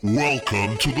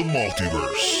Welcome to the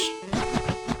multiverse.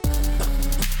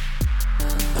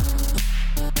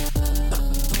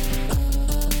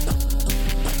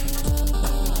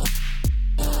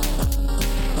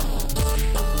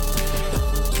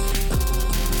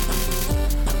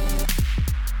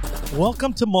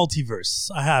 Welcome to Multiverse.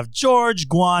 I have George,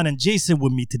 Guan, and Jason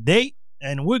with me today,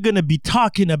 and we're going to be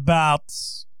talking about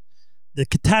the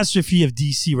catastrophe of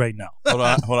DC right now. Hold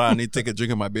on. I need to take a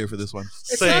drink of my beer for this one.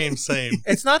 Same.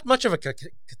 It's not much of a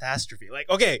catastrophe. Like,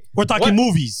 okay, We're talking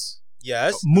movies.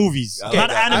 yes. Movies. Okay, Not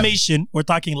that- animation. We're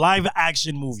talking live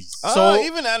action movies. So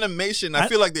even animation, I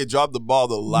feel like they dropped the ball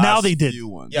the last Now they did. few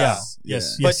ones. Yeah.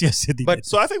 Yes, But- yes, they but- did.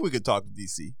 So I think we could talk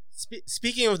DC.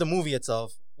 Speaking of the movie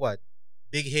itself, what?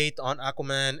 Big hate on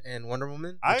Aquaman and Wonder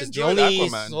Woman? I Which is the enjoyed only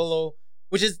Aquaman. solo,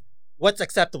 which is what's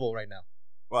acceptable right now.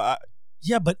 Well,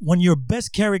 Yeah, but when your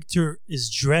best character is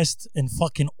dressed in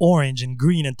fucking orange and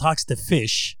green and talks to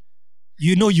fish,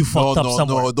 you know you fucked up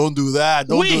somewhere. No, don't do that.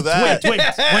 Don't do that. Wait. When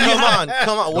you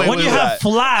Come on. Wait, when wait, you wait. have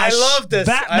Flash, I love this.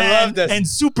 I Batman, love this. and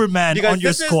Superman Because on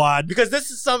your this is- squad, Because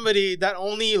this is somebody that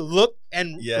only looked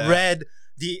and Yeah. read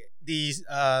the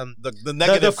The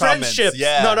negative comments. friendships.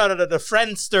 Yeah. No, the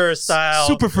Friendster style.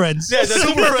 Super Friends. Yeah, the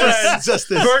Super Friends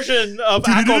Justice. version of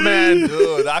Aquaman.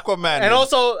 Dude, Aquaman. And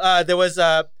also, there was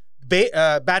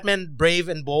Batman Brave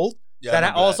and Bold Yeah, that I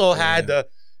remember also that. had Yeah. the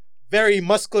very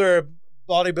muscular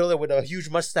bodybuilder with a huge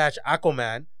mustache,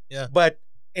 Aquaman. Yeah. But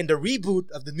in the reboot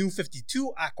of the new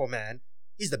 52 Aquaman,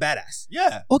 he's the badass.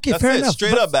 Yeah. Okay, That's fair it. enough.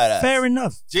 Straight but up badass. Fair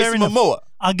enough. fair Jason enough. Momoa.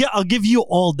 I'll give you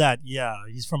all that. Yeah,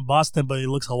 he's from Boston, but he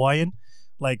looks Hawaiian.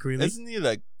 Like really, Isn't he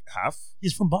like half?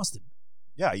 he's from Boston.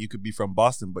 Yeah, you could be from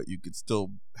Boston, but you could still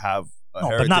have a No, but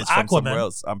heritage not from somewhere Aquaman.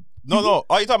 else. No.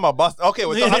 Oh, you talking about Boston? Okay, I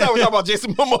thought we were talking about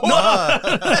Jason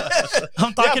Momoa.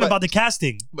 I'm talking but- about the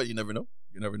casting. But you never know.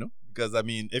 You never know, because I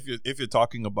mean, if you're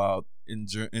talking about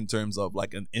in terms of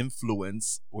like an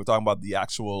influence, we're talking about the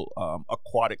actual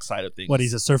aquatic side of things. What,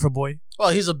 he's a surfer boy?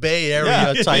 Well, he's a Bay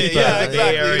Area Yeah, type. yeah, Bay exactly.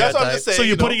 Area That's what I'm type. just saying. So you're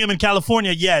you know. putting him in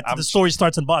California, yet I'm- the story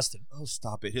starts in Boston. Oh,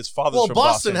 stop it! His father's Well, from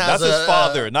Boston Boston. has That's his a-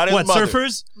 father, not his What, mother.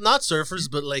 surfers? Not surfers,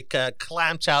 but like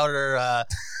clam chowder,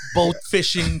 boat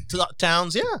fishing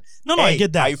towns. Yeah. No, I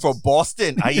get that. Are you from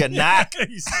Boston? Are you not?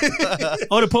 I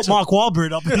would have put Mark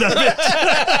Wahlberg up in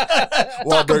that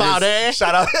Talk about it.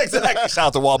 Shout out, exactly. Shout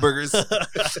out to Wahlburgers.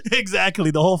 bitch. Exactly,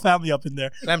 the whole family up in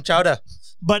there. Clam chowder.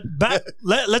 But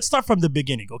let's start from the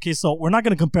beginning. Okay, so we're not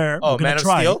going to compare. Oh, we're going Man to of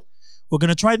try. Steel? We're going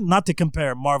to try not to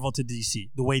compare Marvel to DC,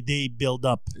 the way they build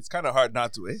up. It's kind of hard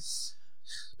not to, eh?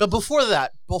 But before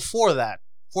that,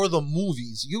 for the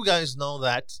movies, you guys know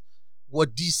that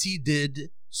what DC did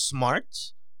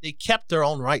smart, they kept their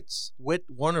own rights with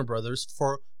Warner Brothers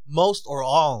for most or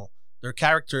all their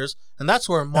characters, and that's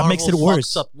where Marvel makes it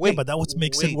worse. fucks up. Yeah, but that what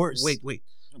makes it worse. Wait.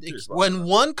 I'm curious about When that.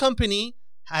 one company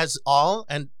has all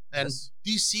and Yes.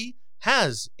 DC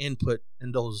has input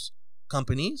in those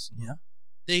companies, Yeah.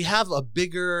 they have a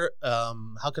bigger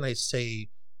how can I say,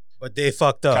 But they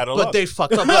fucked up. Catalog. but they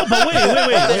fucked up. No, but wait. They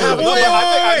have- No, but Wait,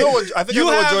 I know wait. what You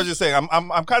what have- George is saying.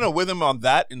 I'm kind of with him on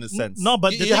that in a sense. No,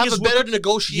 but the you thing have is, a better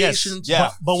negotiation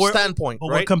Yeah. but we're standpoint, but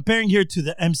we're right? comparing here to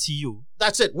the MCU.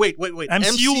 That's it. Wait.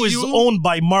 MCU is owned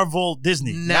by Marvel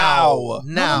Disney. now.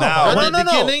 Now. At the No.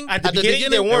 beginning, At the beginning,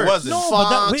 they weren't. It wasn't. No, but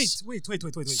that, Fox, wait.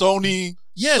 Sony.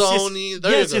 Yes, Sony.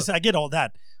 There you go. yes, I get all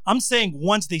that. I'm saying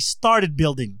once they started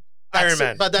building, Iron That's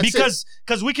Man. it, but that's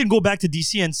because we can go back to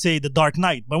DC and say the Dark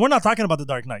Knight, but we're not talking about the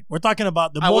Dark Knight. We're talking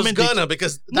about the I was moment. they- gonna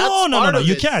because that's no. part of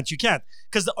You it. can't.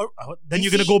 Because then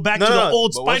you're DC gonna go back No, to no, the no.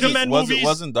 old But Spider-Man movies.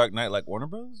 Wasn't Dark Knight like Warner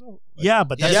Brothers? Though? Like, Yeah,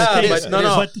 but that's Yes, the thing. but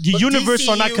no. But the But universe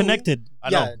are not DCU connected. I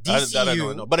know. Yeah, that I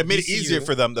know, I know. But it made it DCU. easier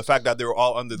for them, the fact that they were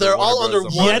all under the They're Warner all under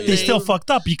Brothers one Yet umbrella. they still name. fucked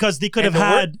up because they could have And the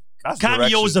had That's cameos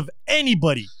direction. of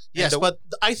anybody. Yes, And the-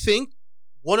 but I think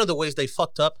one of the ways they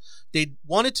fucked up, they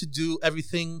wanted to do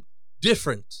everything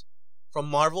different from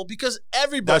Marvel because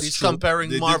everybody's true. comparing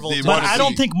They did- Marvel they to But wanna I see.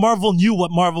 don't think Marvel knew what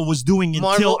Marvel was doing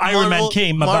until Iron Man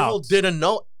came Marvel about. didn't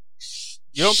know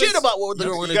You don't shit think so? about what they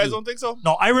were You going to guys do. don't think so?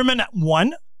 No, Iron Man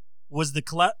 1 was the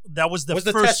that was the was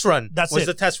the first test run. That's was it.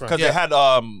 the test run. Because Yeah. they had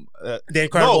The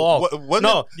Incredible Hulk. wasn't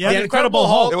No, it? Yeah, the Incredible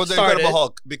Hulk. It was the started. Incredible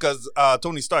Hulk because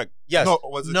Tony Stark. Yes. No,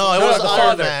 was it? No, Tony it No, was the Iron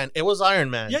father. Man. It was Iron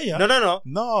Man. Yeah. No.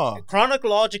 No.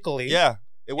 Chronologically, Yeah.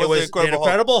 It was, the Incredible Hulk.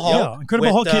 Incredible Hulk. Yeah, Incredible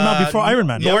with, Hulk came out before Iron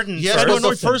Man. Norton. Yes, first. but Edward the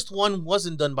Norton. first one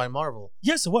wasn't done by Marvel.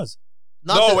 Yes, it was.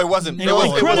 No, it wasn't. No, It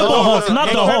was Incredible Hulk, not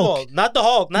the Incredible. Hulk. Not the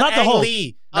Hulk. Not Not the Ang Hulk.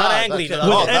 Lee. Not Ang Lee. okay. the With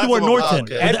Hulk. that's Edward the one. Norton.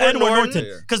 Okay. With Edward Edward Norton.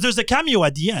 Norton. Because there's a cameo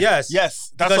at the end. Yes.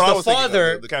 Yes. That's Because what I the was thinking.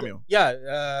 father- The cameo.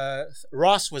 Yeah.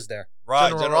 Ross was there. Right.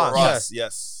 General General Ross. Ross.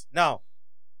 Yes. Now,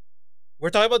 we're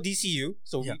talking about DCU.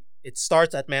 So Yeah. it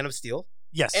starts at Man of Steel.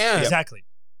 Yes, And- exactly.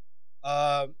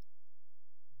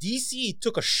 DC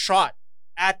took a shot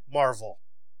at Marvel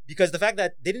because the fact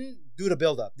that they didn't do the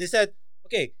build up. They said,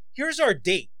 okay, here's our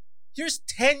date. Here's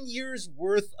 10 years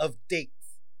worth of dates.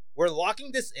 We're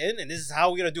locking this in, and this is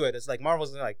how we're gonna do it. It's like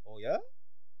Marvel's like, oh yeah,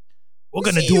 We're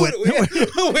gonna do it. We're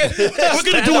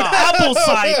gonna do it Apple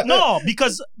side. No,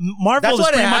 because Marvel That's is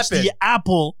what pretty much happened. the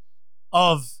Apple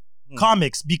of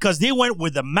comics because they went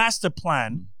with a master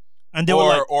plan, and they were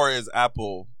like, or is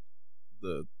Apple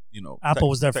the Apple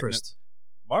was there first.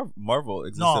 Marvel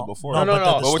existed No, before. no, No, but no, the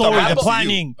no. But we're story, talking the about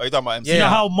planning. MCU. Are you talking about MCU? You know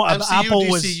how MCU, Apple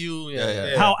was. DCU,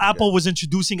 Yeah. How Yeah. Apple was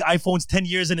introducing iPhones 10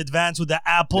 years in advance with the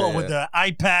Apple, Yeah, with the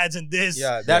iPads and this.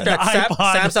 Yeah, and the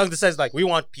iPod. Samsung decides like we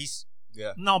want peace.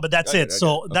 Yeah. No, but that's Okay, it.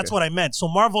 So okay, that's okay. what I meant. So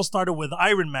Marvel started with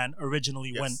Iron Man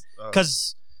originally Yes.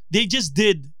 because they just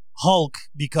did Hulk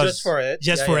because Just for it.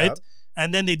 just Yeah, for yeah. it.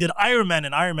 And then they did Iron Man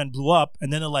and Iron Man blew up.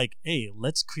 And then they're like, hey,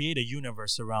 let's create a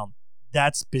universe around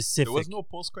that specific. there was no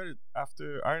post credit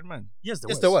after Iron Man. Yes, there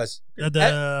Yes, was. there was.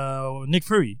 The Nick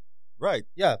Fury. Right.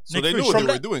 Yeah. So Nick they Fury. knew what From they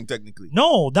were that- doing technically.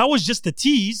 No, that was just the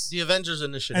tease. The Avengers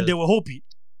Initiative. And they were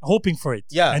hoping for it.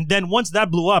 Yeah. And then once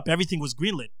that blew up, everything was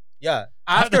greenlit. Yeah.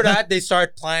 After that, they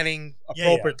start planning Yeah,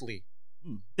 yeah. appropriately.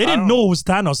 They I didn't don't know it was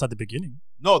Thanos at the beginning.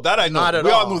 No, that I know. Not at we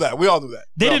all all. knew that. We all knew that.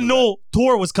 They We all didn't knew know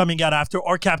Thor was coming out after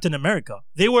or Captain America.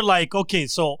 They were like, okay,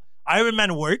 so Iron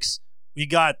Man works. We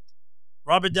got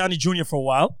Robert Downey Jr. for a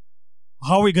while.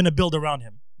 How are we going to build around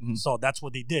him? Mhm. So that's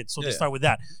what they did. So they Yeah. start with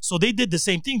that. So they did the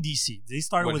same thing, DC. They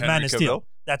started With with Henry Man of Steel. Cavill?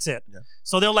 That's it. Yeah.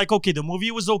 So they're like, okay, the movie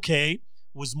was okay.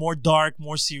 Was more dark,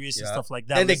 more serious and Yeah. stuff like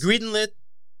that. And they Was- greenlit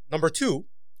number 2.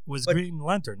 was but- Green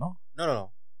Lantern, no?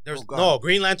 No. There's Oh, God. no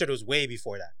Green Lantern was way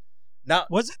before that. Now,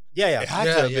 Was it? yeah. It had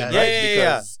Yeah, to have yeah. been, Yeah, right? yeah,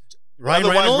 yeah. Because Ryan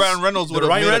otherwise, Reynolds. Ryan Reynolds would have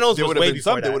Ryan made Reynolds there was would have way been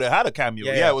before something. They that. would have had a cameo.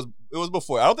 Yeah, Yeah, yeah. it was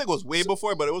before. I don't think it was way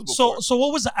before, but it was So before. so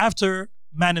what was after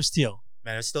Man of Steel?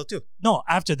 Man of Steel 2. No,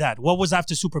 after that. What was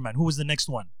after Superman? Who was the next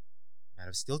one? Man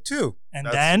of Steel 2. And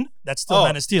That's- then that's still Oh,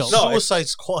 Man of Steel. no, Suicide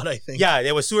Squad, I think. Yeah,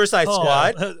 there was Suicide Oh,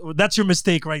 Squad. that's your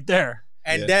mistake right there.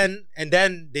 And Yeah.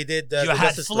 then they did You the had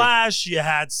Justice League. Flash, you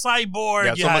had Cyborg,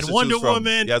 Yeah, you so much had to Wonder choose from.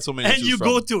 Woman, You had so many to and choose you from.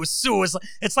 go to Suicide.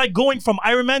 It's like going from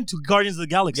Iron Man to Guardians of the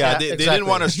Galaxy. Yeah, Yeah, they exactly. didn't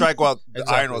want to strike while the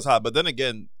Exactly. iron was hot. But then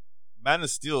again, Man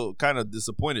is still kind of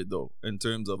disappointed though in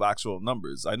terms of actual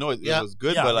numbers. I know it Yeah. was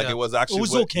good, Yeah, but like yeah. it was actually It was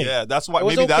what- okay. Yeah, that's why It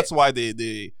was maybe okay. that's why they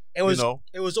It was you know.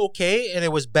 it was okay, and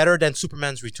it was better than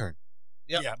Superman's Return.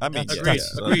 Yeah, I mean, that's- yeah,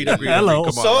 that's- yeah. Agreed. Hello.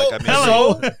 Come on, So- like, I mean,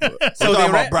 hello. we're So talking they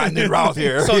about ra- Brandon Routh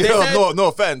here. So You they know, said- no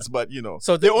offense, but you know,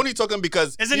 So they the- only took him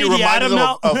because Isn't he he the reminded Atom them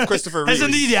now? of Christopher Reeve.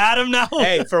 Isn't he the Atom now?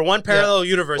 Hey, for one parallel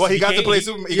universe. Well, he got to came- play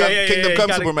Superman. He got Kingdom he Come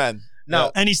got to- Superman. No,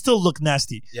 And he still looked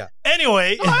nasty. Yeah.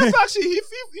 Anyway, No, that's actually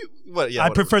what? Yeah, I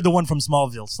whatever. prefer the one from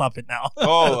Smallville. Stop it now.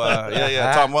 Oh,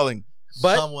 yeah, Tom Welling.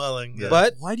 but Tom Welling. Yeah.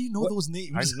 but Why do you know those I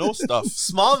names? know stuff.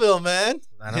 Smallville, man.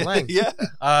 Lana Lang. Yeah,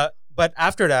 But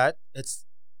after that, it's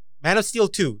Man of Steel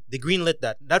 2. They greenlit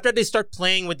that. After they start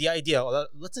playing with the idea,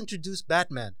 let's introduce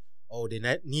Batman. Oh, they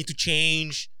need to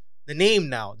change the name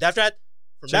now. After that,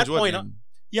 from Change that what point name? on,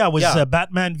 Yeah, it was Yeah.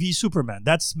 Batman v Superman.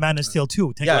 That's Man of Steel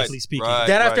 2, technically Yes. speaking. Right.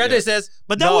 then after that, yeah. it says,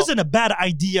 But that no, wasn't a bad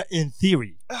idea in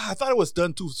theory. I thought it was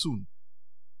done too soon.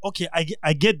 Okay,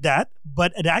 I get that,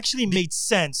 but it actually made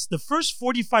sense. The first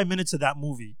 45 minutes of that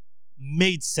movie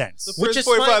made sense. The Which first is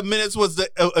 45 fine. minutes was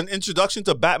an introduction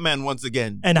to Batman once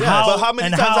again. And Yeah, how but how many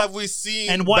and times how- have we seen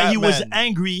and why he was Batman?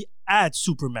 angry at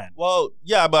Superman. Well,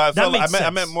 yeah, but I, felt, makes I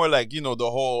sense. meant more like, you know, the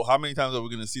whole, how many times are we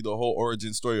going to see the whole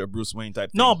origin story of Bruce Wayne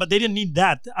type thing? No, but they didn't need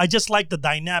that. I just like the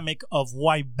dynamic of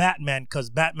why Batman, because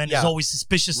Batman is Yeah. always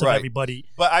suspicious of Right. everybody.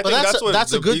 But I But think that's that's a- where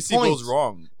that's a the good DC point. goes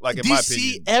wrong, like in my DC,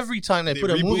 opinion. every time they They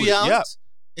put a reboot movie it, out, yeah.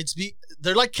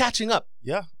 they're like catching up.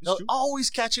 Yeah, it's They're true.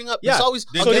 always catching up. Yeah. There's always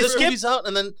They okay, never- this movie's out,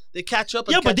 and then they catch up.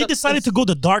 And Yeah, but catch they up. decided to go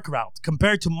the dark route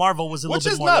compared to Marvel was a Which little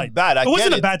bit is more not light. bad. I It wasn't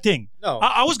get a bad thing. no.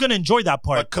 I was going to enjoy that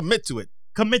part. But commit to it.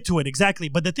 Commit to it, exactly.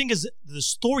 But the thing is, the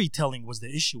storytelling was the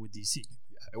issue with DC.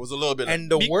 It was a little bit. and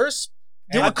the Be- worst,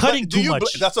 They were cutting do too you much.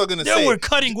 That's what I'm gonna They say. were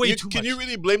cutting way too Can much. you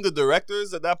really blame the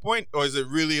directors at that point, or is it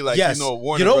really like yes.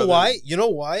 Warner you know Brothers? why? You know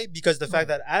why? Because the fact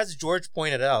that, as George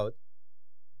pointed out,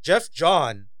 Jeff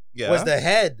John Yeah, was the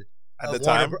head at of the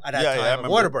time. Warner, at that yeah, time yeah, I of remember.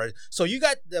 Warner Brothers. So you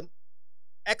got the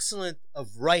excellent of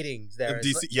writings there. Of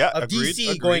DC, yeah, of agreed, DC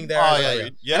agreed. going there Oh, and, yeah, like- yeah.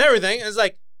 Agreed. Yeah. and everything. And it's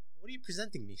like, what are you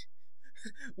presenting me?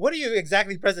 What are you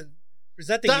exactly presenting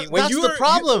me? When That's you the are-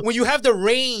 problem. when you have the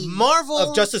reign Marvel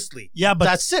of Justice League. Yeah, but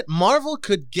that's it. Marvel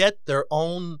could get their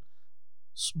own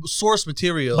source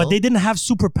material. but they didn't have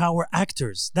superpower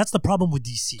actors. That's the problem with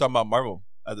DC. Talking about Marvel.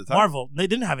 at the time. Marvel, they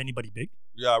didn't have anybody big.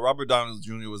 Yeah, Robert Downey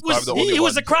Jr. was He was, probably the only he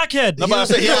was a one. crackhead. No, but I'm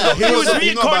saying, he was no, but I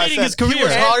reincarnating said his career. He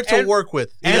was hard to work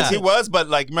with. Yes, Yeah. he was, but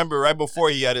like, remember, right before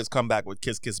he had his comeback with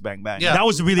Kiss Kiss Bang Bang. Yeah. That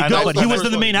was really I good, know, but but he that wasn't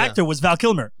was the main one, actor. Was Val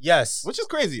Kilmer? Yes. Which is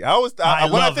crazy. I When I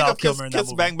love think Val of Kiss, Kilmer in that Kiss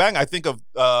movie. Bang Bang, I think of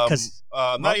 'Cause-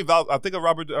 not even Val. I think of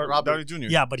Robert Downey Jr.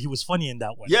 Yeah, but he was funny in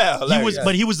that one. Yeah, he hilarious. was,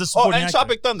 but he was the Oh, supporting and actor.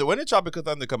 Tropic Thunder. When did Tropic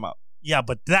Thunder come out? Yeah,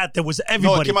 but there was No, it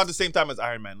everybody. came out the same time as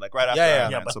Iron Man, like right after Yeah, yeah.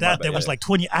 Iron yeah, Man. but so that my there bad, was yeah. like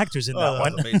 20 actors in that Oh,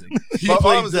 one. that's amazing. He But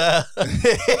played honestly-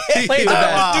 Played the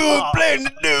bad. Dude, playing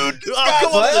the dude.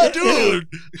 come on, dude.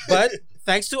 But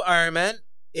thanks to Iron Man,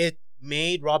 it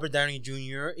made Robert Downey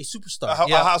Jr. a superstar. A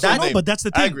Yeah, household that- No, name. but that's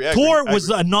the I thing. agree, I Thor agree, I was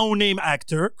agree. a no-name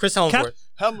actor. Chris Hemsworth.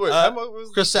 Hemsworth was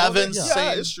Chris Evans, Yeah,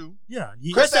 same. it's true. Yeah,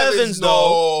 Chris Evans,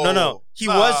 though. No. He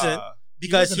wasn't.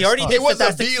 Because wasn't he a already star. did It was a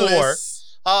Fantastic Four B-list.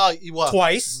 He was.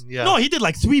 twice. Yeah. No, he did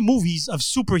like 3 movies of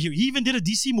superhero. He even did a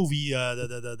DC movie,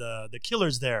 the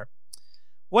Killers there.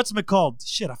 What's it called?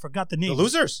 Shit, I forgot the name. The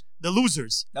Losers. The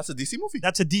Losers. That's a DC movie.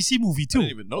 That's a DC movie I too.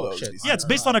 didn't even know that was shit. DC. Yeah, it's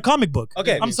based on a comic book.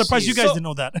 Okay. I'm surprised you guys didn't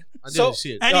know that. I didn't So-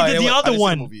 see it. And No, he it did the was- I other didn't see the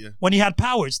one movie, yeah. when he had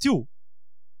powers too,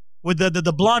 with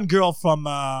the blonde girl from.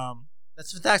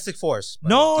 That's Fantastic Force.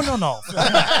 No. Not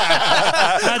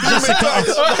Jessica.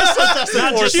 Fantastic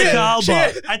Not Four. Jessica Shit, Alba.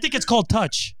 shit. I think it's called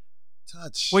Touch,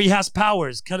 Touch. where he has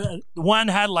powers. One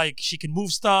had like she can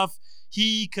move stuff.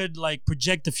 He could like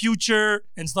project the future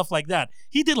and stuff like that.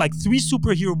 He did like 3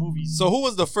 superhero movies. So who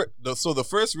was the first? So the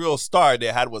first real star they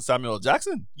had was Samuel L.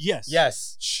 Jackson. Yes.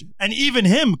 Yes. Shit. And even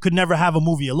him could never have a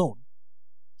movie alone.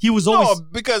 He was No, always.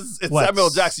 because it's What? Samuel L.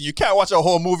 Jackson. You can't watch a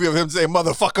whole movie of him saying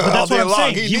 "motherfucker" But all that's day what I'm long.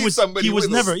 saying. He He needs was- somebody he was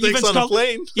with never- sticks even on a Skull-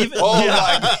 plane. even- Oh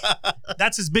yeah. my!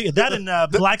 That's his big. That and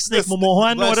Black Snake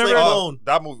Momohan, Black whatever. Snake Oh,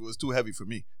 that movie was too heavy for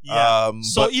me. Yeah.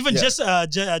 So but- even yeah. just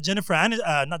Jennifer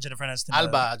Aniston, not Jennifer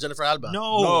Aniston. Jennifer Alba.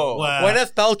 No. No.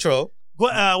 Gwyneth Paltrow.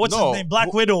 What's No. his name?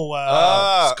 Black Widow.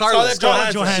 Scarlett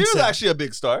Scarlett Johansson. she was Johansson. actually a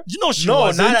big star. You know she No,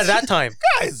 wasn't. not at that time.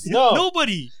 Guys, No.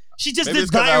 Nobody. She just maybe did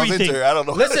it's 'cause I was diary into thing. her. I don't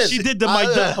know. Listen, She did the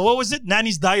what was it?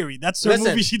 Nanny's Diary. That's her Listen,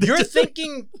 movie. She did. you're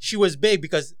thinking she was big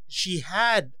because she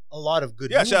had a lot of good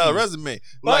yeah, movies. she had a resume.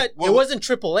 But What- it wasn't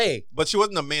AAA. But she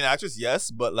wasn't the main actress, yes.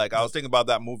 But like I was thinking about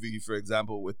that movie, for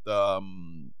example, with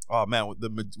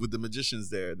with the magicians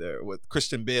there with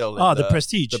Christian Bale. Oh, and, The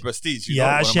Prestige. The Prestige.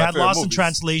 Yeah, one she of my had favorite Lost in movies.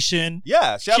 Translation.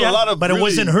 Yeah, she had a lot of. but it really,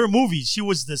 wasn't her movie. She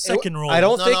was the second role. I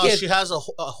don't No, think no, it. she has a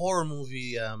horror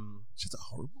movie. She's a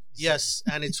horrible. Yes,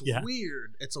 and it's Yeah.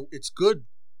 weird. It's good,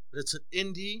 but it's an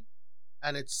indie,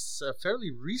 and it's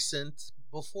fairly recent.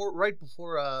 Right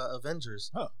before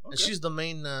Avengers, Oh, okay. and she's the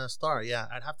main star. Yeah,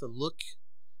 I'd have to look,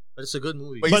 but it's a good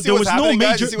movie. But you But see there what's was no happening,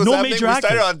 guys? major- You see what's no happening? major We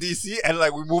started actor. on DC and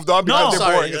like we moved on No, because they're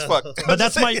sorry, boring yeah. as fuck. But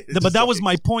that's my. It's But just that was like-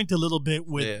 my point a little bit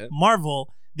with Yeah.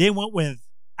 Marvel. They went with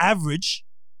average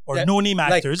or Yeah, no name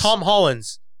like actors. Tom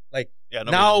Holland's. Like Yeah,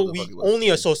 nobody now knows who the we fuck he was. only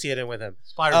associate him with him.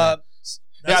 Spider-Man. Uh,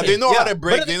 Yeah, That's they it. know how Yeah, to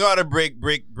break. but They know how to break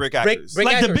actors. break-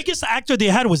 Like the actors. biggest actor they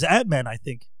had was Ant-Man, I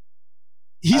think.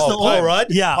 He's Oh, the Paul only Rudd?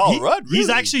 Yeah, Paul Rudd? He's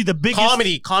Really? actually the biggest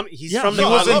comedy. He's Yeah. from No, the. I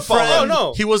he was in love Paul Friends. Rudd. Oh,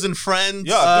 no. He was in Friends.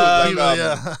 Yeah, dude,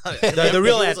 like, the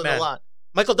real He was in Ant-Man. a lot.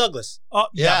 Michael Douglas. Oh,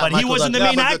 yeah, Yeah, but he Michael wasn't the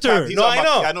Douglas. main but actor. he's No, talking I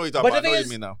about- know. I know what you're talking But about. the I know thing what is-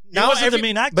 you mean now. He wasn't the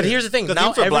main actor. But here's the thing. The Now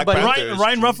theme for Black everybody. Panther. Ryan, is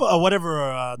Ryan true. Ruffalo,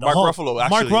 whatever. The Mark Hulk. Ruffalo,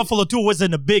 Mark actually. Ruffalo too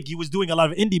wasn't a big. He was doing a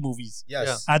lot of indie movies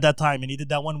Yes. at that time, and he did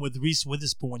that one with Reese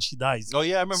Witherspoon when she dies. Oh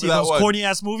yeah, I remember See that those one. corny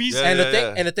ass movies?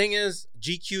 Yeah. And the thing is,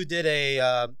 GQ did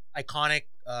a iconic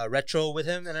retro with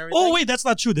him and everything. Oh wait, that's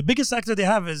not true. The biggest actor they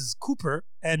have is Cooper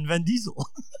and Vin Diesel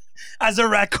as a Oh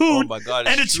raccoon my god,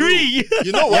 and a it's true. tree.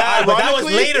 You know what? Yeah, but that was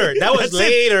Ironically- later. That was That's it.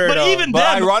 later. But though. even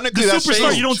But them, ironically, the that's superstar,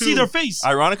 true, you don't see too. their face,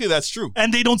 Ironically, that's true.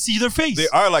 and they don't see their face. They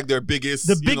are like their biggest.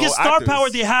 The biggest star actors. power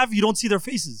they have, you don't see their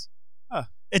faces. Huh.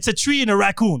 It's a tree and a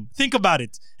raccoon. Think about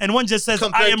it. And one just says,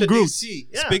 Compared "I am to Groot." DC.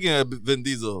 Yeah. Speaking of Vin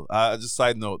Diesel, just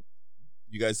side note,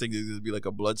 you guys think there's gonna be like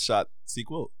a Bloodshot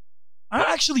sequel?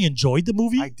 I actually enjoyed the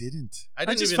movie. I didn't. I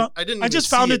didn't just even. found- I didn't. I even just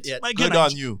found see it. yet. Again, Good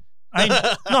on you.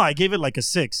 No, I gave it like a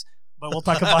 6, but we'll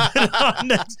talk about it on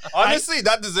next. Honestly,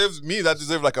 that deserves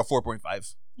like a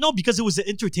 4.5. No, because it was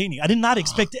entertaining. I did not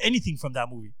expect anything from that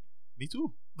movie, Me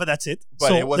too. but that's it. But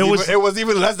so it was there even, was it was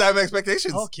even less than my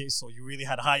expectations. okay. So you really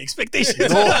had high expectations.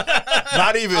 No,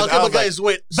 not even. Okay, I but was like, guys,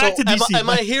 wait. Back so to DC. Am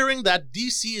I hearing that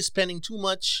DC is spending too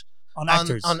much on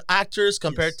actors. on actors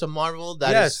compared Yes. to Marvel?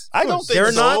 That Yes. is- I don't think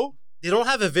They're so. not- They don't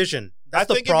have a vision. That's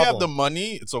I think the if you problem. have the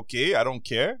money, it's okay. I don't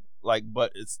care. Like,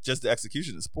 but it's just the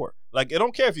execution is poor. Like, I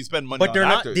don't care if you spend money but on they're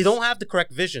not. actors. They don't have the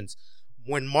correct visions.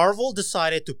 When Marvel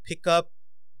decided to pick up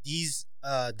these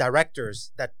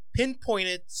directors that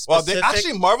pinpointed Well, specific. they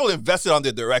actually Marvel invested on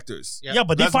their directors. Yeah,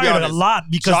 but they Let's be fired a honest. lot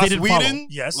because Joss they didn't Whedon, follow.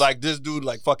 Yes. like this dude,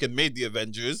 like fucking made the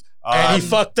Avengers. and he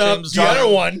fucked up James the Gunn. other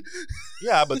one.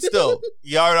 Yeah, but still,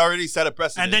 he had already set a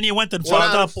precedent. and then he went and One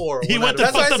fucked out up. of four. He One went out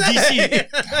and of That's fucked what up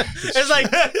I DC. said. It's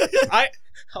like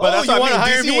but that's you what want to I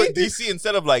hire mean. DC me? with DC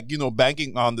instead of like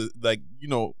banking on the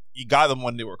he got them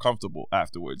when they were comfortable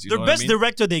afterwards. You The know best what I mean?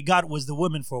 director they got was the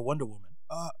woman for Wonder Woman.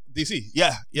 DC,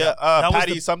 yeah. that was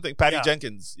Patty the- Patty yeah.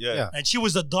 Jenkins, yeah. Yeah. And she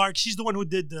was a dark. She's the one who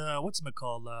did the what's it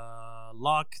called,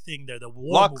 Locke thing there, the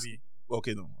war Locke. movie.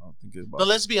 Okay, no, I don't think about. But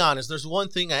let's be honest. There's one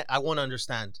thing I want to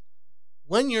understand.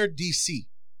 When you're DC,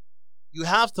 you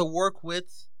have to work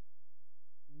with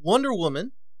Wonder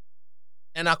Woman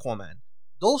and Aquaman.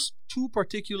 Those two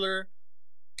particular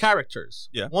characters.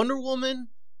 Yeah. Wonder Woman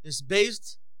is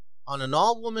based on an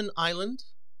all-woman island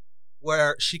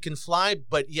where she can fly,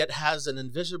 but yet has an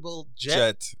invisible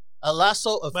jet, a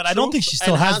lasso of But I don't truth, think she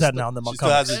still and has that the- now in the She still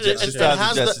has comics. a and, jet. She and- still and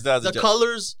has a has jet. She still has a the jet.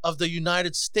 colors of the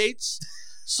United States.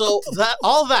 So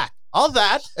all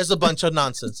that is a bunch of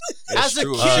nonsense. As a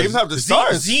true. kid, James have the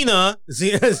stars. Xena.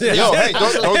 Yo, hey,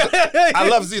 don't. I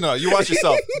love Xena. You watch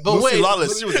yourself. but Lucy wait,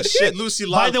 Lawless, she was the shit. Lucy By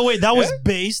Lawless. the way, that was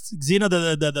based Xena,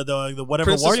 the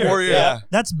whatever Princess Warrior. Yeah.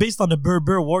 That's based on the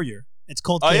Berber warrior. It's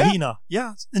called Oh, yeah? Kahina.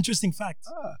 Yeah, it's an interesting fact.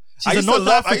 Ah. She's I a used, North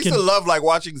African. to love like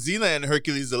watching Xena and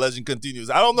Hercules: The Legend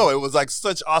Continues. I don't know. It was like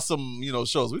such awesome,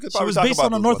 shows. We could She probably was talk based about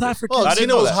on a those North one day. African. Well, I didn't Xena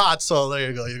know was that. hot, so there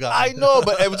you go. You got I it. know,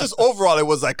 but it was just overall, it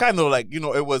was like kind of like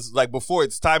it was like before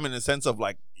its time in the sense of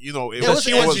like It was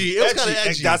edgy. It was kinda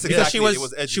edgy. That's Because exactly it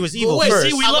was edgy. she was But evil wait, first.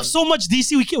 See, we love so much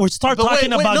DC. We start But wait,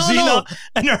 talking wait, about no, Xena no.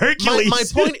 and Hercules. My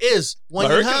point is when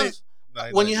But you Hercules-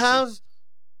 have when you have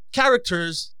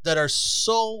characters that are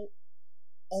so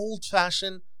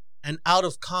old-fashioned and out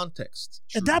of context,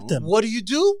 adapt them. what do?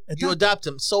 You Adapt. adapt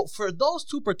them. So for those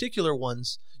two particular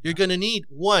ones, you're going to need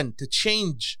one to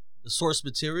change the source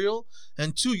material,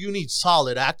 and two, you need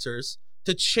solid actors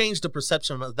to change the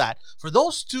perception of that. For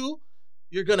those two,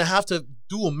 you're going to have to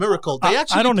do a miracle. They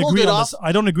actually I don't pulled agree it on off. this.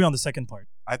 I don't agree on the second part.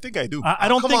 I think I do. I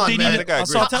don't Come think on, they man. need I think I it.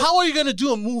 agree. So I'll tell- How are you going to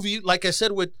do a movie, like I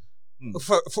said, with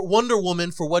for Wonder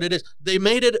Woman for what it is? They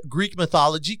made it Greek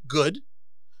mythology, good.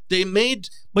 They made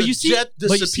But the you see- jet but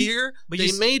you see- disappear. But They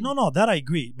you made no, that I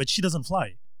agree. But she doesn't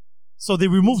fly. So they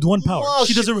removed one power. Well,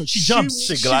 she doesn't. She jumps.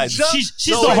 She glides. jumps.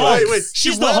 She's No, the wait, Hulk. wait, wait.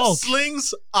 She's She the web Hulk.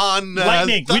 slings on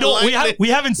Lightning. the lightning. We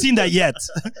haven't seen that yet.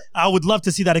 I would love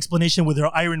to see that explanation with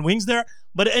her iron wings there.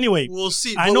 But anyway, We'll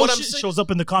see. I But know what I'm she saying- shows up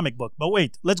in the comic book. But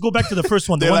wait, let's go back to the first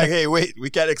one. The They're one like, that- hey, wait,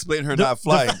 we can't explain her not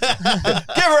flying.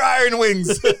 Give her iron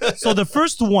wings. so the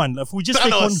first one, if we just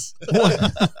take one,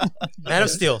 Thanos. Man of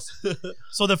Steel.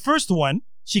 so the first one,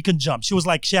 she can jump. She was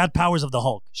like she had powers of the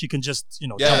Hulk. She can just Yeah,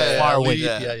 jump far away. leap.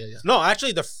 Yeah. No,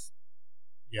 actually,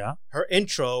 Yeah, her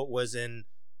intro was in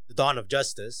The Dawn of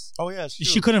Justice. Oh yeah,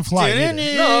 she couldn't fly. either.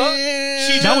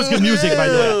 That was good music, by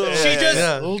the way. She just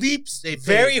Yeah. leaps They paid.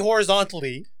 very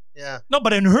horizontally. Yeah. No,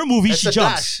 but in her movie, It's she a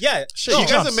jumps. dash. Yeah. Shit, She you guys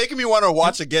jumps. are making me want to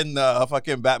watch again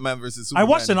fucking Batman versus I Superman.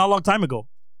 watched it a long time ago.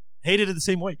 Hated it the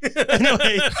same way.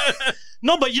 Anyway,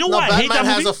 no, but you know No, why I hate Batman that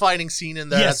has movie? a fighting scene in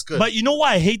there. Yes, That's good. but you know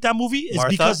why I hate that movie is Martha?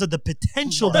 because of the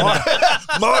potential that.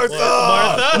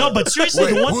 Martha. No, but seriously,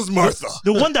 Wait, the one who's Martha?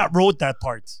 the one that wrote that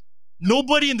part.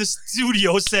 Nobody in the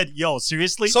studio said, "Yo,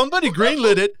 seriously." somebody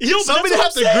greenlit it. Yo, but Somebody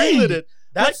that's had what to I'm saying. greenlit it.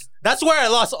 That's where I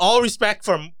lost all respect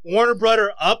from Warner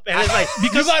Brother up, and it's like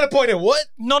because you got to point at what?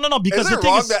 No, because Is the it thing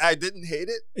wrong is, that I didn't hate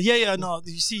it? yeah, no.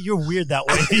 You see, you're weird that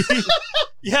way.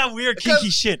 Yeah, weird kinky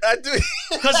shit. I do.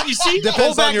 Because you see, Depends go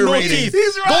on back, your no rating. teeth.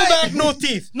 He's Go right. back, no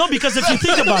teeth. No, because if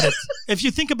you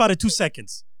think about it, 2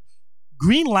 seconds.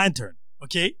 Green Lantern.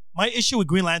 Okay, my issue with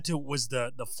Green Lantern was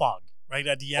the fog right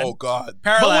at the end. Oh God.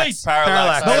 Parallax.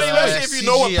 Parallax. But wait, Especially if you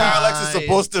know what CGI. parallax is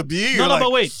supposed to be. No, you're no, like,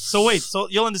 but wait. So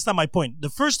you'll understand my point. The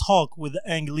first Hulk with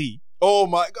Ang Lee, oh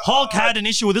my God. Hulk had an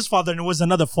issue with his father, and it was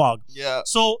another fog. Yeah.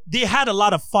 So they had a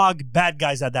lot of fog bad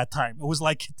guys at that time. It was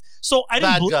like, so I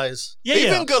didn't. Bad guys. Yeah,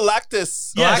 Even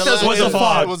Galactus. Yeah, Galactus was a It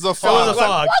fog. Was a fog. was a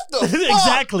fog. Like, what the fuck?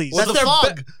 exactly. What's So the the-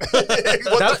 fog?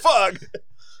 What the fuck?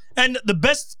 and the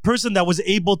best person that was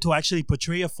able to actually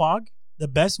portray a fog, the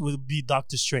best would be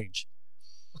Doctor Strange.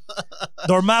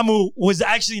 Dormammu was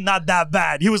actually not that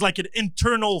bad. He was like an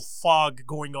internal fog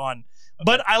going on.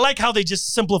 But I like how they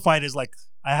just simplified it as like,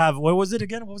 I have, what was it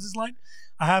again? What was his line?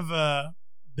 I have a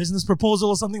business proposal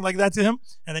or something like that to him.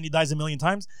 And then he dies a million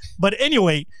times. But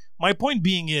anyway, my point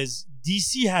being is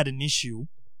DC had an issue.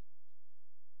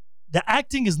 The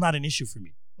acting is not an issue for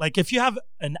me. Like if you have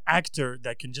an actor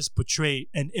that can just portray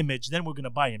an image, then we're going to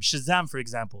buy him. Shazam, for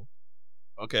example.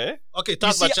 Okay. Okay,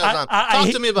 talk You about see, Shazam. I Talk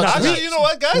hate- to me about no, Shazam. Actually, you know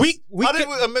what, guys? We How did could-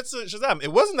 we admit to Shazam?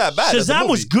 It wasn't that bad. as a Shazam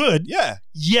was movie. good, Yeah.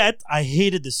 yet I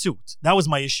hated the suit. That was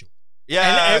my issue.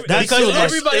 Yeah. that's because so-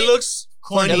 everybody it looks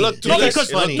Corny. It looked too No, fake. because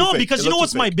It looked too no, fake. because It you know looked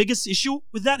what's too my fake. biggest issue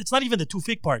with that? It's not even the too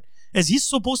fake part. Is he's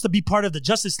supposed to be part of the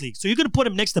Justice League? So you're gonna put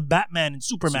him next to Batman and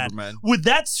Superman. With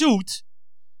that suit.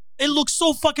 It looks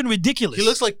so fucking ridiculous. He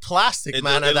looks like plastic, It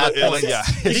man, look- at it that look- point. yeah.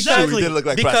 Exactly. It did look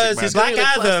like because plastic, Black man.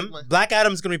 Adam, Plastic. Black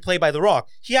Adam's gonna be played by The Rock.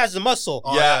 He has the muscle.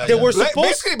 Oh, Yeah. They were Black- supposed.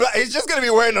 Basically, he's just gonna be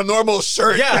wearing a normal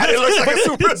shirt. Yeah. And it looks like a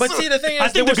super But suit. see, the thing is, I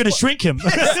think they're gonna shrink him.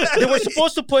 they were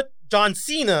supposed to put John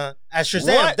Cena as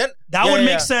Shazam. What? Then, That Yeah, would yeah.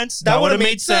 make sense. That would would've have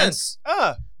made sense.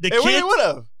 The it really kid, would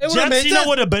have. It would've John made Cena sense.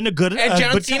 would have been a good, And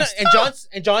John good Cena cast.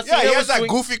 and John Cena Yeah, he has was that doing-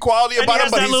 goofy quality And he about him,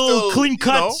 has but that he's little still clean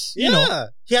cut, Yeah, you know.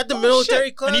 he had the Oh, military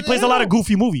shit. cut, And he plays a lot of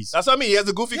goofy movies. That's what I mean. He has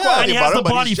a goofy Yeah. quality And he about has the him, but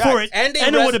body he's for jacked. it. And, they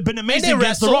And it wrest- would have been and they amazing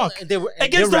against The wrestle- Rock. and they were- and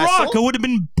Against they The Rock, wrestle. it would have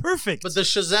been perfect. But the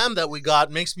Shazam that we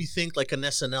got makes me think like an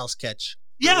SNL sketch.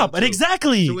 Yeah, Through and but through.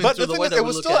 exactly. Through and But through the thing way is, that it we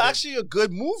was look still at it. actually a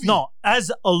good movie. No,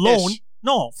 as alone, Ish.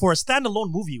 no, for a standalone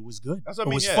movie, it was good. That's what I It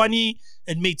mean, was yeah. funny.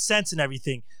 It made sense and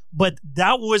everything. But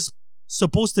that was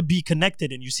supposed to be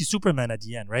connected. And you see Superman at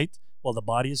the end, right? Well, the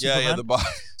body is Yeah, Superman. yeah, the body.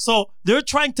 So they're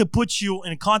trying to put you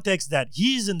in context that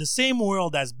he's in the same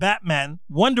world as Batman,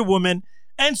 Wonder Woman,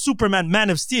 and Superman, Man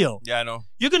of Steel. Yeah, I know.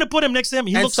 You're gonna put him next to him.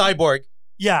 He and looks, Cyborg.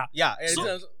 yeah. Yeah, So-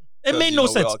 and- It made you no know,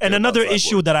 we sense. all care And about another Cyborg.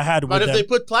 issue that I had But with if they them.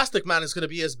 put Plastic Man, it's going to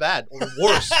be as bad or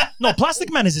worse. No,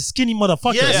 Plastic Man is a skinny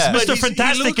motherfucker. Yes, He's but Mr. he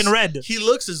Fantastic looks- in red. He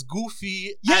looks as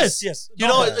goofy. Yes, as, yes. You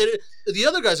No, know, but- the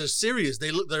other guys are serious.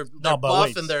 They're No, but buff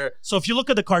wait. and they're So if you look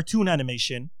at the cartoon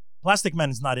animation, Plastic Man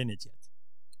is not in it yet.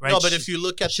 Right? no. But if you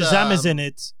look at Shazam is in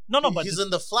it. No, but he's in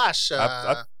the Flash.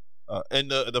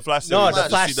 And the Flash series. no, the the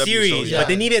Flash CW series, show, yeah. but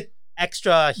they needed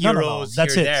extra no, heroes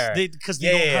That's here it. there. Because they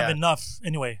Yeah, don't yeah, have yeah. enough.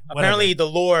 Anyway, Apparently, the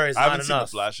lore is I haven't not seen the enough.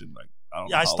 Flash in like I don't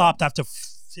know. yeah, I how stopped long. after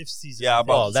fifth season. Yeah,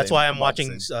 about Well, the that's same. why I'm About watching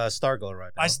the same. Stargirl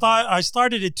right now. I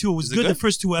started it too. It was Is it good the good?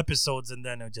 first 2 episodes, and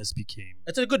then it just became.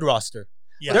 It's a good roster.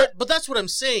 Yeah. But that's what I'm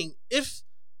saying. If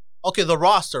the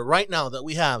roster right now that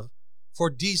we have for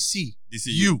DC,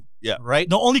 DCU. Yeah. right?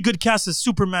 The only good cast is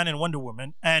Superman and Wonder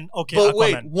Woman, and okay, But Aquaman.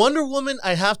 wait, Wonder Woman,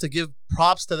 I have to give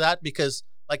props to that because,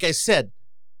 like I said,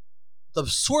 the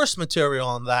source material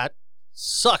on that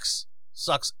sucks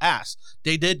ass.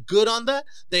 They did good on that.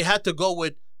 They had to go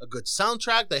with a good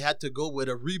soundtrack. They had to go with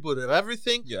a reboot of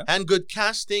everything Yeah. and good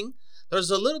casting. There's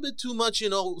a little bit too much,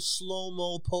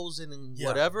 slow-mo posing and Yeah.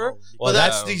 whatever. Well, but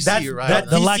that's that's- DC, That's right? that- the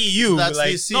the lack- DCU. that's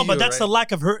like, DC. No, but that's the right?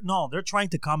 lack of hurt. No, they're trying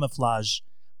to camouflage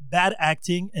bad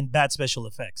acting and bad special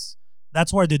effects.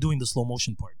 That's why they're doing the slow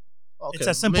motion part. Okay, It's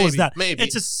as simple as maybe, that. Maybe.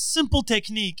 It's a simple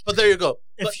technique. But there you go.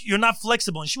 If But- you're not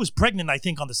flexible, and she was pregnant, I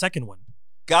think, on the second one.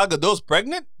 Gal Gadot's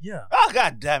pregnant? Yeah, Oh,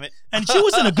 god damn it. and she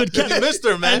wasn't a good you cast. missed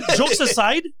her, man. And jokes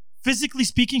aside, physically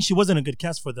speaking, she wasn't a good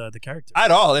cast for the character.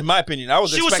 At all, in my opinion. I was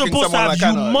She was expecting supposed to someone have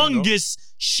like kinda, humongous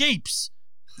shapes.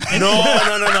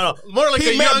 no. More like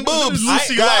He a meant young boobs.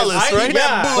 Lucy Guys, Lawless, I right? meant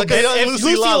Yeah, boobs. Like a young if Lucy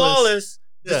Lucy Lawless. Lawless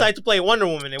Yeah. decided to play Wonder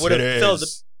Woman, it would have filled the.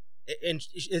 Titties. And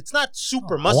it's not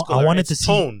super I muscular. wanted it's to see.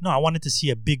 tone. No, I wanted to see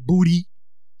a big booty.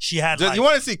 She had Just- like, you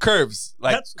want to see curves.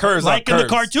 Like that's- curves like on in the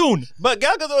curves. cartoon. But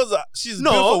Gal Gadot is she's a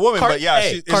No, beautiful woman, car- but yeah, hey,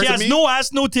 she, She to has me, no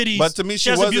ass, no titties. But to me, she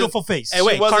has a wasn't- beautiful face. Hey,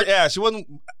 wait, she wasn't, she wasn't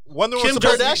Wonder Woman Kim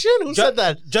supposed to be- Kardashian? Who said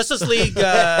that? Justice League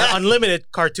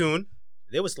Unlimited cartoon.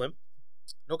 They was slim,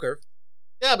 no curve.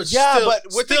 Yeah, but Yeah, still, but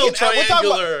we're still thinking we're talking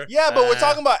triangular. about, yeah, but we're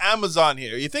talking about Amazon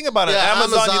here. You think about it, Yeah, Amazon,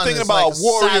 you're Amazon thinking is about like a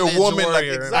warrior savage woman.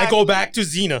 warrior. Like, I exactly. go back to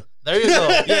Xena. There you go.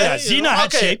 Yeah, Xena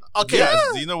had shape. Okay, Yeah,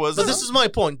 Xena was. but this is my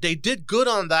point. They did good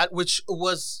on that, which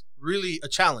was really a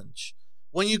challenge.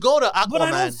 When you go to Aquaman, But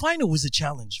I don't find it was a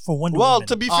challenge for Wonder well, Woman.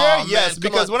 to be Oh, fair, man, yes, come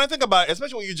because on. when I think about it,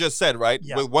 especially what you just said, right,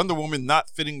 Yeah. with Wonder Woman not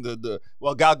fitting Gal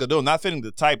Gadot not fitting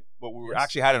the type what we were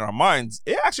actually had in our minds,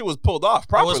 it actually was pulled off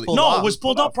properly. pulled no, off. it was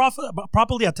pulled off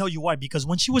properly. I'll tell you why. Because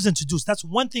when she was introduced, that's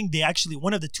one thing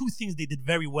one of the 2 things they did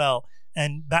very well.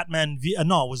 And Batman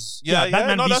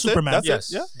Batman v that's Superman. It,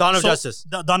 that's it, yeah. Dawn of So- Justice.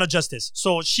 Dawn of Justice.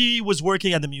 So she was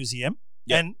working at the museum,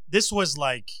 Yeah. and this was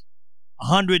like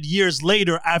 100 years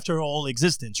later after her whole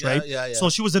existence, right? Yeah. So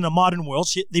she was in a modern world.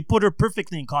 They put her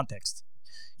perfectly in context,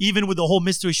 even with the whole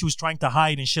mystery she was trying to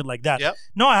hide and shit like that. Yep.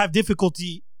 Now I have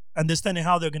difficulty understanding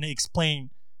how they're going to explain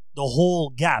the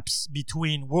whole gaps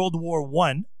between World War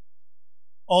I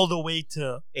all the way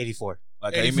to 84.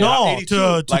 Like, 84. I mean, no 82.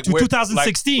 to like where-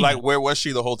 2016. Like where was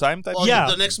she the whole time? Type Well, Yeah.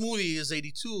 the next movie is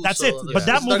 82. That's so it. But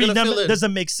that they're movie gonna fill in.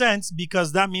 doesn't make sense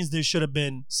because that means there should have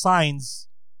been signs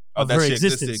Oh, of that her shit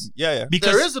existence. existing. Yeah, yeah.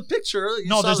 Because There is a picture. You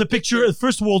no, saw there's the a picture of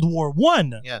First World War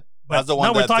One. Yeah. But That's the one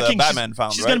now we're that talking. Batman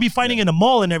found, She's right? gonna be fighting Yeah. in a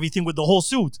mall and everything with the whole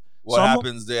suit. What So I'm-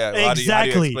 happens there? How do you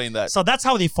Exactly. explain that? So that's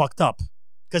how they fucked up.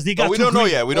 Because they got But we too don't know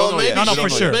greedy. yet. We don't know maybe yet. No, no, We for don't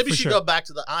know sure. yet. Maybe for she sure. go back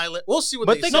to the island. We'll see what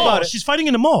But they think say. about No, it. she's fighting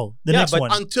in the mall. The Yeah, next but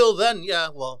one. Until then, yeah,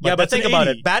 well. Yeah, but that's think an about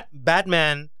 80. it.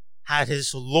 Batman had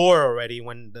his lore already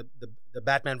when the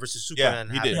Batman versus Superman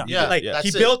he happened. did. Yeah, Like that's he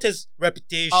it. built his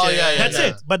reputation. Oh, yeah, That's yeah.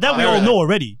 it. But that we Oh, all yeah. know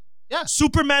already. Yeah.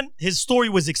 Superman, his story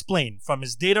was explained from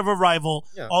his date of arrival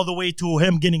Yeah. all the way to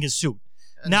him getting his suit.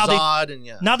 And now they- Zod and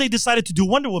yeah. Now they decided to do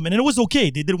Wonder Woman, and it was okay.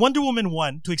 They did Wonder Woman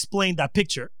 1 to explain that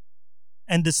picture,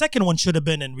 and the second one should have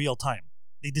been in real time.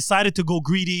 They decided to go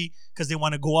greedy because they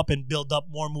want to go up and build up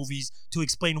more movies to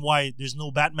explain why there's no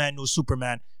Batman, no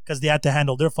Superman, because they had to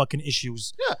handle their fucking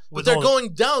issues. Yeah, but with they're all-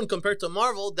 going down compared to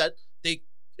Marvel that they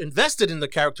invested in the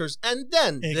characters and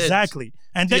then did Exactly.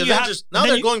 And the then you have Avengers. Now then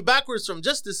they're you- going backwards from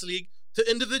Justice League to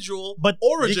individual But-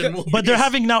 origin movies. But they're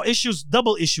having now issues,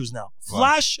 double issues now. Wow.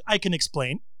 Flash, I can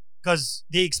explain because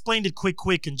they explained it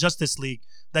quick in Justice League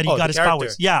that he Oh, got the his character.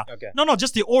 powers. Yeah. Okay. No,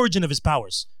 just the origin of his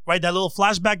powers, right? That little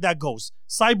flashback that goes.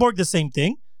 Cyborg, the same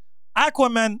thing.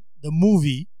 Aquaman, the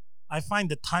movie, I find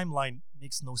the timeline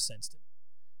makes no sense to me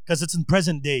because it's in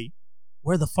present day.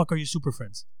 Where the fuck are your super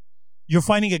friends? You're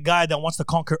finding a guy that wants to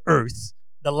conquer Earth,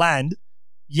 the land,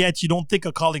 yet you don't think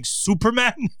of calling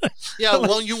Superman. Yeah,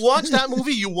 when you watch that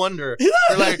movie, you wonder.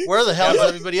 You're like, where the hell is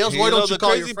everybody else? Why don't you the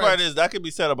call crazy your part friends? is that could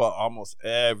be said about almost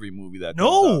every movie that comes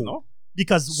No. out, no?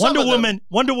 Because Some of them.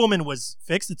 Wonder Woman was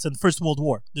fixed. It's in First World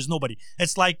War. There's nobody.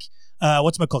 It's like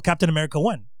what's it called? Captain America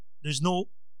 1. There's no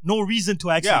reason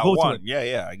to actually Yeah, go to one. it.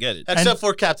 Yeah, I get it. Except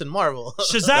for Captain Marvel.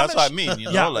 Shazam. That's what I mean. You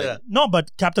know, Yeah. like Yeah. No,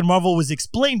 but Captain Marvel was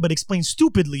explained, but explained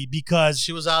stupidly because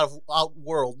She was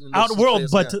outworld. in this Outworld.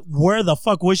 place, But yeah. where the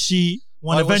fuck was she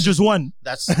when Why was Avengers she- 1?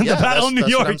 That's the yeah, battle in New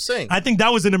that's what York. I'm saying. I think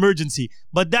that was an emergency.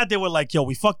 But that they were like, yo,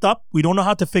 we fucked up. We don't know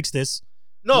how to fix this.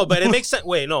 No, but it makes sense.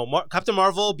 Wait, no, Captain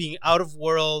Marvel being out of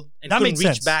world and That couldn't makes reach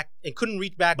sense. back and couldn't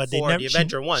reach back But for they never. the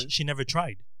Avenger one. She never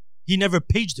tried. He never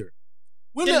paged her.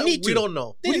 Didn't need we to. don't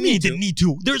know. What do you mean he didn't need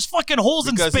to? There's fucking holes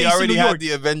in because space he in already New had York.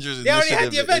 the Avengers They already had the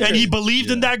initiative. Avengers. And he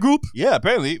believed in Yeah. that group. Yeah,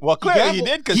 apparently. Well, clearly he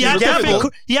did because He had, to gambled.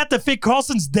 fake, he had to fake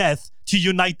Carlson's death to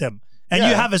unite them. And you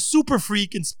Yeah. have a super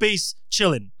freak in space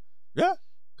chilling. Yeah,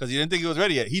 because he didn't think he was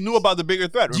ready yet. He knew about the bigger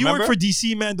threat. Do you Remember? work for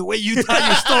DC, man? The way you tell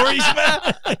your stories,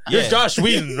 man. You're Josh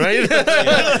Whedon, right? You're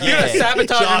Yeah.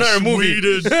 sabotaging another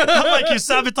movie. I'm like, you're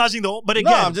sabotaging the whole. But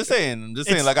again, No, I'm just saying.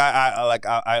 it's- Like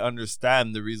I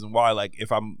understand the reason why. Like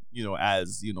if I'm,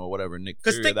 as whatever Nick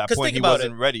 'Cause Fury think- at that 'cause point, think he about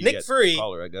wasn't it. ready Nick yet. Fury-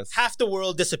 Caller, I guess. Half the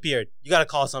world disappeared. You got to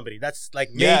call somebody. That's like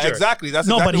major. Yeah, exactly. That's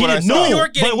no, exactly but he what I didn't saw. know. New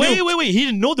York getting But wait, nuked. wait. He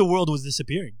didn't know the world was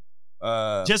disappearing.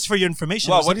 Just for your information.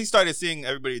 Well, It was- when he started seeing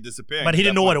everybody disappearing, But he at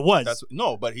didn't that know what point, it was.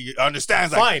 No, but he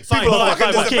understands. Fine, Like, fine, people fine, are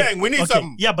fucking fine, disappearing. We need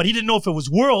something. Yeah, but he didn't know if it was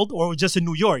world or just in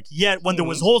New York. Yet when there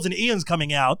was holes in aliens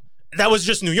coming out, That was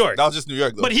just New York. That was just New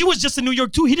York, though. but he was just in New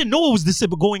York too. He didn't know what was this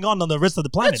going on the rest of the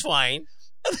planet. That's fine.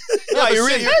 no, you're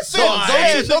really. That's Don't fine. do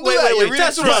that. Wait, You're wait, really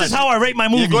that's too This much. is how I rate my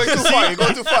You're movies. going too far. You're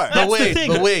going too far. That's the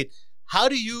thing. But wait. How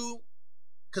do you?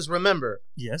 Because remember,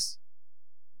 Yes.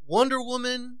 Wonder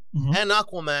Woman Mhm. and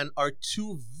Aquaman are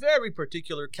two very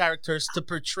particular characters to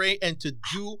portray and to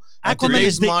do in Aquaman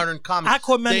today's is the- modern comics.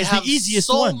 Aquaman They is the have easiest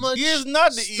so one. much He is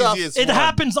not the stuff. easiest It one.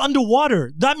 happens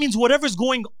underwater. That means whatever's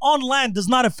going on land does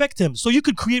not affect him. So you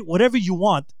could create whatever you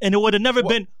want, and it would have never Well,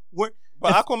 been. Where,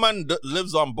 But Aquaman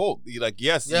lives on both. Yeah.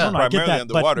 He's no, I get primarily that,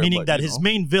 underwater. but meaning that you his know.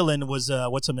 main villain was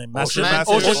what's her name? Ocean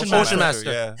Master. Master. Ocean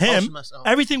Master. Yeah. Him. Ocean Master. Oh.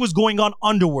 Everything was going on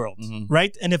underworld, Mhm.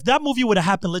 right? And if that movie would have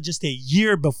happened, let's just say a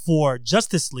year before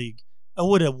Justice League, it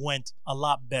would have went a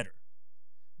lot better.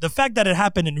 The fact that it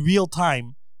happened in real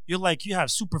time, you're like, you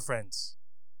have super friends,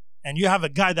 and you have a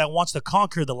guy that wants to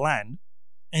conquer the land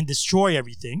and destroy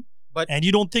everything, But- and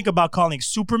you don't think about calling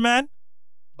Superman.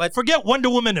 But- forget Wonder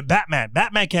Woman and Batman.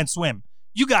 Batman can't swim.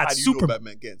 You got How do you know Superman.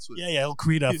 Batman can't swim? Yeah, he'll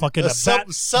create a fucking A bat.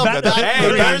 sub- bat- bat- Hey,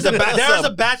 The there's a bat bat. There's sub.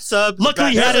 a bat sub. Luckily,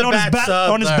 he There's had it a on his bat bat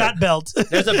sub. on his bat belt.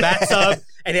 There's a bat sub,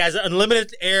 and he has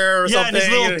unlimited air or Yeah, and something.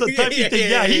 his little typey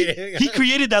thing. Yeah, he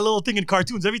created that little thing in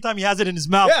cartoons. Every time he has it in his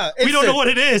mouth, Yeah, we don't know instant. what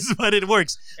it is, but it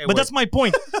works. It But works. that's my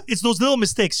point. It's those little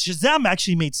mistakes. Shazam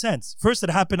actually made sense. First, it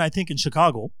happened, I think, in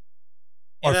Chicago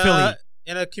or Philly.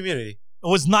 in a community. It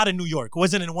was not in New York. It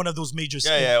wasn't in one of those major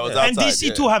cities. Yeah, it was And outside, DC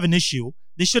yeah. too have an issue.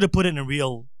 They should have put it in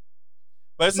real.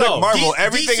 But it's No, like Marvel. D-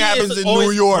 Everything DC happens is in always-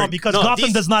 New York. No, because No, Gotham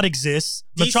DC does not exist.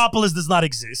 Metropolis does not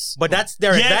exist. But that's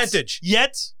their Yet- advantage.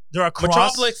 Yet they're across.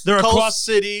 Metropolis, They're Coast across.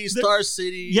 City, Star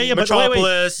City. Yeah, yeah, but wait, wait.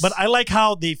 Metropolis. But I like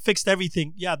how they fixed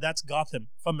everything. Yeah, that's Gotham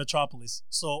from Metropolis.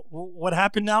 So what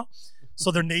happened now? So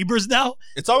they're neighbors now?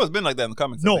 It's always been like that in the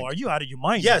comics. I No, think. are you out of your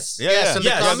mind? yes. Yeah, Yes, yeah, in the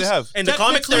yeah, comics- they have. In the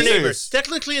comics, they're Technically- neighbors.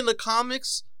 Technically, in the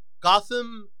comics,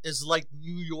 Gotham is like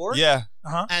New York. Yeah,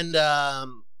 Uh-huh. And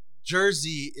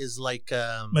Jersey is like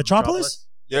Metropolis?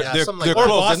 they're Yeah, they're, something they're like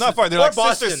close. that. They're not far. They're Or like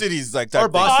sister Boston. cities, like Or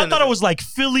type thing. Oh, I Boston. thought it was like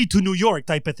Philly to New York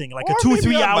type of thing, like a Or 2-3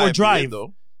 maybe that hour might be it, drive.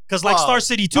 though. Because like Oh. Star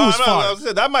City 2 No, is no, far. I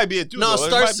said that might be it too. No, though. It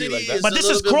Star might be City like that. is- But a this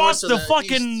little is bit more cross to the the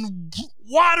fucking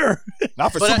water.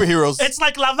 Not for But I- superheroes. It's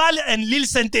like Laval and L'Île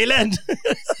Sainte-Hélène.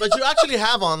 But you actually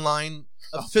have online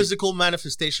a physical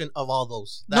manifestation of all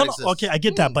those. That No, exists. okay, I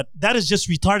get that, but that is just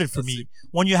retarded for me.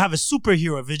 When you have a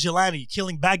superhero, a vigilante,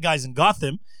 killing bad guys in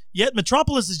Gotham, yet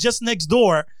Metropolis is just next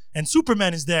door, and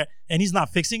Superman is there, and he's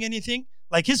not fixing anything.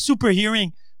 Like his super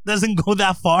hearing doesn't go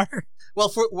that far. Well,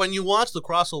 for when you watch the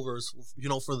crossovers,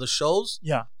 for the shows,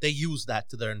 Yeah. they use that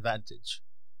to their advantage,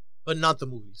 but not the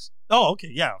movies. Oh,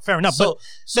 okay, yeah, fair enough. So,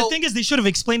 but the thing is, they should have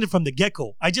explained it from the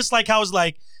get-go. I just like how it was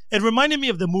like, it reminded me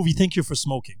of the movie Thank You for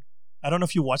Smoking. I don't know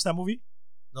if you watched that movie.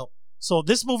 No. So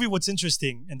this movie, what's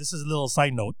interesting, and this is a little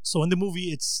side note. So in the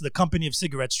movie, it's the company of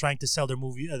cigarettes trying to sell their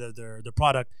movie, their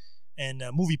product, and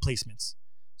movie placements.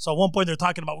 So at one point they're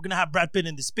talking about we're gonna have Brad Pitt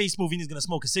in the space movie and he's gonna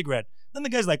smoke a cigarette. Then the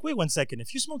guy's like, wait 1 second,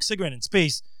 if you smoke a cigarette in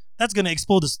space, that's gonna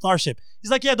explode the starship. He's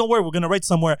like, yeah, don't worry, we're gonna write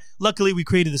somewhere. Luckily, we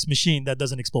created this machine that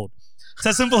doesn't explode. It's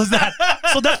as simple as that.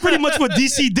 So that's pretty much what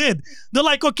DC did. They're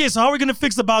like, okay, so how are we gonna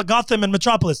fix about Gotham and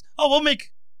Metropolis? Oh, we'll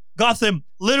make Gotham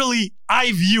literally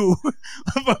eye view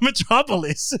of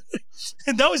Metropolis.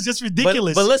 And that was just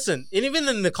ridiculous. But listen, and even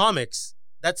in the comics,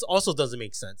 that also doesn't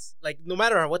make sense. Like, no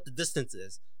matter what the distance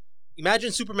is,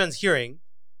 imagine Superman's hearing.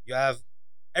 You have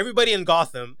everybody in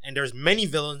Gotham, and there's many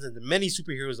villains and many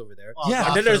superheroes over there. Oh, Yeah.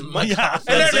 And then there's Gotham.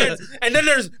 Yeah. and then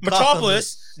there's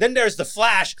Metropolis. Then there's the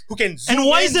Flash, who can zoom and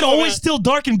why is it into always a- still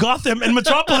dark in Gotham and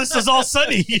Metropolis is all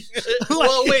sunny?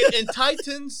 Well, wait. In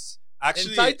Titans,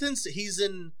 Actually, he's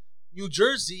in New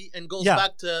Jersey and goes Yeah.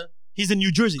 back to He's in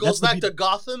New Jersey. goes That's the back to beauty.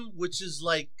 Gotham, which is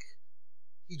like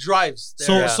he drives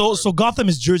there. So Yeah. so Gotham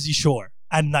is Jersey Shore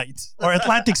at night or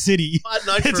Atlantic City. At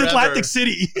night It's forever. Atlantic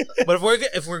City. But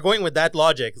if we're going with that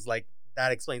logic, it's like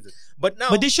that explains it. But now,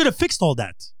 But they should have fixed all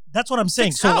that. That's what I'm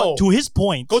saying. Fix So how? to his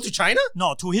point, go to China.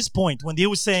 no, to his point, when they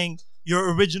were saying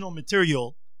your original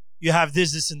material, you have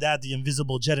this and that, the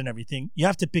invisible jet and everything, you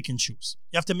have to pick and choose.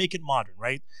 You have to make it modern,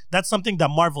 right? That's something that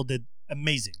Marvel did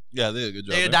amazing. yeah, they did a good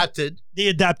job. They right? adapted. They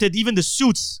adapted, even the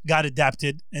suits got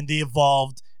adapted and they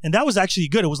evolved. And that was actually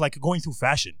good. It was like going through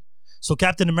fashion. So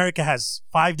Captain America has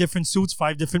 5 different suits,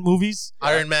 5 different movies.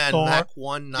 Iron Man, Thor. Mac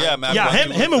 1, 9. Yeah, Mac Yeah,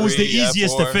 1, him 2, it was the 3, yeah,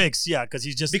 easiest 4. to fix. Yeah, because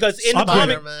he's just Because in the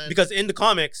upgraded. comic, because in the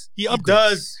comics, He he upgrades.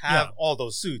 does have Yeah. all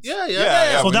those suits. Yeah, yeah.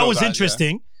 Yeah, so we that know was that, yeah.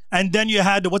 interesting. And then you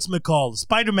had what's it called?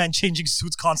 Spider-Man changing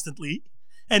suits constantly.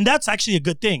 And that's actually a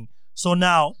good thing. So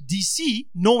now DC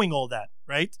knowing all that,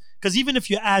 right? Because even if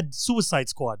you add Suicide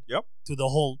Squad Yep. to the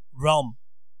whole realm,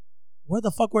 where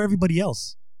the fuck were everybody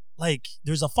else? Like,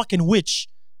 there's a fucking witch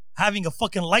having a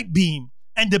fucking light beam,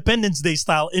 Independence Day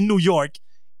style in New York,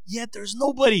 yet there's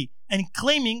nobody and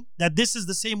claiming that this is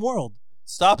the same world.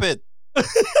 Stop it.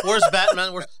 Where's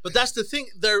Batman? But that's the thing.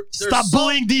 They're Stop so-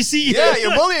 bullying DC. Yeah,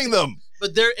 you're bullying them.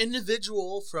 But they're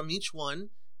individual from each one,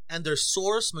 and their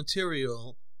source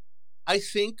material, I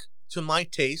think, to my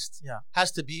taste, Yeah.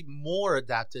 has to be more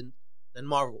adapted than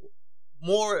Marvel.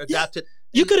 More adapted.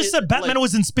 You in- could have in- said Batman like-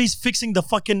 was in space fixing the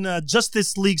fucking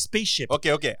Justice League spaceship.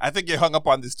 Okay. I think you hung up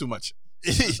on this too much.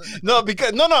 No,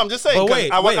 I'm just saying. But 'cause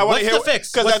wait, I want to what's hear the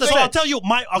fix? Because What's I the think So I'll tell you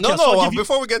my okay. no, so I'll give you,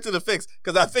 before we get to the fix,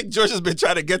 because I think George has been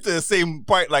trying to get to the same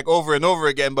part like over and over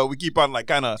again, but we keep on like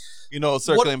kind of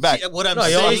circling back. see, what I'm No,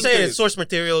 you saying always say is- it's source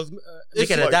material. We If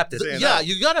can you- adapt it. saying yeah, that.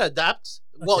 you gotta adapt.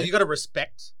 Well, Okay. you gotta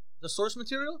respect the source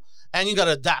material, and you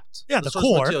gotta adapt. yeah, the source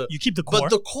core. material. You keep the core. But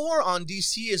the core on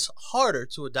DC is harder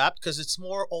to adapt because it's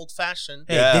more old fashioned.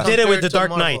 Hey, Yeah. they did it with Compared the to Dark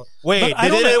Marvel. Knight. Wait, But they I did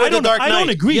don't- it I with the don't- Dark I Knight. don't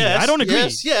agree. Yes, I don't agree.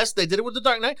 Yes, they did it with the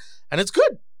Dark Knight, and it's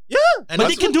good. Yeah, And but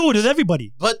it's they can good. do it with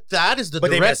everybody. But that is the But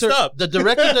they director. messed up. The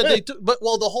director that they took. But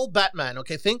the whole Batman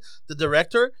thing. The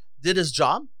director did his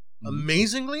job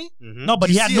amazingly. Mhm. No, but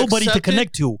he had DC nobody to accepted-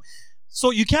 connect to.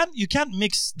 So you can't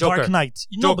mix Joker. Dark Knight.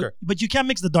 No, Joker. but you can't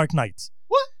mix the Dark Knight.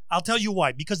 What? I'll tell you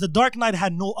why. Because the Dark Knight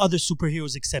had no other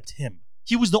superheroes except him.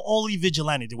 He was the only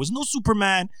vigilante. There was no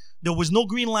Superman. There was no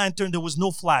Green Lantern. There was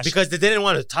no Flash. because they didn't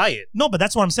want to tie it. No, but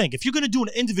that's what I'm saying. If you're going to do an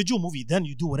individual movie, then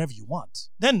you do whatever you want.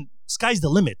 Then sky's the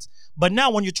limit. But now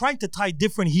when you're trying to tie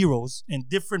different heroes in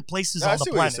different places I on the see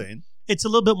what you're planet, saying. it's a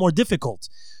little bit more difficult.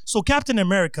 So Captain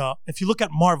America, if you look at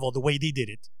Marvel, the way they did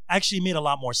it, actually made a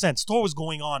lot more sense. Thor was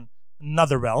going on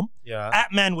another realm. Yeah.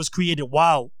 Ant-Man was created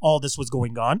while all this was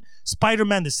going on.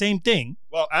 Spider-Man, the same thing.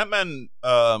 Well, Ant-Man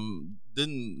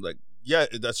didn't like. Yeah,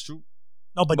 that's true.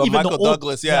 No, but, But even Michael the old,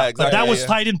 Douglas, yeah, exactly. But that yeah, was yeah.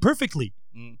 tied in perfectly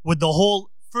Mm. with the whole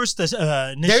first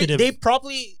initiative. They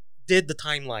probably did the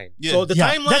timeline. Yeah. So the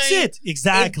Yeah, timeline that's it.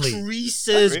 Exactly.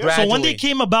 increases So gradually. So when they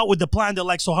came about with the plan, they're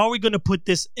like, so how are we going to put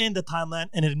this in the timeline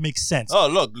and it makes sense? Oh,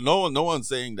 look, no one's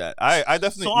saying that. I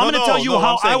definitely. So I'm going to tell you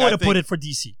how I would have think, put it for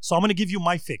DC. So I'm going to give you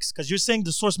my fix because you're saying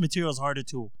the source material is harder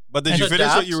to. But did and you finish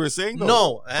what adapt? you were saying? Though?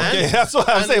 No, and, Okay, that's what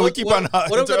I'm and saying. What, we keep what, on. What I'm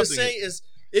going to interrupting say it. is,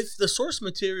 if the source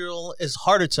material is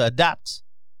harder to adapt,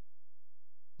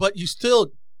 but you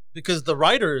still, because the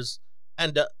writers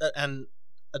and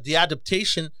the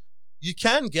adaptation, you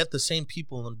can get the same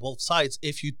people on both sides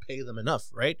if you pay them enough,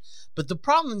 right? But the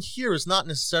problem here is not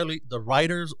necessarily the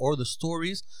writers or the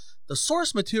stories. The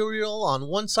source material on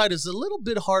one side is a little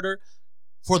bit harder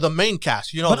for the main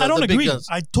cast. You know, But the, I don't the big agree. guns.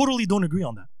 I totally don't agree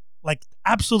on that. Like,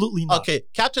 absolutely not. Okay,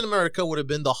 Captain America would have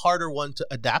been the harder one to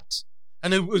adapt,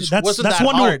 and it wasn't that's that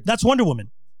Wonder, hard. That's Wonder Woman.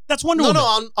 That's Wonder No, Woman.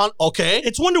 no, on okay,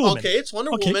 It's Wonder Woman. okay, it's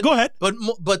Wonder Okay, Woman. go ahead.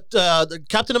 But the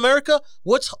Captain America,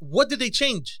 what did they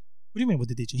change? What do you mean? What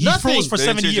did they change? Nothing. He froze for They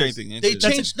didn't 7 change years. anything. They That's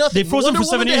changed it. nothing. They froze him Wonder for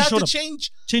 7 Woman, years, They had showed to up.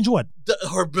 change Change what?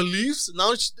 her beliefs.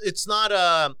 Now it's not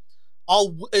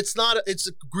all. It's not. It's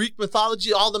Greek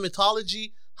mythology. All the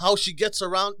mythology. How she gets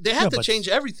around. They had Yeah, to but- change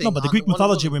everything. No, but the on Greek Wonder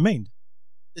mythology Woman. remained.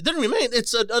 It didn't remain.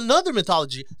 It's another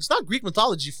mythology. It's not Greek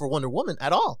mythology for Wonder Woman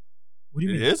at all. What do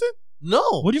you mean? Is it?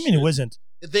 No. What do you mean it wasn't?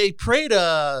 They prayed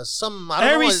some. I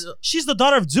don't Ares, know. she's the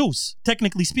daughter of Zeus,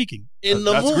 technically speaking. In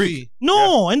the That's movie, Greek.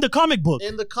 No, in the comic book.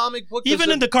 in the comic book, Even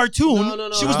there's in the cartoon,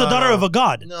 No. she was the daughter of a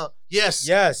god. no. Yes.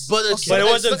 Yes. But it's, But it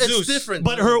it's- wasn't it's Zeus. different.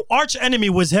 But her arch enemy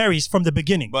was Ares from the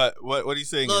beginning. But what are you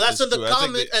saying? No, is that's in the true. I think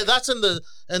comic. they- That's in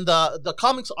the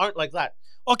comics aren't like that.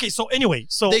 Okay, so anyway,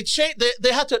 so They changed.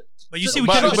 They had to. but you see, we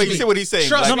But, can't. Trust but me. you see what he's saying.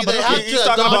 Trust like, me, but they had he's to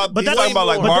talking adopt- about, but he's that's- talking about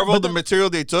like but- Marvel. but- The material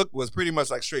they took was pretty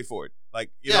much like straightforward. Like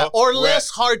you know, or where-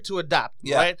 less hard to adapt.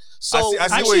 Yeah. Right. So I see where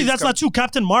Actually, he's that's come- not true.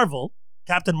 Captain Marvel,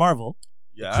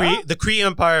 Yeah. The Kree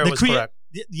Empire the was Kree, correct.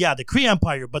 the Kree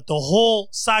Empire, but the whole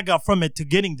saga from it to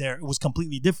getting there, it was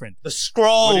completely different. The What do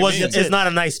scroll you was mean? is not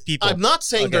a nice people. I'm not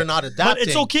saying Okay. they're not adapting. But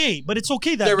it's okay. But it's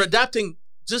okay that They're adapting.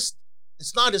 Just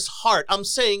it's not as hard. I'm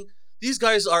saying these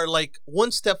guys are like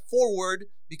one step forward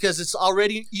because it's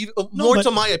already more but-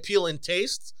 to my appeal and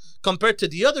taste compared to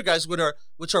the other guys,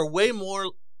 which are way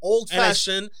more old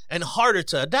fashioned and harder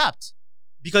to adapt.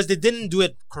 because they didn't do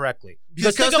it correctly.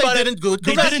 Because think they about it, didn't do it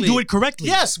they correctly. didn't do it correctly.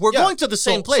 Yes, we're Yeah. going to the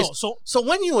same place. So So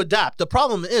when you adapt, the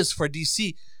problem is for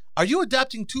DC, are you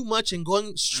adapting too much and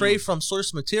going stray from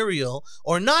source material,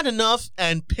 or not enough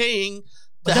and paying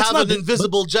But to that's have not an the-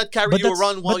 invisible jet carry but you that's-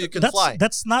 around while but you can that's, fly?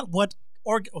 That's not what.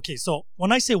 Okay, so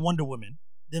when I say Wonder Woman,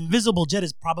 the invisible jet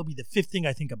is probably the fifth thing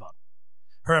I think about.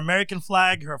 Her American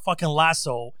flag, her fucking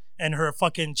lasso, and her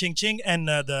fucking ching ching, and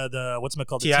the what's it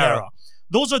called? The Tiara. tiara.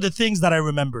 Those are the things that I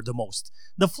remember the most.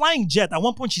 The flying jet. At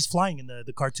one point, she's flying in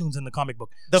the cartoons and the comic book.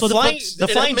 The So flying but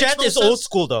the it flying makes jet no is sense. old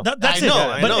school though. That's I it. know,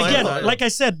 I But know, I again, know, I know. like I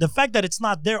said, the fact that it's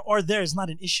not there or there is not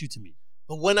an issue to me.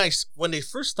 But when they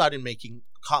first started making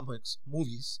comics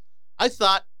movies, I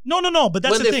thought, No. But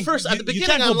that's When the they thing. first- at the you beginning,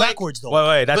 can't go I'm like- backwards though.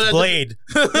 Wait, that's But at the- Blade.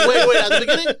 wait, at the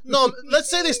beginning, no, let's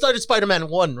say they started Spider-Man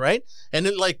 1, right? And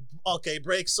it like, okay,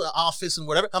 breaks Office and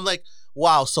whatever. I'm like,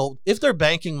 wow, so if they're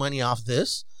banking money off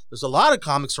this, there's a lot of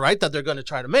comics, right, that they're going to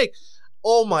try to make.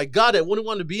 Oh my God, I wouldn't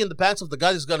want to be in the pants of the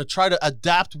guy that's going to try to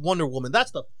adapt Wonder Woman.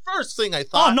 That's the first thing I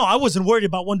thought. Oh no, I wasn't worried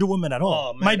about Wonder Woman at all.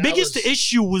 Oh, man, My I biggest was-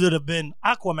 issue would have been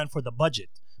Aquaman for the budget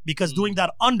because doing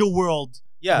that underworld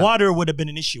Yeah. water would have been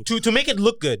an issue. To make it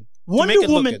look good. Wonder make it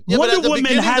look Woman, good. Yeah, but Wonder at the Woman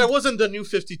beginning, had there wasn't the new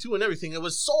 52 and everything. It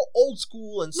was so old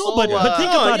school and No, so but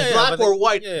think about it. black but or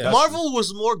white. yeah, yeah. Marvel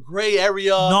was more gray area.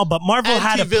 no, but Marvel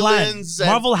had a plan. anti-villains and-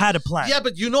 Marvel had a plan. Yeah,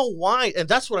 but you know why? And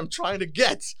that's what I'm trying to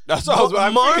get. That's what I was. I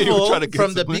figured you were Marvel, trying to get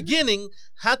from the somewhere. beginning,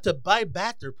 had to buy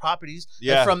back their properties.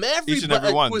 Yeah, And from every each and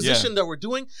every one, acquisition that we're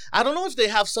doing, I don't know if they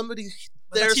have somebody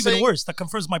But there that's even saying, worse. That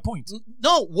confirms my point.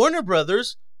 no, Warner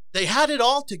Brothers, they had it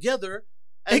all together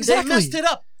and Exactly. they messed it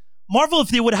up. Marvel, if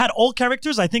they would have had all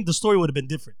characters, I think the story would have been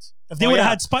different. If they Oh, would have yeah.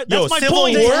 had Spider, Yo, that's my Civil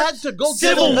point. They War? had to go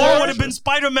Civil get War it. would have been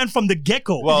Spider-Man from the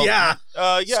get-go. Well, Yeah.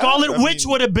 yeah. Scarlet I Witch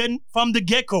mean, would have been from the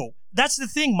get-go. That's the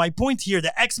thing. My point here,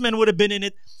 the X-Men would have been in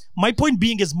it. My point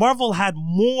being is Marvel had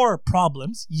more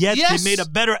problems, yet Yes. they made a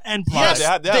better end Yes,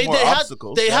 product. they had more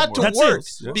obstacles. They had to That's work it.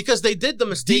 Yeah. because they did the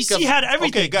mistake DC of had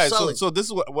everything. Okay, guys. selling. So this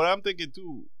is what I'm thinking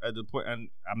too. At the point, and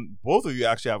both of you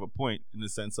actually have a point in the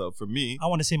sense of, for me. I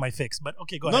want to say my fix, but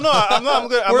okay, go No, ahead. no, I'm not. I'm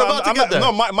good. We're about to get there.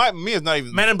 No, my me is not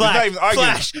even. Men in it's Black. Not even arguing.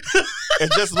 Flash.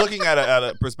 It's just looking at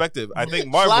a perspective. I think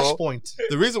Marvel. Flashpoint.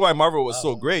 The reason why Marvel was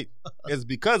so great is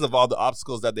because of all the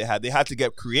obstacles that they had. They had to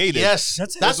get creative. Yes,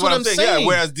 That's it. that's what I'm saying. Yeah,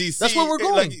 whereas DC, That's where we're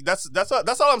like, going. that's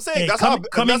all I'm saying. Hey, that's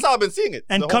coming- how I've been seeing it.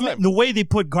 And the whole time. the way they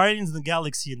put Guardians of the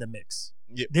Galaxy in the mix.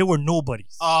 They were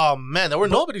nobodies. Oh man, there were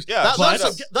nobodies. yeah,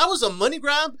 That was a money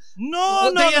grab.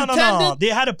 no. they No. intended- They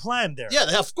had a plan there.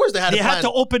 Yeah, of course they had. They a plan. had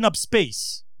to open up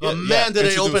space. But Yeah, man, did they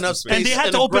introduce open the up space. space? And they had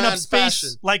in to a open up grand space fashion.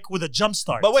 like with a jump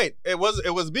start. But wait, it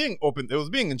was being opened. It was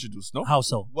being introduced. No. How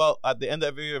so? Well, at the end of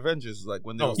every Avengers, like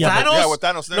when they No, were Yeah, Thanos. with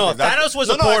Thanos. and No, everything. That's- Thanos was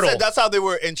no, a no, I portal. said that's how they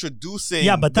were introducing.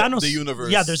 Yeah, but Thanos. the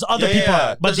universe. Yeah, there's other Yeah, people.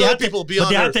 yeah. But There's they other had to, people but beyond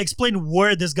they had Earth. to explain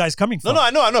where this guy's coming No,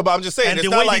 from. no, I know, but I'm just saying And it's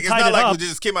the not way like they tied it it up-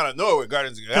 just came out of nowhere.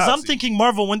 Guardians of the Because I'm Galaxy. thinking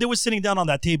Marvel, when they were sitting down on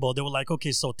that table, they were like,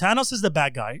 okay, so Thanos is the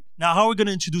bad guy. Now, how are we going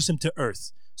to introduce him to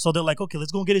Earth? So they're like, okay,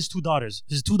 let's go get his 2 daughters.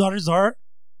 His 2 daughters are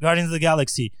Guardians of the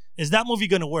Galaxy. Is that movie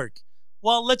going to work?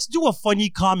 Well, let's do a funny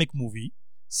comic movie,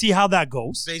 see how that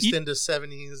goes. based in the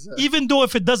 70s. Even though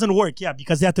if it doesn't work, yeah,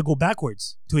 because they have to go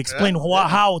backwards to explain Yeah.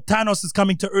 how Thanos is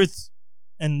coming to Earth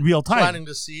in real time. planting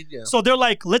the seed. Yeah. So they're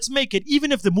like, let's make it,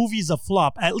 even if the movie is a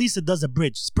flop, at least it does a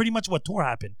bridge. It's pretty much what Thor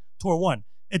happened. Thor 1.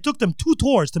 It took them 2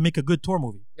 tours to make a good Thor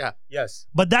movie. Yes.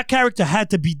 But that character had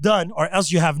to be done, or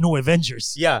else you have no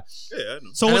Avengers. Yeah. Yeah, I know.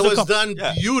 So and it a was com- done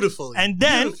Yeah. beautifully. and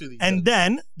then Beautifully and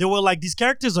done. then they were like, these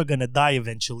characters are gonna die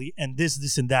eventually, and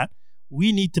this and that.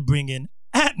 We need to bring in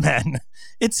Ant-Man.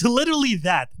 It's literally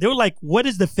that. They were like, what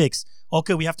is the fix?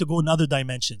 Okay, we have to go in other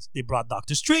dimensions. They brought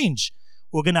Doctor Strange.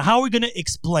 How are we gonna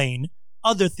explain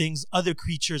other things, other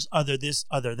creatures, other this,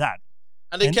 other that?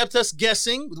 And they And- kept us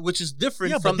guessing, which is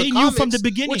different Yeah, from but the they knew comics, from the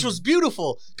beginning. which was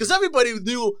beautiful because everybody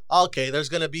knew. Okay, there's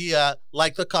gonna be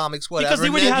like the comics, whatever. Because they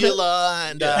already had a- Nebula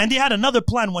and And they had another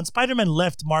plan when Spider-Man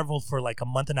left Marvel for like a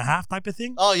month and a half type of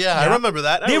thing. oh yeah, I Yeah. remember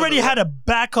that. They already had a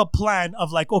backup plan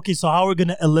of like, okay, so how are we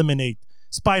gonna eliminate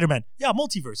Spider-Man? Yeah,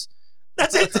 multiverse.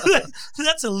 That's it.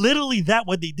 That's literally that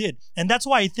what they did, and that's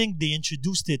why I think they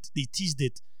introduced it, they teased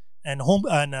it, and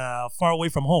Far Away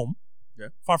from Home. Yeah.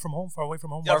 Far from home, far away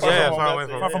from home. Yeah, far, Yeah, from, far that's away it,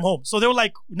 from far from home. So they were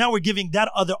like, now we're giving that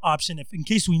other option. If in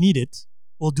case we need it,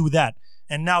 we'll do that.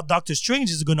 And now Doctor Strange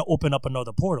is going to open up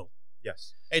another portal.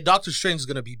 Yes. Hey, Doctor Strange is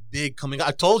gonna be big coming.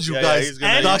 I told you Yeah, guys. he's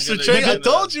gonna- And he's Doctor gonna- Strange. he's I gonna-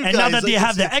 told you And guys. now that they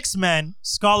have the X-Men,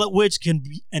 Scarlet Witch can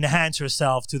enhance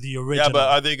herself to the original. Yeah, but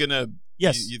are they gonna?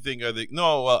 Yes. You think are they?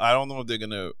 No, well, I don't know if they're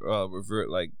gonna revert.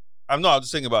 Like, I'm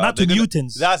just thinking about not are they to gonna-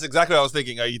 mutants. That's exactly what I was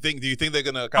thinking. Do you think they're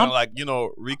gonna kind I'm- of like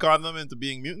recon them into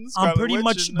being mutants? I'm Scarlet pretty Witch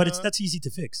much, and, but that's easy to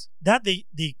fix. That they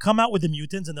come out with the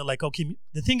mutants and they're like, okay.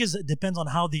 The thing is, it depends on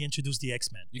how they introduce the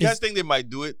X-Men. You guys think they might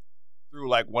do it through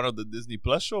like one of the Disney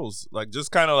Plus shows, like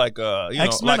just kind of like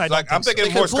X-Men, I don't I'm think so. thinking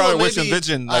They more could pull Scarlet Witch maybe and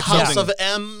Vision, a like House something. of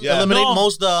M. Yeah. Eliminate No.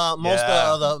 most of the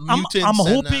mutants. I'm and,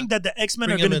 hoping that the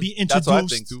X-Men are bring going to him be in. That's what I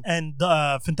introduced think, too.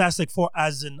 and Fantastic Four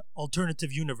as an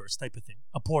alternative universe type of thing,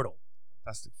 a portal.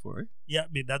 Fantastic Four. Yeah, I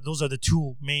mean, those are the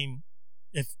two main.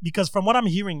 Because from what I'm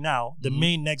hearing now, the Mhm.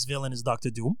 main next villain is Doctor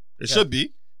Doom. It Yeah. should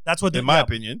be, That's what in my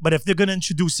opinion. But if they're going to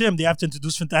introduce him, they have to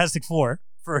introduce Fantastic Four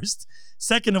first.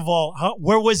 Second of all,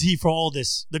 where was he for all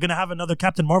this? They're going to have another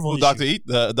Captain Marvel Who, issue.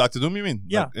 Doctor Doom, you mean?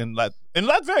 Yeah. Like, in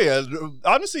Latveria,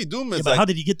 honestly, Doom Yeah, is but like. how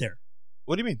did he get there?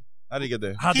 What do you mean? How did he get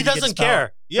there? How He did get doesn't his power?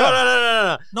 care. Yeah.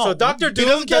 No. No, So Doctor He Doom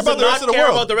doesn't care about the rest of the care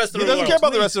world. about the rest of He the doesn't world. care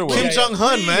about the rest of the world. Kim Yeah, Jong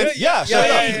Un, man. Yeah, shut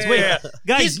up. Wait.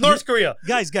 Guys, He's North Korea.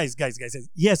 Guys.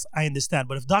 Yes, I understand.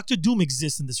 But if Doctor Doom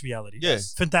exists in this reality,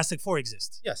 Yes. Fantastic Four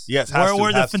exists. Yes. Yes, Where has to,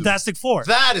 were the has to. Fantastic Four?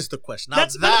 That is the question. Now,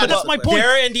 That's that my is the point. question.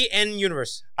 They're in the N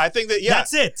universe. I think that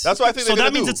That's it. That's what I think So they're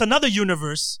that gonna means do. it's another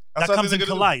universe That's that what I comes think and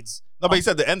they're gonna do. collides. No, but he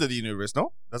said the end of the universe.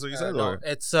 No, that's what you said. No, or?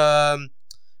 it's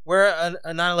where an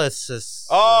analysis.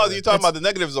 Oh, you're talking it's- about the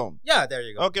negative zone. Yeah, there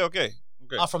you go. Okay.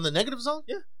 From the negative zone?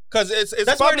 Yeah. Because it's That's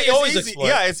where probably they always it's easy. explore.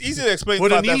 Yeah, it's easy to explain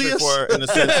With Fantastic Cornelius? Four in the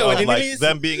sense of With like Cornelius?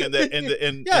 them being in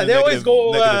Yeah, the they always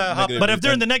go, But if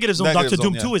they're in the negative zone, Negative Doctor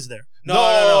zone, Doom yeah. 2 is there.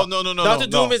 No. Dr.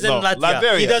 Doom is in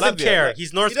Latvia. He doesn't care.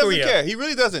 He's North He doesn't Korea. care. He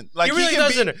really doesn't. Like He really can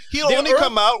doesn't. He'll The only Earth-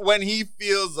 come out when he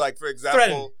feels like, for example,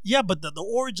 Threatened. Yeah, but the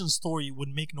origin story would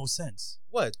make no sense.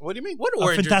 What? what do you mean? What Of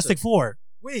origin? Fantastic Four.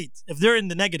 Wait, if they're in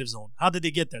the negative zone, how did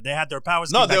they get there? They had their powers.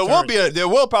 No, came back there to will Earth. be. There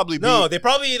will probably be. No, they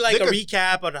probably like They a could-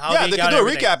 recap on how yeah, they they got could do a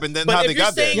everything. recap and then But how if they you're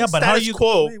got there. saying Yeah, but how status you?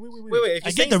 quo. Wait. Wait, if I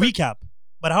you're get the saying recap,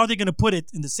 but how are they going to put it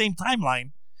in the same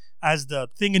timeline as the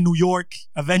thing in New York,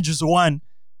 Avengers 1?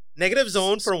 negative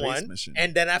zone for Space one, mission.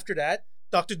 and then after that,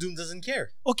 Doctor Doom doesn't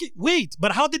care. Okay, wait,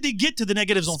 but how did they get to the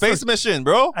negative zone Space first? mission,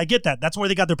 bro. I get that. That's where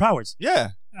they got their powers.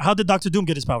 Yeah. How did Doctor Doom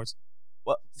get his powers?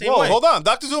 What? Same Whoa, way. hold on.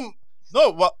 Doctor Doom.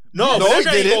 No, what? No, no, but he that's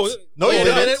right, didn't. he goes- No, he Wait a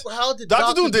didn't. minute. How did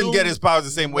Doctor Doom didn't get his powers the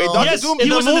same way. No. Doctor Yes, Doom. he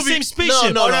he was in the movie. same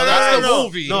spaceship. No, that's the no.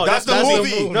 movie. No, That's the that's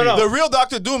movie. No. The real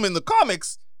Doctor Doom in the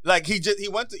comics, like he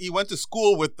went to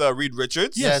school with Reed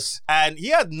Richards. Yes. and he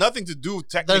had nothing to do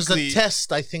There's technically. a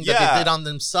test, I think, that Yeah. they did on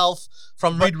themselves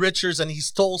from Reed Richards, and he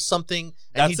stole something,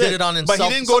 and he That's did it on himself. But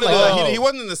he didn't go to something the. like that. He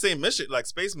wasn't in the same mission, like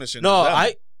space mission. No,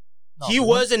 as them. No, he the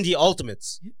was in the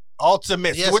Ultimates.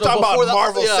 Ultimates. Yeah, We're so talking about before that-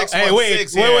 Marvel yeah.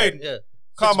 616. Hey, wait. Yeah.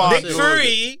 Come on, Nick dude.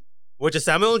 Fury, which is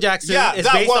Samuel Jackson, Yeah, is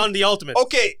that based one- on the Ultimates.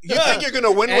 Okay, you Yeah. think you're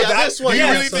gonna win And with that? this one, Do you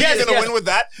yes, really think yes, you're gonna yes. win with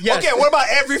that? Yes. Okay, what about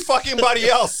every fucking body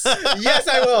else? Yes,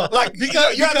 I will. Like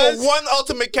because you have the one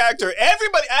ultimate character.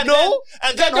 Everybody and No, then,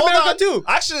 and then Captain hold America on. too.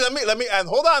 Actually, let me and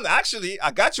hold on. Actually, I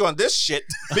got you on this shit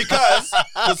because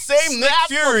the same Nick Snap,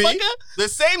 Fury, motherfucker. the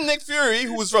same Nick Fury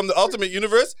who was from the Ultimate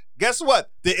Universe. Guess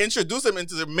what? They introduced him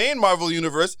into the main Marvel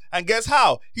universe, and guess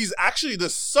how? He's actually the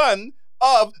son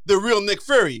of the real Nick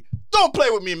Fury. Don't play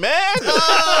with me, man.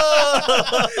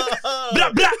 Blah,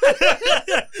 blah.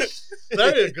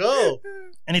 There you go.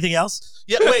 Anything else?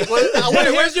 Yeah, wait. I wanna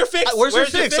hear- Where's your fix? Where's your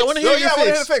fix? I want to No, hear yeah, your I want to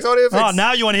hear fix. the fix. I want to hear the fix. Oh,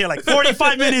 now you want to hear like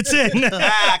 45 minutes in.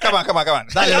 Ah, come on. I'm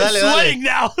Dale. sweating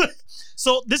now.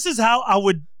 So this is how I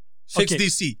would. Fix Okay.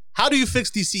 DC. How do you fix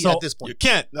DC So- at this You point?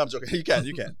 can't. No, I'm joking. You can.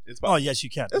 It's Oh possible. yes, you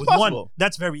can. It's With one, possible.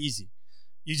 that's very easy.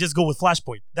 You just go with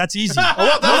Flashpoint. That's easy. What No,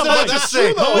 did I but- just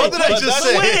say? though. What did I But just that's-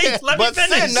 say? Wait, let me But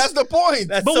finish. Sin, that's the point.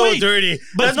 That's But so wait, dirty.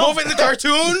 but Let's no. move in the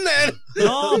cartoon and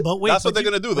No, but wait. That's what but they're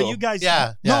gonna do, But though. you guys,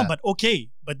 Yeah, No, yeah. but okay.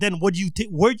 But then what do you take?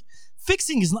 Word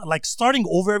fixing is not like starting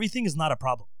over everything is not a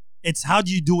problem. It's how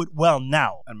do you do it well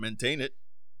now And maintain it.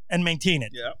 and maintain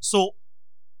it. Yeah. So,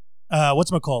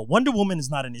 what's my call? Wonder Woman is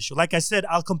not an issue. Like I said,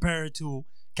 I'll compare it to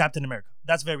Captain America.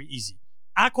 That's very easy.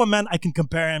 Aquaman, I can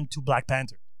compare him to Black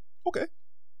Panther. Okay.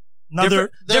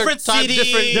 Another. different time, city,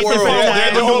 different world. world. Yeah, They're the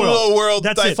in the whole world. little world.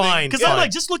 That's type it. thing. Because Fine. I'm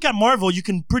like, just look at Marvel. You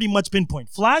can pretty much pinpoint.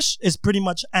 Flash is pretty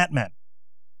much Ant-Man.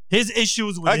 His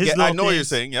issues with his little I know what you're things.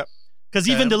 saying. Yep. Because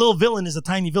even the little villain is a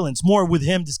tiny villain. It's more with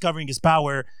him discovering his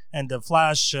power and the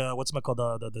Flash, what's it called,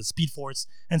 the Speed Force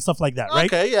and stuff like that,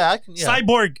 right? Okay, yeah, I can. Yeah.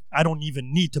 Cyborg, I don't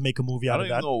even need to make a movie I out don't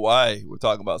of even that. know why we're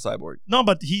talking about Cyborg. No,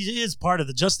 but he is part of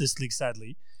the Justice League,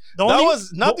 sadly. The That only-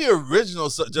 was not the original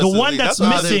Justice one League. that's what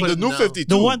I'm missing- saying, the new No.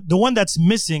 52. the one that's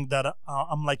missing that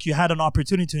I'm like, you had an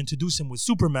opportunity to introduce him with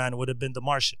Superman would have been the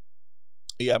Martian.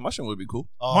 Yeah, Martian would be cool.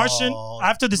 Martian,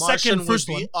 after the Martian second, first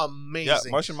would be one. amazing.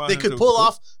 Yeah, Martian They Manhunter could would pull be cool.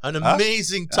 off an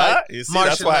amazing type. You see, Martian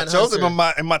that's why I chose him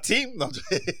Manhunter. in my team. No,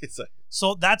 it's like-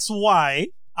 So that's why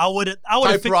I would have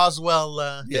Type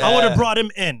Roswell. Yeah. I would have brought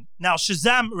him in. Now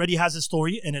Shazam already has a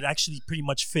story, and it actually pretty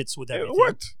much fits with everything. it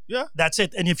worked. Yeah. That's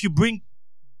it. And if you bring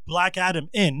Black Adam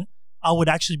in, I would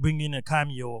actually bring in a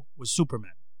cameo with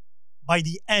Superman by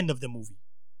the end of the movie.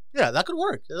 Yeah, that could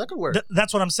work. That could work.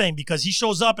 That's what I'm saying, because he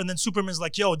shows up and then Superman's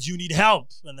like, "Yo, do you need help?"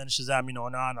 And then Shazam, no.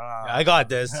 I got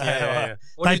this. Yeah.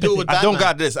 What do you type do of with thing. I don't Batman?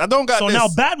 got this. I don't got So this. now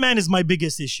Batman is my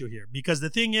biggest issue here, because the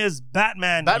thing is,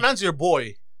 Batman. Batman's your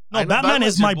boy. No, I know Batman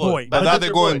is your my boy. but But now that's they're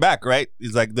your going boy. back, right?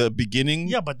 It's like the beginning.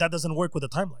 Yeah, but that doesn't work with the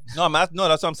timeline. No, no,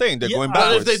 that's what I'm saying. They're Yeah, going but But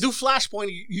backwards. if they do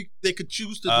Flashpoint, they could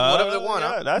choose to do whatever they want. Yeah,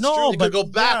 Huh? that's No, true. They but- could go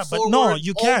back, yeah, but forward. no,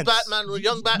 you old can't. Batman or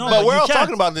young Batman. No, But we're you all can't.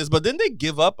 talking about this. But didn't they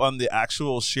give up on the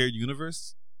actual shared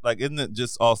universe? Like, isn't it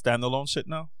just all standalone shit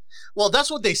now? Well, that's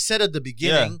what they said at the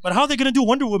beginning. But how are they gonna do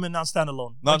Wonder Woman now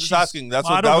standalone? No, Like I'm just she's- asking. That's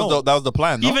Well, I what don't know. that was the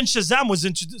plan. No? Even Shazam was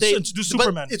introduced But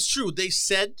Superman. it's true. They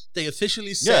officially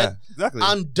yeah, said, exactly.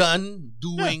 I'm done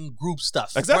doing group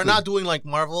stuff. Exactly. We're not doing like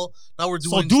Marvel. Now we're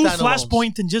So doing do standalones.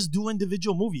 Flashpoint and just do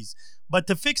individual movies. But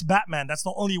to fix Batman, that's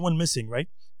the only one missing, right?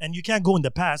 And you can't go in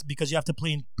the past because you have to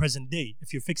play in present day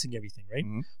if you're fixing everything, right?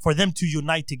 Mhm. For them to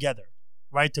unite together,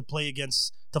 right? To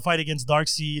fight against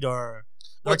Darkseid or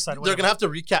Well, Darkseid. they're going to have to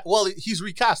recast. Well, he's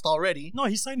recast already. No,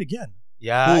 he signed again.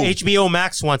 Yeah, Who? HBO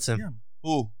Max wants him. Yeah.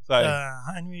 Who? Sorry.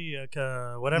 Henry,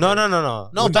 whatever. No. No,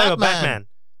 We're talking about Batman.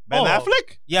 Ben oh.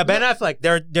 Affleck? Yeah, Ben Affleck.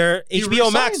 They're He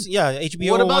HBO Max. resigned. Yeah,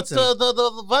 HBO What about wants him.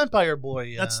 the vampire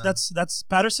boy? That's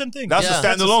Patterson thing. That's Yeah. a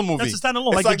standalone movie. That's a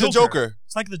standalone. It's like the Joker.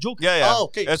 It's like the Joker. Yeah, yeah. Oh,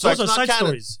 okay. It's So like, Those are not side canon.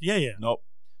 stories. Yeah. nope.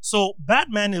 So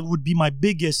Batman, it would be my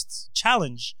biggest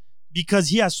challenge because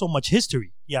he has so much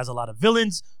history. He has a lot of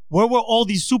villains. Where were all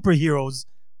these superheroes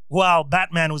while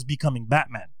Batman was becoming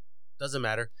Batman? Doesn't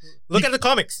matter. Look at the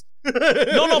comics.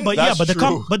 No, but yeah, That's but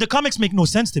true. the comics make no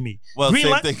sense to me. Well, Green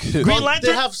same Lan- thing. Green Well, Lantern.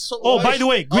 They have so Oh, by the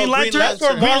way, Green Lantern. That's for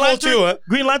Green Marvel Lantern. too, huh?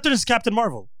 Green Lantern is Captain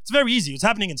Marvel. It's very easy. It's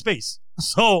happening in space,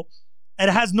 so it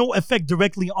has no effect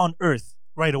directly on Earth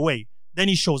right away. Then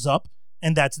he shows up,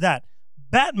 and that's that.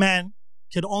 Batman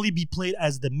can only be played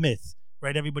as the myth,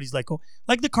 right? Everybody's like, oh,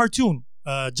 like the cartoon,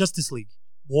 Justice League,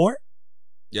 War.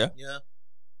 Yeah.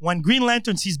 When Green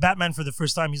Lantern sees Batman for the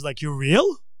first time, he's like, "You're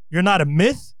real? You're not a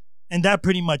myth?" And that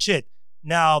pretty much it.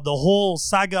 Now the whole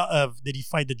saga of did he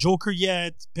fight the Joker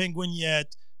yet, Penguin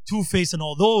yet, Two-Face, and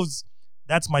all those.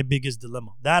 That's my biggest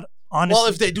dilemma. That honestly, Well,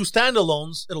 if they do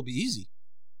standalones, it'll be easy.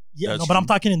 yeah, That's no, but I'm true.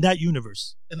 talking in that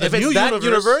universe. In the If it's new that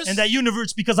universe, In that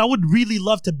universe, because I would really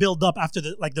love to build up after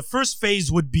the first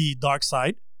phase would be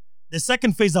Darkseid, The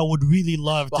second phase, I would really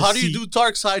love But to how do see. you do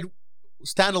Darkseid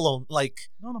standalone? Like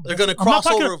No, but they're that's- gonna I'm not cross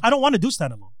talking- over- I don't want to do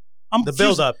standalone. I'm The fusing-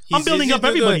 build-up. I'm He's- building he's up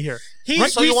doing- everybody here.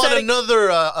 He's so you want resetting- another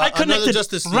I another connected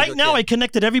Justice League. right now. okay. I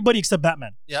connected everybody except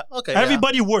Batman. Yeah. Okay.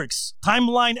 Everybody works.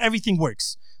 Timeline, everything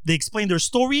works. They explain their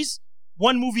stories,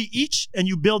 one movie each, and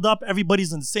you build up.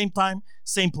 Everybody's in the same time,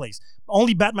 same place.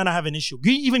 Only Batman, I have an issue.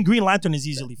 Even Green Lantern is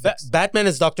easily fixed. Batman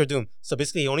is Doctor Doom. So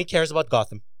basically, he only cares about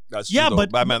Gotham. That's true, Yeah, though.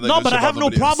 but Batman no, but I have no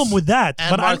problem with that. And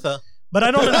but Martha. but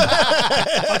I don't.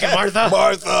 Okay, Martha.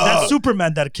 Martha. That's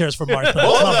Superman that cares for Martha. Both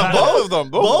It's of not them. Batman. Both of them.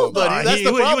 Both Both, of them. buddy. That's he, the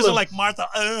he wasn't problem. like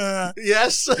Martha.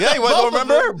 Yes. Yeah, you want Both to of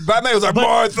remember? them. Batman was like, But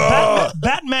Martha.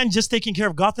 Batman just taking care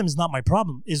of Gotham is not my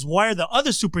problem. Is why are the other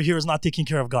superheroes not taking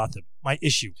care of Gotham? My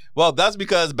issue. Well, that's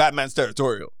because Batman's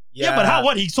territorial. Yeah, but how?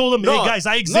 What he told them? No. Hey guys,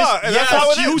 I exist. No, and that's how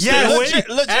it you is. stay Yeah, away. legit,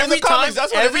 legit, in Every the comics, time,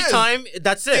 that's what every it is. time,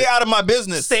 that's Stay it. out of my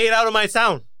business. Stay it out of my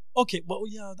town. Okay, well,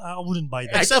 yeah, I wouldn't buy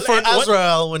that. Except for And what-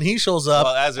 Azrael when he shows up.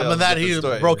 Well, Azrael's and that a he different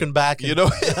story. broken back. You know?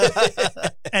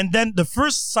 And then the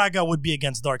first saga would be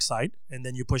against Darkseid, and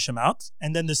then you push him out.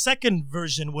 And then the second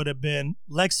version would have been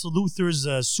Lex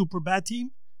Luthor's super bad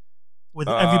team with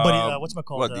everybody. What's it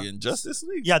called? What, the Injustice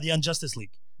League? Yeah, the Injustice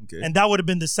League, Okay. and that would have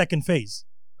been the second phase.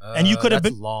 And you could have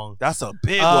that's been- long. That's a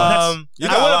big Um, one. You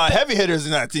I got a would've lot of heavy hitters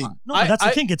in that team. No, but that's I-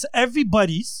 the thing. It's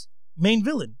everybody's main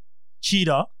villain.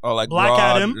 Cheetah, Oh, like Black Grodd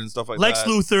Adam, and stuff like Lex that.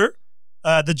 Luthor,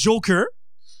 the Joker.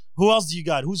 Who else do you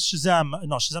got? Who's Shazam?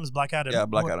 No, Shazam is Black Adam. Yeah,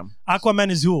 Black Adam.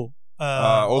 Aquaman is who? Ocean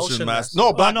Ocean Master. Master.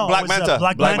 No, Black, Oh, no, Black it was, Manta.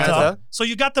 Black Black Manta. Manta. So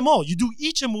you got them all. You do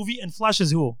each a movie, and Flash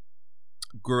is who?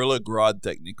 Gorilla Grodd,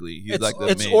 technically. He's It's, like the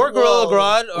it's main. or Gorilla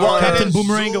Grodd or Well, Captain and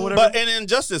Boomerang or Zoom- whatever. But in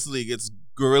Injustice League, it's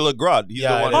Gorilla Grodd. He's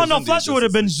Yeah, the one it Oh who's no, in the Flash would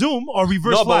have Injustice been League. Zoom or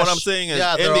Reverse No, Flash. but what I'm saying is,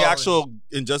 Yeah, in they're the all actual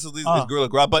Injustice League, Ah. it's Gorilla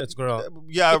Grodd. But It's Gorilla.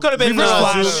 yeah, It could have been Reverse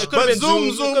Flash. Zoom. It could But have been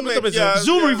Zoom, Zoom. It could have been yeah.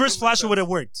 Zoom. Zoom Reverse Flash would have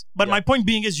worked. But Yeah. my point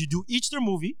being is, you do each their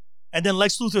movie, and then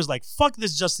Lex Luthor's like, "Fuck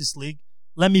this Justice League.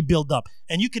 Let me build up."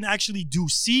 And you can actually do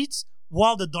seeds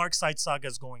while the Darkseid saga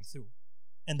is going through,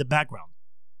 in the background,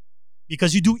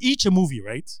 because you do each a movie,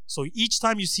 right? So each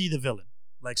time you see the villain,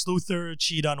 Lex Luthor,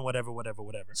 Cheetah, and whatever.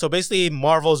 So basically,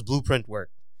 Marvel's blueprint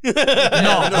worked. No,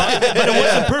 but it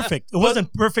wasn't perfect. It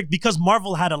wasn't perfect because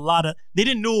Marvel had a lot of. They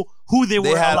didn't know who they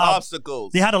They were had allowed.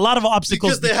 obstacles. They had a lot of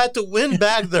obstacles. Because they had to win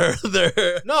back their No,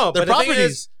 their but the thing properties.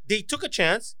 is, they took a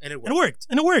chance and it and worked. it worked.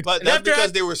 And it worked. But And that's after because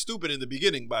that- they were stupid in the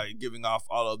beginning by giving off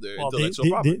all of their Well, intellectual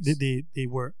properties. they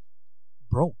were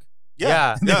broke. yeah,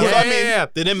 Yeah. that's what I Yeah, mean. yeah.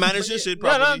 They didn't manage their shit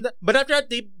Yeah, no, properly. but after that,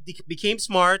 they became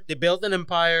smart. They built an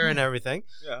empire and everything.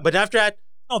 Yeah. But after that,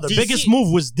 No, the DC biggest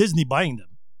move was Disney buying them.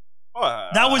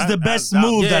 That was the best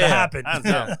move that happened. Hands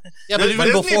down. Yeah, but even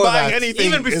Disney before buying that, anything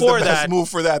even is before the best that- move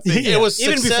for that thing. Yeah. it was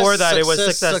Even success, before that, it was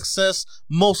success,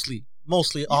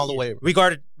 mostly all the way.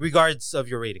 regards of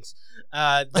your ratings.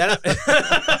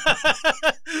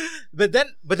 Then,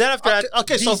 but then after that,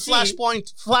 Okay, so DC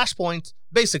Flashpoint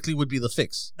basically would be the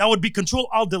fix. That would be Control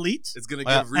Alt Delete, It's gonna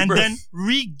Yeah. give and rebirth. then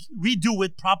redo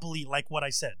it properly, like what I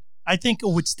said. I think it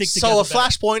would stick together. So a better.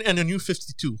 Flashpoint and a new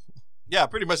 52. yeah,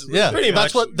 pretty much. Yeah, Pretty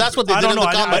that's much. what they I did don't in know, the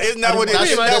I- comics. But isn't that what they Pretty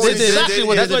did? much. That's what That's they exactly did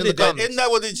what in they that's did what in the they did. comics. Isn't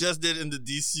that what they just did in the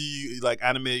DC like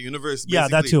animated universe? Yeah,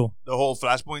 that basically? too. The whole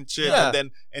Flashpoint shit, Yeah. and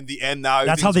then in the end now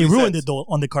That's how they everything's ruined reset. it though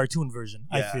on the cartoon version.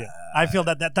 Yeah. I feel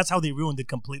that's how they ruined it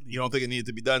completely. You don't think it needed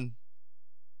to be done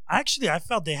Actually, I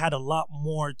felt they had a lot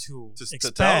more to to tell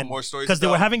expand more stories? because to they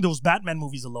were tell? having those Batman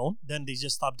movies alone. Then they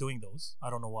just stopped doing those. I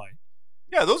don't know why.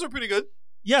 Yeah, those are pretty good.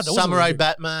 Yeah, those Samurai were good.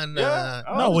 Batman. Yeah.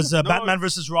 No, it was No, Batman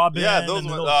versus Robin. Yeah, those and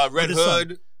were those- Red with the sun.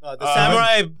 Hood. No, the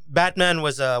Samurai Batman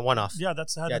was a one-off. Yeah,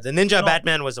 that's how. Yeah, the Ninja No,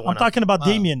 Batman was a I'm one-off. talking about Wow.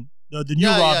 Damien, the new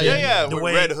Yeah, yeah, Robin. Yeah, the with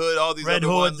way, Red Hood, all these Red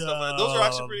other ones. Hood, Stuff like that. Those are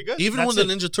actually pretty good. Even That's with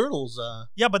the it. Ninja Turtles.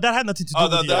 Yeah, but that had nothing to do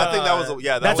with the. I think that was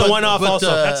that That's was, a one-off but, also.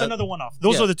 That's another one-off.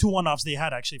 Those yeah. are the two one-offs they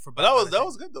had actually for. But that Batman, I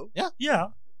was think. good though. Yeah,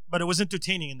 but it was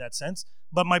entertaining in that sense.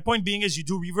 But my point being is, you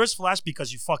do Reverse Flash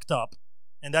because you fucked up,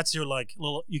 and that's your like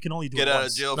little. You can only do Get it out of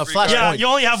once. jail. No, free Flashpoint. card. Yeah, you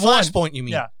only have one. Flashpoint, you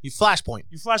mean? Yeah. You Flashpoint.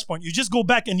 You Flashpoint. You just go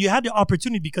back, and you had the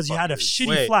opportunity because you had a Fuckers. shitty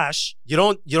Wait. Flash. You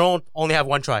don't only have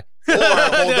one try. Or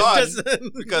hold on, Just-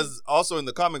 because also in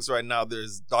the comics right now,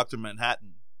 there's Dr.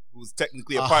 Manhattan, who's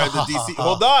technically a part of the DC.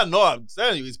 Hold on, no, I'm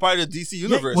telling you, he's part of the DC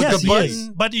universe. With yes, the he button- is.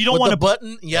 But you don't With want the to.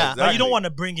 button, yeah. Exactly. But you don't want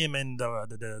to bring him in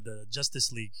the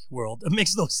Justice League world. It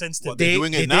makes no sense to Well, me. they're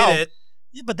doing it they now. did it.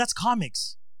 Yeah, but that's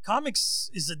comics. Comics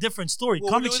is a different story.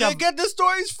 Well, Comics, where you do have, they get the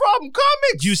stories from?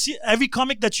 Comics. do you see every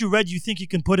comic that you read? You think you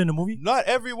can put in a movie? Not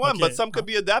everyone, Okay. but some could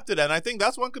be adapted, and I think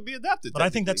that's one could be adapted. But I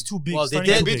think that's too big. Well, they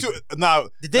starting did. too Me big. too. Now,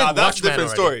 They did now that's a Watchmen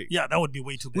different already. story. Yeah, that would be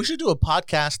way too big. We should do a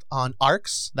podcast on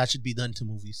arcs that should be done to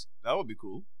movies. That would be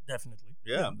cool. Definitely.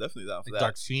 Yeah, I'm definitely down for Like that.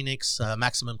 Dark Phoenix,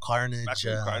 Maximum Carnage.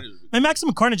 Maximum Carnage would be And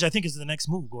Maximum Carnage, I think, is the next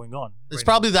move going on. It's right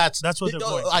probably now. that's That's what they're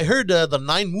going. I heard the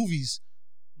 9 movies.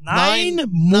 Nine Nine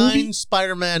movies.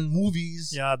 Spider-Man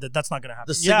movies. Yeah, that's not gonna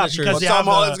happen. The yeah, signature. because But they Tom have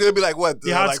Holland's gonna be like what? they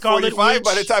had Like Scarlet 45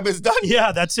 by the Witch. time it's done.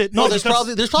 Yeah, that's it. No, there's because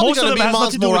probably most of going to them be has Miles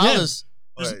nothing to do with him. Morales. There's-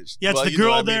 Right. yeah, it's Well, the you know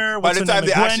girl what I mean. there. By What's the her time name?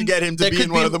 they Gwen. actually get him to They be could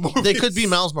in one of the movies, They could be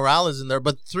Miles Morales in there,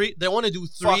 but they want to do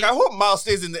 3. Fuck! I hope Miles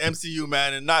stays in the MCU,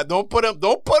 man, and not don't put him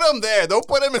there. Don't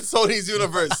put him in Sony's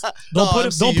universe. Don't put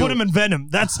MCU. him in Venom.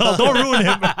 That's all. Don't ruin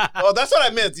him. Well, that's what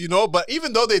I meant, you know. But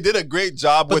even though they did a great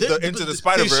job with the Into the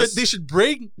Spider-Verse, They should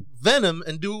bring Venom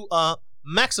and do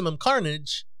Maximum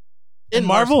Carnage In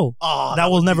Marvel, Oh,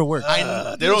 that will never work. they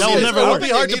don't That will need it. never I don't work.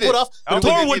 think Be hard they to need put it. off. I don't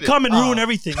think Thor they would need come it. and ruin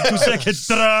everything in 2 seconds.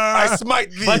 I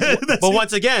smite thee. But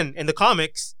once again, in the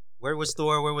comics, where was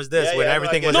Thor? Where was this? Yeah, when yeah,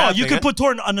 everything no, I was get it. No, happening, you could huh? put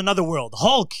Thor on another world.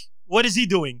 Hulk, what is he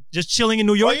doing? Just chilling in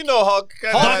New Well, York? you know, Hulk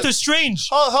Doctor Strange.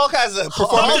 Hulk has a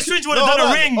performance. Doctor Strange would have No, done a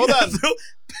hold on, ring. Hold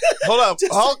on, hold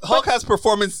on. Hulk has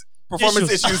performance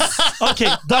issues. Okay,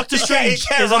 Doctor He Strange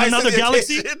can't is on rise to another the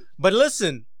galaxy. occasion. But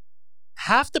listen,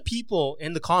 half the people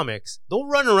in the comics don't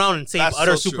run around and save That's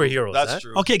other so true. superheroes. That's huh?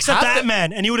 true. Okay, except Half the-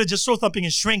 Ant-Man, and he would have just showed up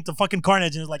and shrink to fucking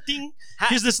Carnage, and it's like, ding,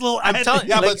 here's this little. I'm ant. telling-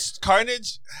 Yeah, Like- but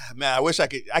Carnage, man, I wish I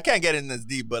could. I can't get in this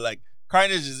deep, but like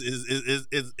Carnage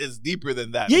is deeper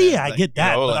than that. Yeah, man. yeah, I Like, get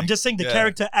that, you know, but like, I'm just saying the yeah.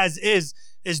 character as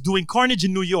is doing Carnage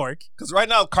in New York. Because right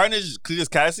now, Carnage, Cletus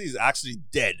Cassidy is actually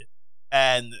dead,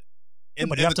 and in,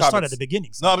 But in you have the to start comics- at the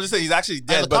beginning. No, I'm just saying he's actually And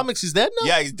dead. the but comics is dead now?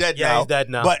 yeah, he's dead Yeah, now. he's dead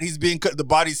now. But he's being the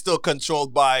body's still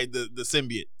controlled by the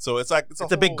symbiote. So it's like It's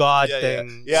a big god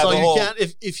thing. Yeah, so the you whole, can't,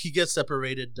 if he gets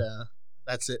separated,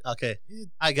 that's it. Okay.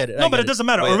 I get it. No, but it doesn't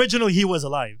matter. Wait. Originally, he was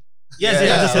alive. Yes, Yeah, yes,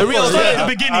 yeah, yes. of The real course, story yeah. at the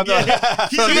the beginning, yeah.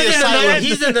 He's He's He's, in in the the,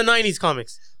 he's in the 90s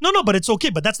comics. No, but it's okay.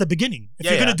 But that's the beginning. If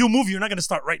Yeah, you're gonna yeah. do a movie, you're not gonna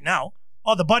start right now.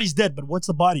 Oh, the body's dead, but what's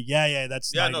the body? Yeah,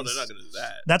 that's yeah, 90s. no, they're not gonna do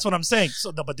that. That's what I'm saying.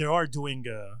 So, but they are doing.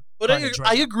 But Carnage I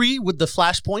right now. agree with the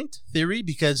Flashpoint theory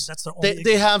because That's the only.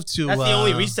 they have to. That's the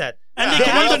only reset. and Yeah, they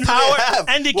can what even else do they have?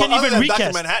 and they Well, can other even than Dr.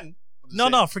 recast. Manhattan. I'm No,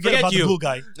 just no, saying. forget Forget about you. the blue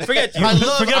guy. Forget you. I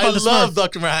love, Forget about I the love Smurf.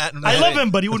 Dr. Manhattan. I man. love him,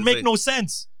 but he would I'm make saying. no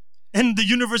sense in the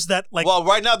universe that like. Well,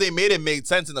 right now they made it made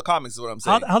sense in the comics. Is what I'm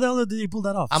saying. how the hell did they pull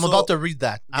that off? I'm So- about to read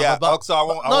that. I'm yeah, about, so I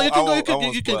won't. No, I you can won't- go, I you can-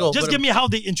 won't you can spoil. go. Just but- give me how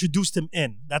they introduced him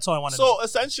in. That's all I want to know. So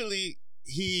essentially,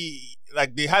 he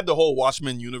like they had the whole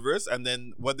Watchmen universe, and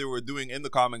then what they were doing in the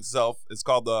comics itself is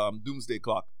called the Doomsday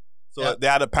Clock. So Yeah. they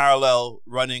had a parallel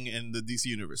running in the DC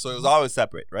universe. So it was always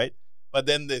separate, right? But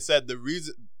then they said the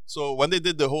reason. So when they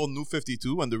did the whole New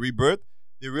 52 and the Rebirth,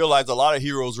 they realized a lot of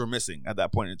heroes were missing at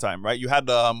that point in time, right? You had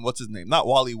what's his name? Not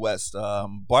Wally West.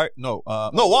 Bart. No,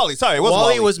 Wally. Sorry, it was Wally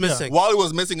Wally. was missing. Wally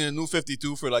was missing in the New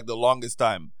 52 for like the longest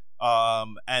time.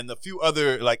 And a few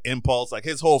other like Impulse, like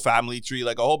his whole family tree,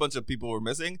 like a whole bunch of people were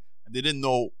missing. And they didn't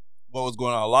know what was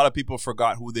going on. A lot of people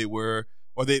forgot who they were,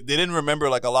 or they didn't remember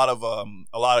like a lot of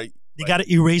they got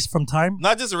to erase from time.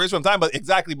 not just erase from time, but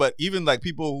exactly. But even like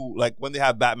people who like when they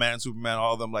have Batman and Superman,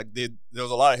 all of them, like there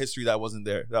was a lot of history that wasn't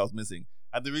there, that was missing.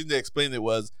 And the reason they explained it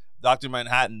was Dr.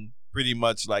 Manhattan pretty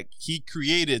much like he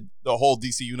created the whole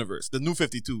DC universe, the New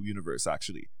 52 universe.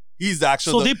 Actually, he's the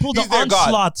actual. So they pulled the he's their god.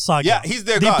 Onslaught saga. Yeah, he's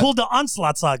their They god. pulled the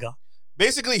Onslaught saga.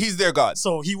 Basically, he's their god.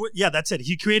 So that's it.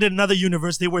 He created another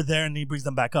universe. They were there, and he brings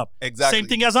them back up. Exactly. Same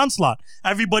thing as Onslaught.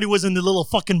 Everybody was in the little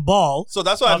fucking ball. So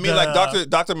that's what I of mean. the- Like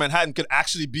Dr. Manhattan could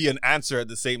actually be an answer at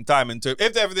the same time.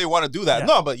 If ever they want to do that, Yeah.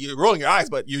 no, but you're rolling your eyes.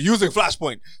 But you're using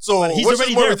Flashpoint. So But he's which is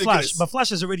already more there, ridiculous? Flash. But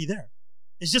Flash is already there.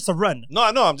 It's just a run. No,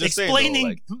 I know. I'm just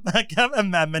Explaining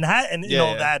Manhattan,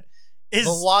 Yeah, yeah. that is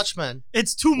The Watchmen.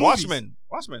 it's two saying, movies. though,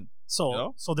 Watchmen. So You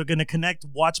know? so they're gonna connect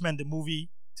Watchmen the movie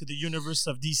to the universe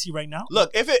of DC right now.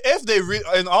 Look, if they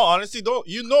in all honesty,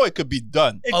 it could be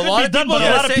done. It A could lot be of done, people but a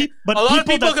gonna lot of say- people, but a lot of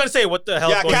people that- gonna say, "What the hell?"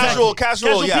 Yeah, is going on?" casual people,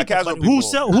 casual but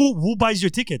people. who buys your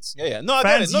tickets? Yeah. No, I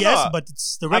Fans, get it. No, yes, no. but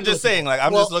it's the I'm regular. just saying, like,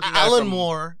 I'm well, just looking at it Alan from-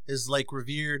 Moore is like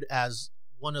revered as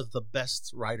one of the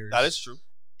best writers That is true.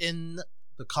 in in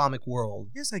the comic world.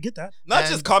 Yes, I get that. Not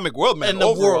And- just comic world, man. In the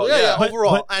overall, world. Yeah, But-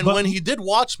 overall. but- and but- when he did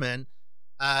Watchmen,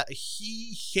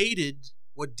 he hated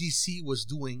what DC was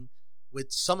doing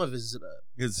with some of his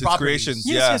His properties. creations.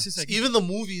 Yes, yeah. yes, I get even the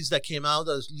movies that came out,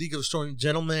 the League of Extraordinary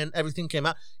Gentlemen, everything came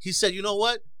out. He said, "You know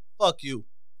what? Fuck you.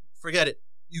 Forget it.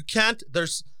 You can't.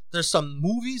 There's some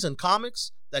movies and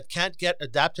comics that can't get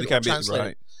adapted They or can't be translated.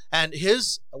 right. And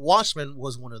his Watchmen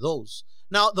was one of those.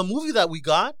 Now, the movie that we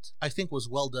got, I think, was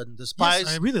well done. Despite,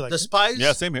 Yes, I really like it. despite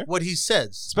Yeah, same here. what he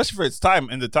says, Especially for its time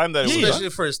and the time that it was Yeah. especially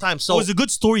done. for his time. So it So, was a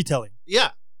good storytelling.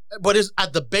 yeah. But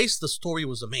at the base, the story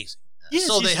was amazing. Yes,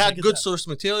 So yes, they yes, I had get good that. source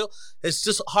material. It's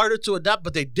just harder to adapt,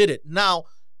 but they did it. Now,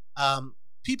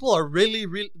 people are really.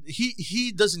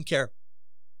 He doesn't care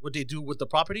what they do with the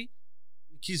property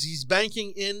because he's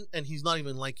banking in and he's not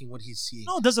even liking what he's seeing.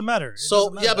 No, it doesn't matter. It So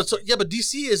doesn't matter. but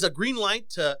DC is a green light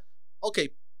to okay,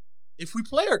 if we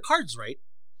play our cards right,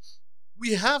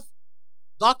 we have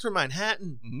Dr.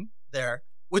 Manhattan Mhm. there,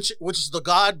 which is the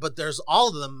god, but there's all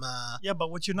of them, yeah, but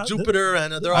what you're not Jupiter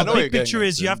and they're The I all know what big you're picture getting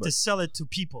is at, you have but- to sell it to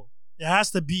people. It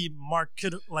has to be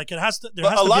market like it has to. There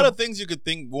But has a to lot be of things you could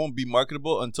think won't be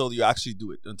marketable until you actually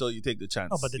do it, until you take the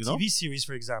chance. No, but the you know? TV series,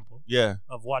 for example, Yeah,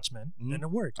 of Watchmen, Mhm. then it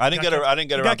worked. I didn't get around It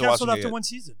got to watching canceled it after yet. one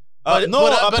season. but, No,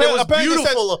 but it was apparently they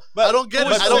said- beautiful. but- I don't get it.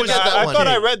 but I don't get that I one. thought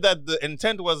I read that the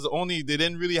intent was only they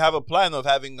didn't really have a plan of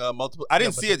having multiple. I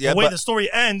didn't Yeah, but see it the yet, way but, the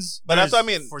story ends, but that's what I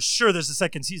there's- mean. For sure, there's a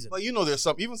second season. but you know, there's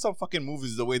some fucking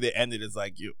movies the way they ended is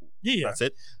like you. Yeah. That's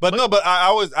it. But no, but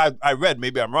I read,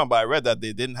 maybe I'm wrong, but I read that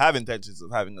they didn't have intentions of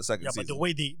having a second Yeah, season. but the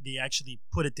way they actually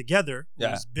put it together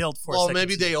Yeah. was built for. a Well, second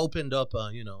maybe season. they opened up.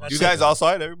 That's you it. guys all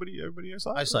saw it. Everybody here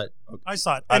saw it. I saw it. Okay. I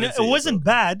saw it, I and didn't it see it, wasn't so-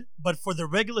 bad. But for the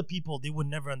regular people, they would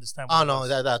never understand. What Oh it no,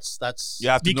 was. that's You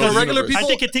have to know Because the regular universe. people- I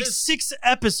think it takes it's- 6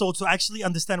 episodes to actually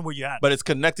understand where you're at. But it's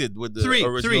connected with the Three.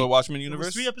 original Watchmen It was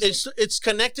universe. 3 episodes. it's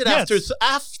connected Yes.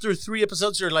 after 3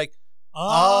 episodes. You're like,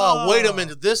 Ah. wait a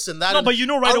minute, this and that. No, and- but you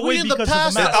know right Are we away in the because past?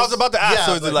 of the I math. was about to ask. Yeah,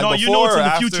 so is it but- like No, before you know it's or in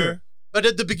the after? future. But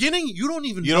at the beginning, you don't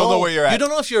even You don't know where you're at. You don't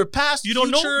know if you're past, You don't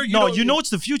future. know. don't You know it's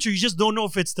the future. You just don't know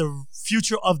if it's the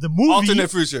future of the movie.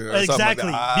 Alternate future. Or something like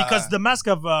Exactly, that. Ah. because the mask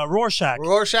of Rorschach,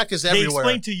 Rorschach is they everywhere.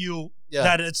 explain to you Yeah.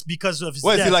 that it's because of his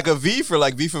What is death. he like a V for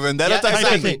like V for Vendetta Yeah, type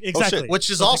exactly. thing? Oh, Exactly. shit. which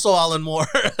is also Alan Moore.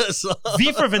 So-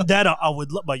 V for Vendetta, I would,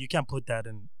 but you can't put that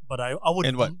in. But I would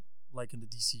In what? like in the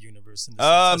DC universe, in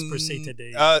the sense as per se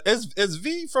today. Is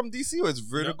V from DC or is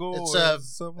Vertigo? It's, or uh,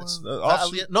 someone? it's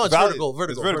offshoot? no, it's Valley- Vertigo.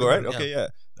 Vertigo. It's Vertigo, right? Vertigo, Okay, yeah.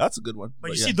 That's a good one.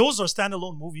 but you yeah. see, those are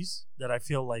standalone movies that I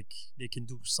feel like they can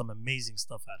do some amazing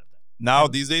stuff out of that. Now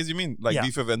these days, you mean like Yeah.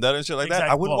 V for Vendetta and shit like that?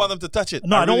 Exactly. I wouldn't Well, want them to touch it.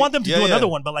 No, I don't really- want them to yeah, do yeah. another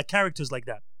one, but like characters like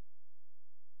that.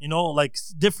 You know, like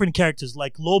different characters,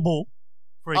 like Lobo,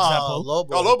 for example.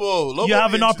 Lobo. Oh, Lobo. you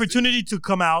have be an interesting. opportunity to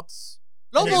come out.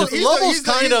 Lobo, He's the- Lobo's he's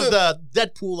the- kind he's of the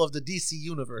Deadpool of the DC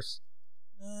universe.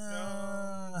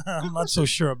 I'm not so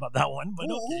sure about that one, but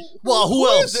okay. Well, who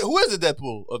else? Who is the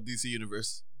Deadpool of DC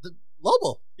Universe? The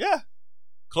Lobo. Yeah.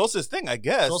 Closest thing, I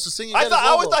guess. Closest thing you I get thought is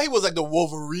I always Lobo. thall he was like the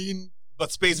Wolverine,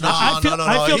 but space No, machine. I feel, no,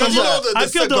 I feel, no. the, You know, the I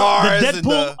feel the cigars and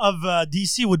Deadpool the- of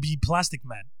DC would be Plastic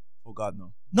Man. Oh God,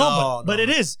 no. No, No, but no. it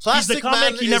is. Plastic He's the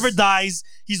comic. Man He never is- dies.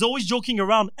 He's always joking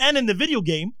around. And in the video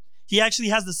game, he actually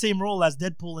has the same role as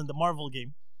Deadpool in the Marvel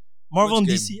game. Marvel Which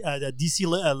and DC, the DC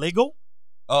Lego.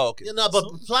 Oh, okay. You know, but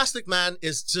So- Plastic Man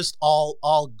is just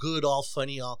all good, all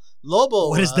funny, all Lobo.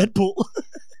 What is Deadpool?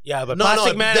 Yeah, but No,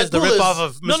 Plastic no, Man is the Deadpool ripoff is-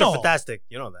 of No, Mr. no. Fantastic.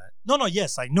 You know that. no,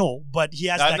 yes, I know, but he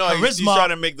has I that know he's charisma. trying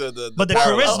to make the But the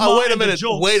parallel. charisma- wait a and the minute.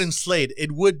 jokes. Wade and Slade.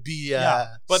 It would be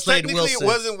Yeah. But Slade technically,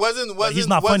 Wilson. wasn't he's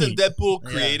not funny. Deadpool Yeah.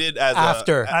 created as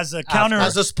After. as a counter.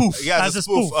 as a spoof. as a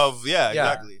spoof of Yeah.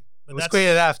 exactly. but It was that's-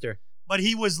 created after. But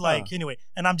he was like, anyway,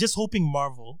 and I'm just hoping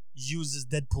Marvel uses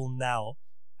Deadpool now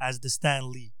as the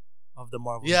Stan Lee of the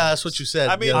Marvel. Yeah, that's what you said.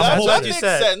 I mean Yeah, I'm that hoping- makes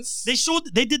said. sense.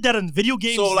 They did that in video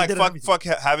games. So they like did it in everything. fuck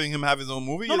having him have his own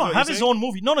movie. No, is no, what have you're his saying? own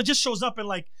movie. No, just shows up and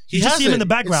like you he just has see him in it. the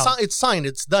background. It's signed.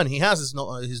 It's done. He has his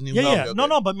new Yeah, number. yeah. okay.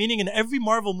 No, but meaning in every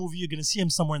Marvel movie, you're gonna see him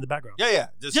somewhere in the background. Yeah.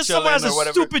 Just chilling someone has or a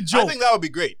whatever. stupid I joke. think that would be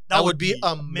great. That would be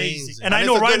amazing. And I it's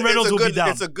know a Ryan good- Reynolds it's a will be good- down.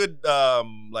 It's a good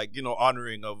like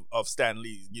honoring of Stan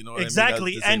Lee. You know what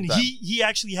Exactly, I mean? At the same and time. he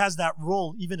actually has that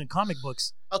role even in comic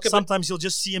books. Okay, but Sometimes you'll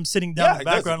just see him sitting down Yeah, in the he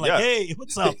does, background, yeah. like, "Hey,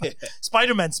 what's up?"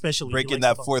 Spider-Man, especially he breaking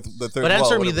likes that to talk. the third. but answer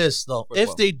wall, me whatever. this though: Fourth if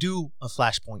wall. they do a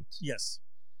Flashpoint, Yes,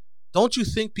 don't you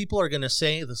think people are gonna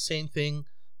say the same thing?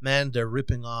 Man, they're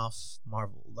ripping off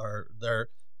Marvel. They're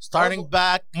starting Marvel-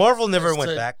 back. Marvel never It's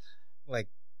went a- back. Like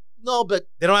No, but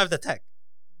they don't have the tech.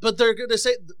 they're gonna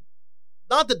say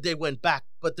not that they went back,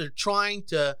 but they're trying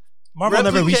to Marvel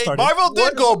never replicate- restarted. Marvel did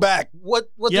What- go back. what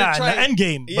yeah, they're trying. in the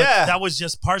Endgame, but Yeah. that was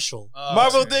just partial.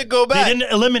 Marvel did go back. They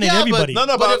didn't eliminate Yeah, but- everybody. No,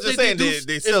 but I'm if just they saying do-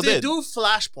 they still if they did. do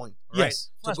Flashpoint, right? Yes,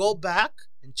 To go back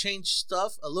and change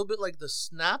stuff a little bit like the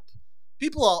Snap,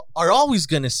 people are always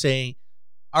gonna say,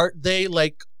 are they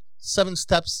like 7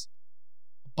 steps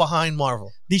behind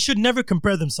Marvel? They should never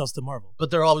compare themselves to Marvel.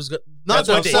 But they're always good. Not That's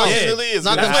what themselves. unfortunately is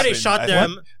Not gonna that's why they happen. shot I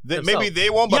them. think. Maybe they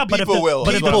won't, but yeah, but people if the, will.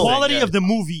 But if the People will. quality Yeah. of the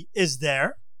movie is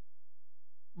there,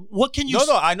 what can you?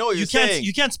 No, I know what you're saying.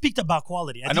 You can't speak about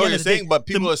quality. I know what you're saying, but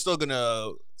people are still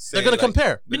gonna say They're gonna like,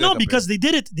 compare. they're No, gonna because they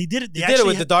did it. They They did it actually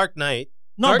with The Dark Knight.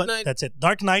 No, Dark but Knight- that's it.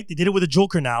 Dark Knight. They did it with the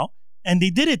Joker now, and they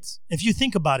did it. If you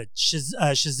think about it,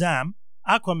 Shazam,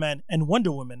 Aquaman, and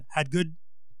Wonder Woman had good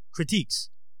critiques.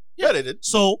 Yeah, they did.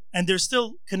 So, and they're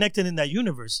still connected in that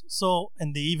universe. So,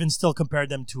 and they even still compare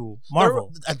them to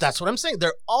Marvel. That's what I'm saying.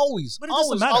 They're always, But it doesn't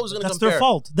always, matter. always going to That's compare. their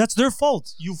fault. That's their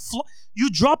fault. You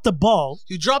dropped the ball.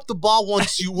 You dropped the ball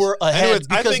once you were ahead Anyways,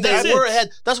 I because think they that's were it. ahead.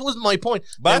 That was my point.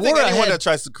 But I They think were anyone ahead. that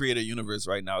tries to create a universe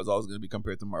right now is always going to be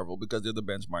compared to Marvel because they're the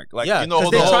benchmark. Like, Yeah, you know,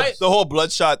 'cause the they whole, try- the whole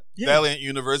Bloodshot Yeah. Valiant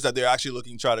universe that they're actually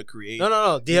looking to try to create. No.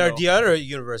 You know. The other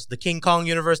universe, the King Kong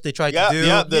universe, they tried Yeah, to do.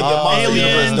 yeah, the Oh, monster aliens,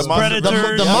 universe, the monster-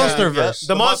 predators. The yeah, Monsterverse. yeah, The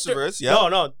the monster- Monsterverse, yeah.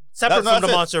 No, separate That's from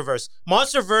the it. Monsterverse.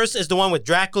 Monsterverse is the one with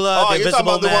Dracula, Oh, the you're talking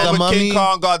Invisible about the Man. one with The King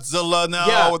Mummy. Kong, Godzilla now,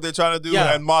 Yeah. what they're trying to do,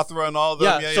 Yeah. and Mothra and all of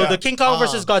them. Yeah, So the King Kong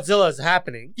versus Godzilla is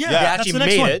happening. Yeah, they that's actually the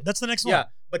next made one. it. That's the next Yeah, one.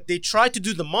 but they tried to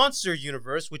do the monster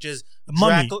universe, which is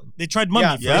Mummy. Dracula. They tried Mummy.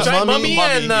 Yeah, first. Yeah. they tried Mummy, Mummy,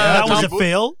 and yeah. That was Tom a Cruise.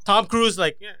 fail. Tom Cruise.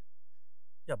 Like,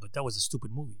 Yeah, but that was a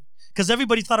stupid movie. Because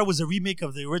everybody thought it was a remake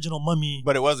of the original Mummy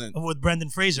but it wasn't. with Brendan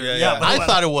Fraser. Yeah, Yeah, yeah. but I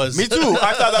thought it was. Me too.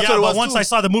 I thought that's yeah, what it but was once too. I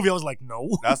saw the movie, I was like,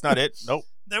 no. That's not it. Nope.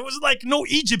 There was like no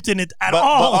Egypt in it at But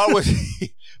all.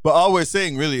 all we're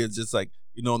saying really is just like,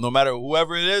 you know, no matter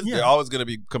whoever it is, Yeah. they're always going to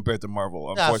be compared to Marvel,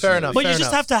 Yeah, unfortunately. fair enough. But you Fair just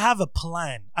enough. have to have a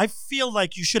plan. I feel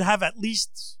like you should have at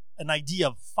least an idea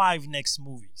of 5 next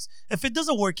movies. If it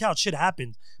doesn't work out, shit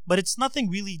happens. But it's nothing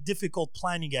really difficult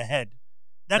planning ahead.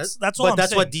 That's all but I'm that's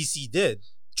saying. what DC did.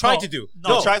 Tried No, to do.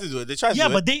 no. They tried to do it. They tried to Yeah,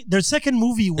 do but it. their second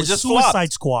movie was just Suicide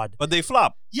flopped. Squad. But they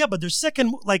flop. Yeah, but their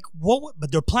second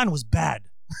but their plan was bad.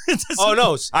 Oh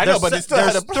no! I know, but they still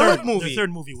had a third plan. movie. Their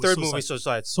third movie was Third Suicide, movie,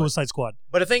 Suicide. Suicide Squad.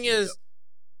 But the thing is,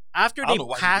 after I they don't know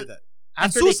why cast, they did that. And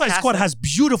after they Suicide cast Squad that- has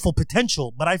beautiful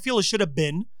potential, but I feel it should have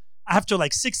been after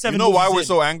like 6, 7 You know why movies we're in.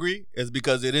 so angry? It's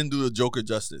because they didn't do the Joker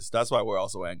justice. That's why we're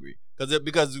also angry.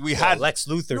 Because we Well, had Lex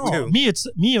Luthor No, too.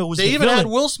 it was They the even villain. had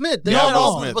Will Smith. They Yeah, had Will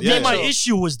all Smith, but yeah. they My had-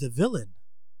 issue was the villain.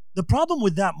 The problem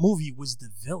with that movie was the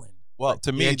villain. well,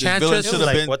 to The me, the Enchantress villain was should have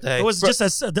like, been. what the heck? It was For- just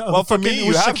as Well, for me, it you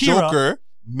was have Shakira. Joker.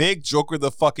 Make Joker the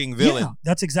fucking villain. Yeah,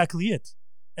 that's exactly it.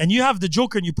 And you have the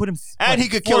Joker, and you put him. And what, he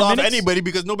could 4 kill off minutes? anybody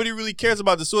because nobody really cares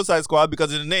about the Suicide Squad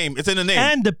because of the name. It's in the name.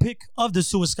 And the pick of the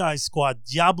Suicide Squad,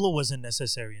 Diablo wasn't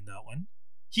necessary in that one.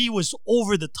 He was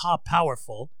over the top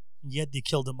powerful, yet they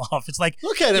killed him off. It's like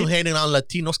Look at him hating on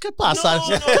Latinos. ¿Qué pasa? No,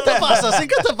 no, ¿Qué te no. pasa? Sí,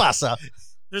 ¿qué te pasa?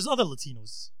 there's other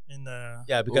Latinos in the.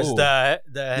 Yeah, because Ooh. the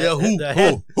Yeah, who? the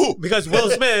head, Who? because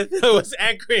Will Smith was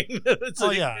anchoring.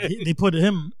 Oh yeah, they put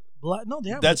him black. No, they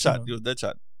have Deadshot. Latino. He was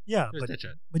Deadshot. Yeah,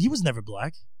 but he was never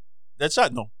black.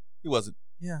 Deadshot? No, he wasn't.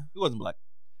 Yeah. He wasn't black.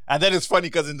 And then it's funny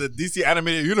because in the DC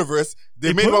animated universe, they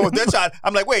They made put- one with Deadshot.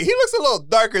 I'm like, wait, he looks a little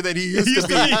darker than he used to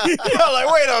be. I'm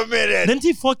like, wait a minute. Didn't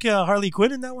he fuck Harley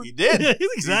Quinn in that one? He did.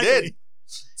 exactly. He did.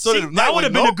 So See, did that would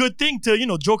have been Nightwing, a good thing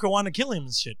to Joker want to kill him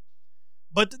and shit.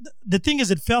 But the thing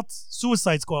is, it felt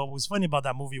Suicide Squad. What was funny about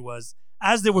that movie was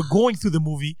as they were going through the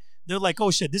movie, they're like,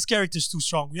 "Oh shit, this character's too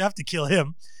strong. We have to kill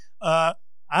him."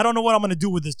 I don't know what I'm gonna do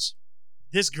with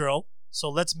this girl, so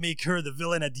let's make her the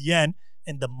villain at the end.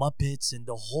 And the Muppets and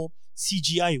the whole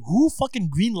CGI. Who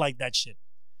fucking greenlight that shit?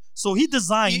 So he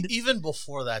designed. Even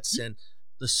before that, Sin,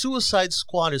 the Suicide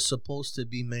Squad is supposed to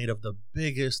be made of the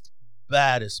biggest,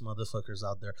 baddest motherfuckers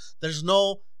out there. There's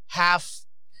no half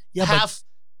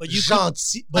but you could,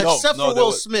 gentil, but except no, for there Will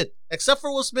was- Smith. Except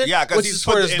for Will Smith, Yeah, because which he's is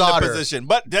for put his in daughter. the position.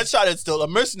 But Deadshot is still a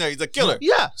mercenary. He's a killer.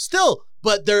 Yeah, still,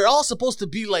 but they're all supposed to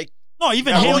be like no,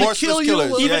 even Yeah, Haley. remorseless kill you.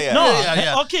 killers. Even, Yeah, yeah. No,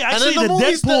 Yeah. okay, And actually, in the the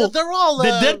movies, Deadpool. they're all The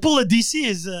Deadpool of DC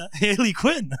is Haley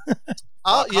Quinn.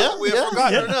 yeah, We yeah,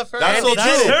 forgot. fair enough, fair That's enough. so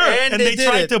That's true. her. And And, they they did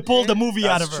tried it. to pull the movie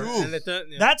out That's of her. true.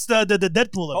 That's the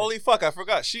Deadpool of it. Holy fuck, I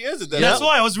forgot. She is a Deadpool. That's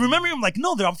why I was remembering. I'm like,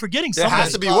 no, I'm forgetting There something.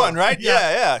 has to be one, right? Yeah.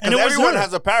 Yeah. And Because it was everyone her.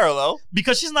 has a parallel.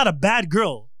 Because she's not a bad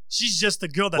girl. She's just a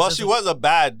girl that. Well, doesn't- she was a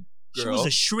bad She girl. was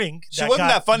a shrink. She wasn't got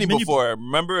that funny manip- before.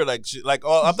 Remember, like, I'm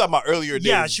talking about earlier days.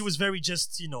 Yeah, she was very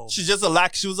just She's just a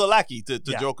lack. She was a lackey to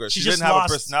Yeah. Joker. She just didn't have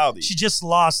lost- a personality. She just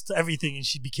lost everything and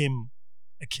she became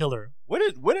a killer. Where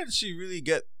did she really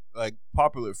get like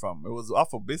popular from? It was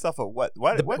based off of what?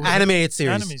 What? The what animated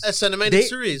series. Animes. That's an animated They,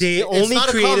 series. they It's only not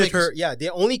a created comics. her. Yeah, they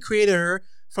only created her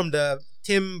from the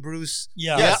Tim Bruce.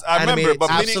 Yeah. Yes, I remember. animated But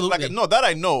meaning, Absolutely. like, no, that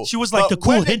I know. She was like But the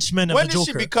cool when did- henchman of When the did she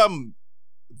Joker. become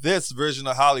this version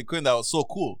of Harley Quinn that was so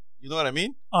cool? You know what I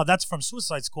mean? Oh, that's from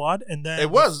Suicide Squad, and then It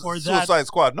was before that, Suicide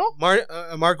Squad, no?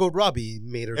 Margot Robbie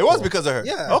made her. It was cool. because of her.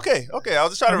 Yeah. Okay. I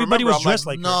was just trying everybody to remember. was dressed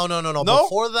like No. No?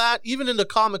 Before that, even in the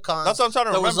Comic Con, That's what I'm trying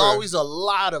to there remember. was always a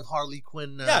lot of Harley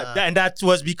Quinn. And that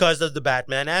was because of the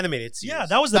Batman animated series. yeah,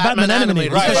 that was the Batman Batman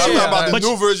animated. animated. Right, Because but I'm she- talking about the but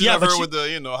new she- version yeah, of but her she-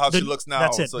 with how the- she looks now.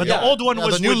 That's it. So, But yeah. the old one Yeah,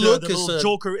 was the new with look the is, little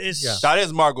Joker is. yeah. That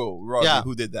is Margot Robbie Yeah.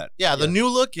 who did that. the new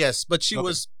look, yes, but she Okay.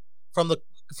 was from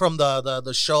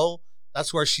the show.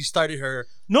 That's where she started her.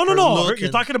 No. Her look You're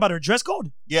and- talking about her dress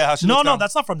code? Yeah, how she No, looks now.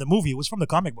 that's not from the movie. It was from the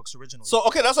comic books originally. So,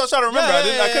 okay, that's what I was trying to remember. Yeah, I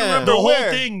couldn't yeah, remember the whole where.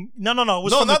 thing. No. It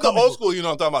was No, from not the comic old book. school, you know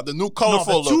what I'm talking about. The new No,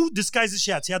 colorful the look. two disguises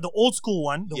she had. She had the old school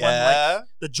one, the one like Yeah.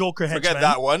 the Joker Forget henchman,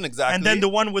 that one, exactly. and then the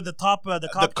one with the top, the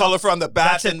the color from the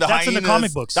bats That's it. and the That's in hyenas. the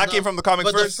comic books. That No, came from the comic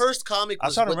But first. the first comic I was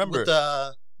was trying to with,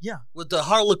 remember. Yeah, the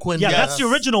Harlequin. yeah, Yes. that's the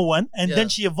original one, and Yeah. then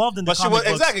she evolved in the But she comic was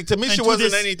books. exactly to me. She into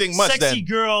wasn't this anything much sexy then.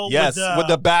 girl. Yes, with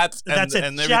the bats. And, that's it.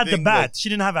 And She had the everything, bat. She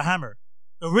didn't have a hammer.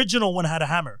 The original one had a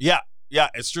hammer, Yeah,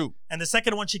 it's true. and the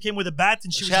second one she came with a bat,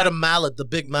 and She was had a mallet, the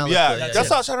big mallet. Yeah, that's that's it.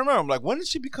 what I was trying to remember. I'm like, when did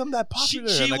she become that She, popular?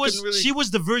 she And I was couldn't really- she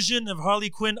was the version of Harley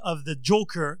Quinn of the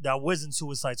Joker that was in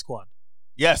Suicide Squad.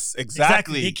 Yes,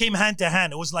 exactly. They came hand to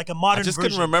hand. It was like a I modern just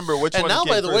version. couldn't remember which And one. now,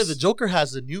 came by the way, first. the Joker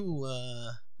has a new,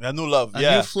 a new love. a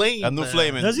Yeah, new flame. a new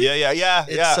flame. Does he? Yeah.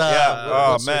 It's, Yeah.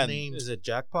 Oh what's her man. name? Is it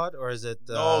Jackpot or is it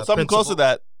No, something close to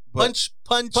that. But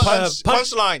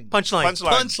punchline. Punchline.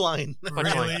 Punchline.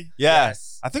 Really? Yeah,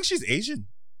 Yes. I think she's Asian.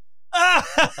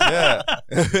 yeah.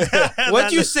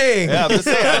 What you saying? Yeah, I'm just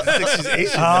saying. I think she's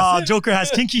Asian. Oh, Joker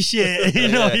has kinky shit. You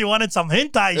know, he wanted some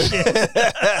hentai shit.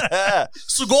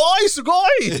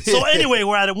 Sugoi. So anyway,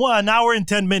 we're at 1 hour and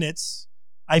 10 minutes.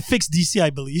 I fixed DC, I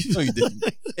believe. No, you didn't.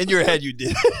 In your head, you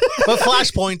did. But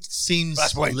Flashpoint seems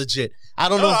Flashpoint. legit. I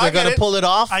don't know No, if I they're get gonna it. pull it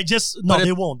off. I just But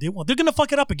they won't. They won't. They're gonna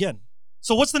fuck it up again.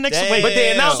 So what's the next? Damn. Wait, But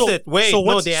they announced so- it. Wait, so no,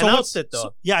 what's- they so announced what's- it though.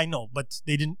 so- yeah, I know, but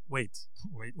they didn't. Wait,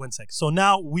 1 sec. So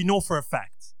now we know for a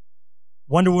fact,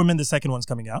 Wonder Woman, the second one's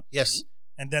coming out, Yes.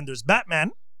 and then there's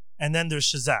Batman, and then there's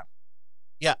Shazam.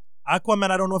 Yeah. Aquaman.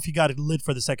 I don't know if you got it lit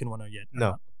for the second one or yet.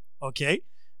 No. Okay.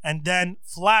 And then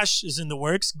Flash is in the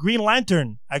works. Green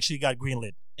Lantern actually got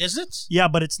greenlit. Is it? Yeah,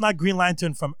 but it's not Green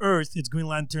Lantern from Earth. It's Green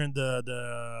Lantern,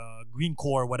 the Green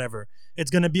Corps, whatever. It's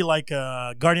gonna be like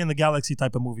a Guardian of the Galaxy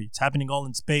type of movie. It's happening all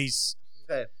in space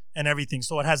Okay. and everything.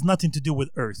 So it has nothing to do with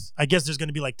Earth. I guess there's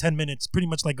gonna be like 10 minutes, pretty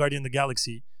much like Guardian of the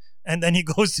Galaxy. And then he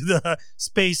goes to the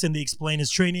space and they explain his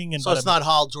training. And So it's not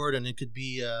Hal Jordan. It could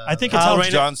be. I think it's Hal Hal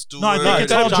Rayner. John Stewart. No, I think No, it's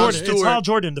it's Hal John Jordan. It's Stewart. Hal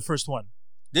Jordan, the first one.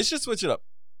 They should switch it up.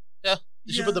 Yeah.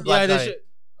 You should Yeah. put the black guy.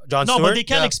 John No, Stewart. but they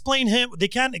can't Yeah. explain him. They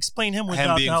can't explain him Him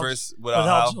without being Hal, first without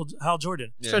without Hal. Hal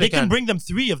Jordan. Yeah. Sure They they can can. bring them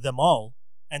 3 of them all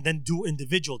and then do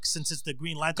individual since it's the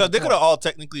Green Lantern. Because they could Corps. have all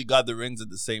technically got the rings at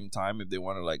the same time if they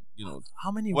want to, like, How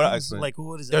many What I rings? explain? Like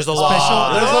what is it? There's a special?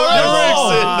 lot. There's a no, lot of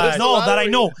no, rings. no, that I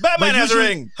know. Batman But has a usually-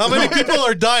 ring. How many people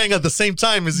are dying at the same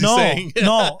time? Is he No, saying?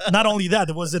 no, not only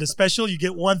that. Was it a special? You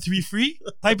get 1, 3 free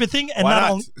type of thing, and Why not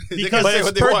not? only They because can But say it's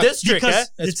what they per want. district, because eh?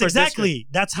 it's per exactly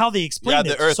that's how they explained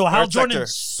Yeah, it. the Earth. So Hal Earth Jordan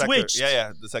sector. switched,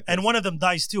 Yeah, the sector. and one of them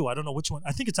dies too. I don't know which one.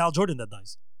 I think it's Hal Jordan that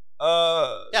dies.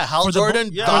 Yeah, Hal For the Jordan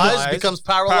bo- yeah. dies, Dies. becomes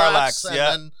parallax, Parallax, and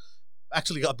yeah. then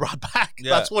actually got brought back.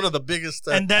 Yeah. That's one of the biggest.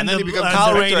 And then, and then the, he becomes and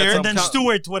Kyle the- Rayner at and then some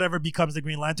Stewart, whatever, becomes the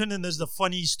Green Lantern. And there's the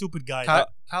funny, stupid guy.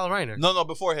 Kyle Reiner. No,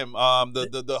 before him.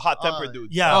 The hot tempered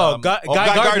dude. Yeah. Oh, Guy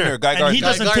Gardner. Guy And Gardner. he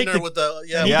doesn't Guy take Gardner the- with the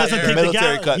And he Yeah, doesn't yeah. take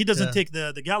Military cut. he doesn't Yeah. take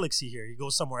the galaxy here. He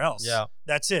goes somewhere else. Yeah.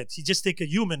 That's it. He just take a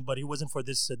human, but he wasn't for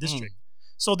this district.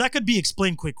 So that could be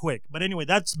explained quick. But anyway,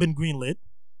 that's been greenlit.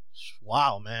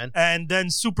 Wow, man. And then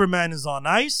Superman is on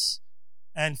ice,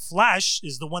 and Flash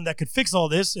is the one that could fix all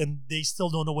this, and they still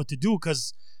don't know what to do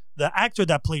because the actor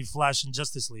that played Flash in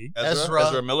Justice League,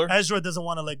 Ezra Miller. Ezra, doesn't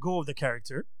want to let go of the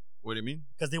character What do you mean?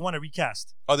 because they want to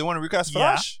recast. Oh, they want to recast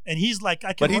Flash? Yeah, and he's like,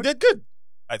 I can. But he work- did good,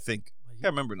 I think. I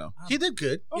can't remember now. He did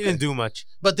good, He didn't do much.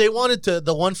 but they wanted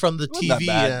the one from the wasn't that TV.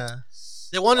 bad.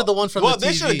 They wanted the one from Well, the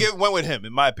they TV. should have went with him,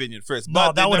 in my opinion, first. No,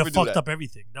 But that they would never have do fucked that. up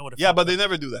everything. That would have. Yeah, but they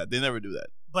never do that. They never do that.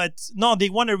 But no, they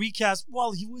want to recast.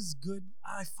 Well, he was good.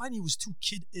 I find he was too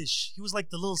kid-ish. He was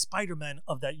like the little Spider-Man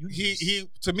of that universe. He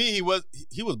to me he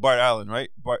was Bart Allen, right?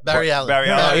 Barry Allen. Barry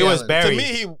Yeah, Allen. No, he was Allen. Barry. To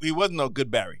me, he wasn't no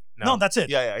good Barry. No, that's it.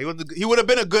 Yeah, he would have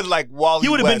been a good like Wally. He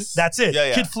would have been. West. That's it. Yeah,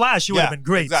 yeah. Kid Flash. He would have been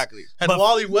great. Exactly. And But-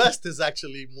 Wally West is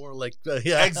actually more like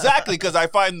Exactly, because I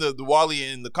find the Wally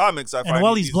in the comics, I find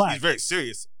Wally's he's black. He's very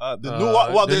serious. The The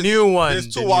there's, new one. There's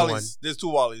two the new one. Wallys. There's two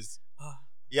Wallys. Ah.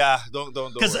 Yeah, don't.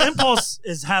 Because worry. Impulse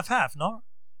is half. No,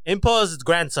 Impulse's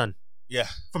grandson Yeah,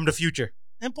 from the future.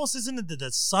 Impulse isn't it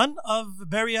the son of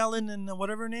Barry Allen and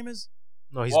whatever her name is?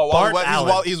 No, he's Wally Bart West-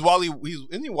 Allen. He's Wally.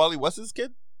 Isn't he Wally West's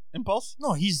kid? Impulse?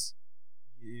 No, he's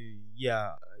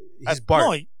Yeah, As he's Bart.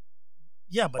 no,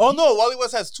 yeah, but Oh he- no, Wally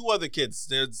West has two other kids.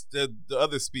 There's the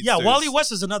other speedsters. yeah, Wally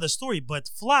West is another story, but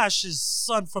Flash's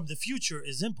son from the future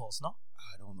is Impulse, no?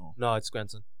 I don't know. No, it's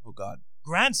grandson. Oh God.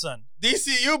 Grandson.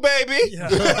 DCU baby.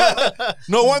 Yeah.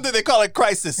 No wonder they call it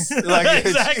Crisis. Like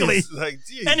Exactly. geez, like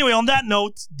geez. Anyway, on that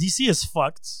note, DC is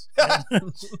fucked,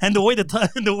 and the way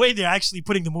the way they're actually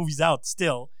putting the movies out,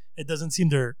 still, it doesn't seem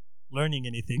they're learning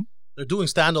anything. They're doing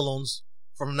standalones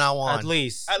from now on. At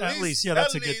least At least, yeah,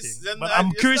 that's a good thing. then But that-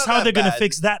 I'm it's curious not how that they're gonna bad.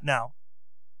 fix that now.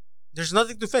 there's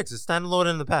nothing to fix. It's standalone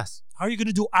in the past. How are you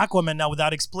gonna do Aquaman now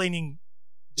without explaining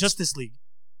Justice League?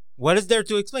 What is there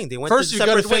to explain? They went First, to you got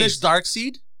to separate finish ways.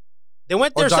 Darkseid. They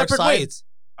went or their Dark separate Side. ways.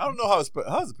 I don't know how is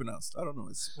it pronounced. I don't know.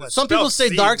 It's Some people spelled say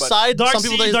seed, Dark but- Side. Dark Some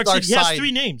people Seed, say Dark Dark Seed. He has Side.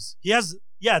 3 names.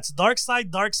 It's Dark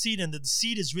Seed, and the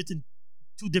seed is written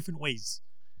 2 different ways.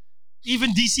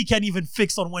 Even DC can't even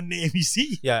fix on one name. You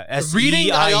see? Yeah,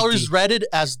 Reading, I SEID. always read it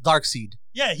as Darkseid.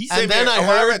 Yeah, he's And Same then here. I Oh,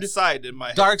 heard read side in my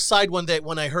head. Dark Side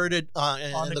when I heard it in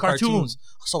On the the cartoons.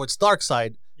 So it's Dark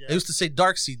Side. Yeah. I used to say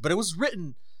Darkseid, but it was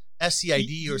written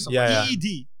SCID or something. Yeah, like yeah. that.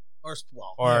 ED. Or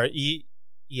well, or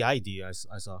EID. I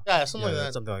saw. yeah, something Yeah, like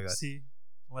that. Something like that. See,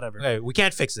 whatever. Okay, we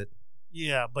can't fix it.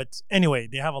 Yeah, but anyway,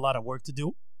 they have a lot of work to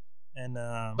do, and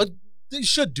But they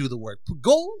should do the work.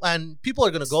 Go and people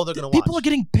are gonna go. They're gonna watch. people are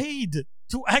getting paid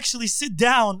to actually sit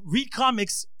down, read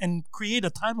comics, and create a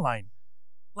timeline.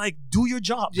 Like, do your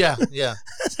job. Yeah, yeah.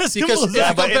 As Because- simple as yeah, Yeah,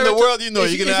 that. but in compare the it to- world, you know,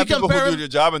 if you're you- gonna if have you people who compare do it- their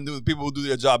job and people who do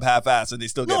their job half-assed and they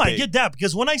still get No, paid. I get that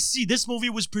because when I see this movie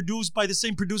was produced by the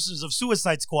same producers of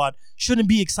Suicide Squad, shouldn't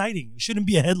be exciting. It shouldn't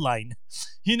be a headline.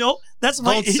 You know, that's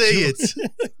my Don't issue. say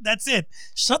it. That's it.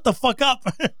 Shut the fuck up.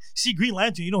 See Green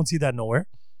Lantern, you don't see that nowhere.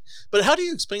 But how do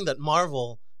you explain that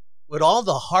Marvel, with all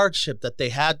the hardship that they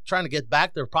had trying to get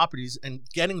back their properties and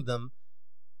getting them,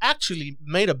 actually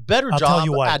made a better I'll tell job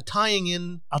you why. at tying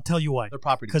in I'll tell you why. their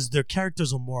properties? Because their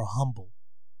characters are more humble.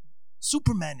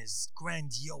 Superman is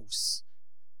grandiose.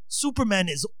 Superman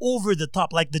is over the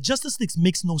top. Like the Justice League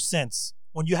makes no sense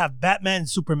when you have Batman and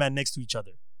Superman next to each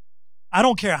other. I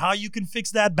don't care how you can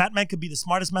fix that. Batman could be the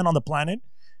smartest man on the planet.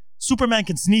 Superman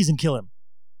can sneeze and kill him.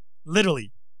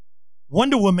 Literally.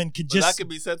 Wonder Woman could But just. that could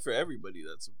be said for everybody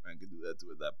that Superman could do that to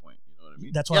at that point. You know what I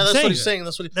mean? That's what yeah, I'm that's saying. what he's saying.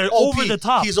 That's what he, They're OP. over the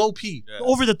top. He's OP, Yeah.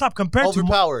 Over the top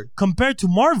overpowered. compared to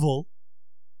Marvel.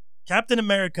 Captain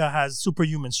America has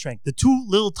superhuman strength. The 2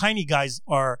 little tiny guys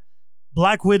are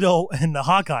Black Widow and the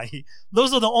Hawkeye.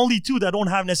 Those are the only 2 that don't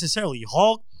have necessarily.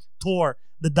 Hulk, Thor,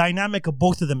 the dynamic of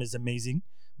both of them is amazing.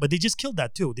 But they just killed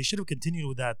that too. They should have continued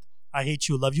with that I hate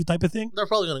you, love you type of thing. They're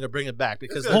probably going to bring it back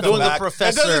because It's they're gonna come doing the back.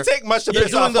 professor. It doesn't take much to They're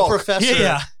piss doing off the Hulk. professor.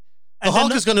 Yeah. The And Hulk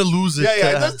then, is going to lose it. Yeah, yeah.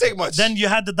 It doesn't take much. then you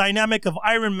had the dynamic of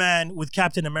Iron Man with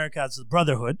Captain America as the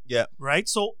Brotherhood. Yeah. Right?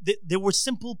 So they were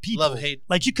simple people. Love, hate.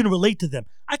 Like you can relate to them.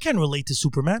 I can't relate to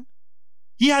Superman.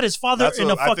 He had his father That's in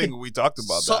what a I fucking. think we talked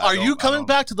about. So that. are you coming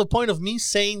back to the point of me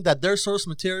saying that their source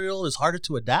material is harder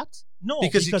to adapt? No,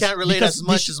 Because you can't relate because as they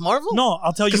much sh- as Marvel? No,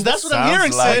 I'll tell you. Because that's what I'm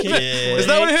hearing, Sounds Sid. like it. Is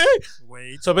that what I'm hearing?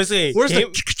 Wait. So basically, Where's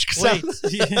game- the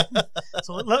Wait.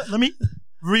 So let me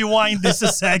rewind this a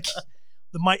sec.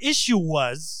 My issue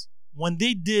was when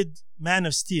they did Man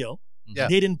of Steel, Yeah.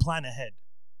 they didn't plan ahead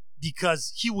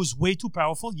because he was way too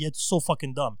powerful yet so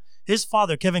fucking dumb. His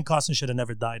father, Kevin Costner, should have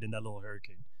never died in that little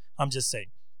hurricane. I'm just saying.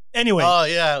 Anyway. Oh,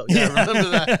 yeah. Yeah, remember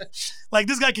that. Like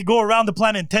this guy could go around the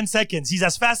planet in 10 seconds. He's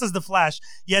as fast as the Flash.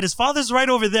 Yet his father's right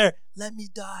over there. Let me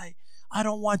die. I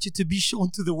don't want you to be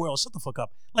shown to the world. Shut the fuck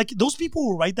up. Like those people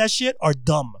who write that shit are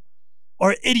dumb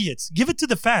or idiots. Give it to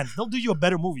the fans. They'll do you a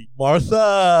better movie.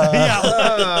 Martha.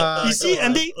 Yeah. You see,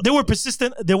 and they were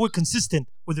persistent. They were consistent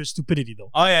with their stupidity though.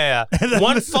 Oh yeah, And yeah. then-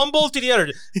 One fumble to the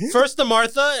other. First the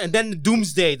Martha, and then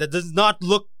Doomsday that does not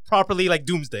look properly like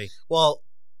Doomsday. Well,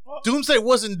 Doomsday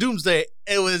wasn't Doomsday.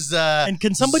 It was And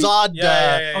can somebody? Zod.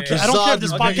 Okay, I don't care if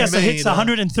this Zod podcast made, hits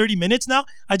 130 minutes now.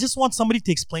 I just want somebody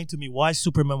to explain to me why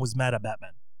Superman was mad at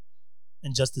Batman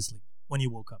in Justice League when he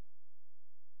woke up.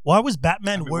 Why was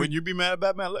Batman I mean, worried? when you be mad at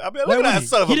Batman, I mean, Why look at would that he?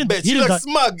 son of He a didn't- bitch. he He didn't looks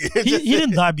smug. he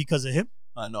didn't die because of him.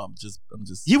 I know. I'm just.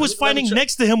 He was Let me fighting check.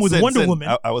 next to him with Sin, Wonder sin.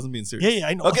 Woman. I wasn't being serious. Yeah,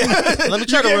 I know. Okay. Let me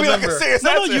try You to gave me, like, a remember. serious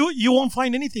No, answer. you won't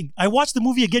find anything. I watched the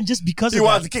movie again just because He of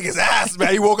wanted that. to kick his ass,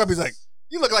 man. He woke up. He's like,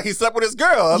 "You look like he slept with his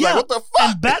girl." I was like, "What the fuck?"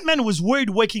 And Batman was worried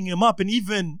waking him up, and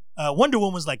even Wonder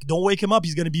Woman was like, "Don't wake him up.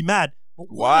 He's gonna be mad." But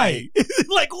Why?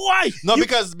 Like why? No, You-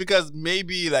 because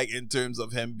maybe like in terms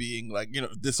of him being like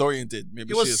disoriented. Maybe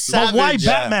He was she is But why savage,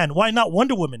 yeah. Batman? Why not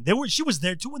Wonder Woman? She was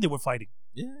there too when they were fighting.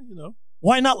 Yeah,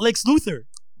 Why not Lex Luthor?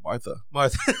 Martha.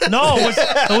 Martha. No,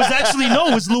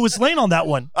 it was Louis Lane on that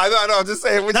one. I know. I'm just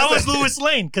saying. That was Louis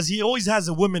Lane because he always has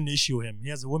a woman issue him. He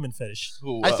has a woman fetish.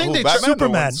 Who, I think they Batman or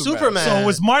Superman. Superman. So it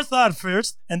was Martha at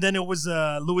first, and then it was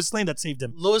Louis Lane that saved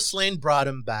him. Lois Lane brought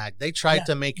him back. They tried Yeah,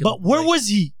 to make him. But where like, was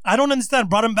he? I don't understand.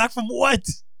 Brought him back from what?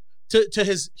 to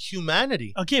his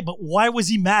humanity? Okay, but why was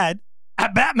he mad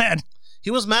at Batman?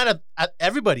 He was mad at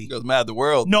everybody. He was mad at the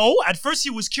world. No, at first he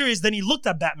was curious. Then he looked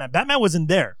at Batman. Batman wasn't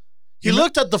there. He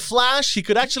looked at the Flash. He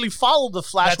could actually follow the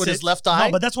Flash That's with it. his left eye.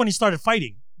 No, but that's when he started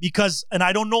fighting. Because, and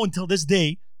I don't know until this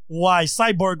day why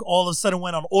Cyborg all of a sudden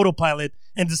went on autopilot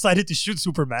and decided to shoot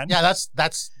Superman. yeah, that's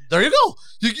there you go.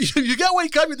 You get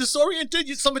wake up, you're disoriented,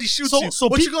 somebody shoots you.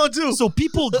 What you gonna do? So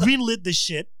people greenlit this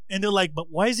shit, and they're like, but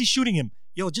why is he shooting him?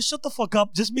 Yo, just shut the fuck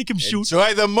up. Just make him shoot.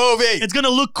 Enjoy the movie. It's going to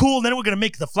look cool. Then we're going to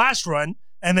make the Flash run.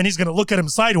 And then he's going to look at him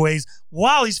sideways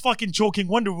while he's fucking choking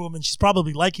Wonder Woman. She's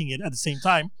probably liking it at the same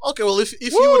time. Okay, well if you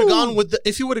would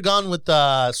have gone with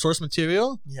the source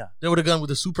material, Yeah. they would have gone with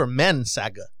the Superman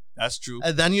saga. That's true.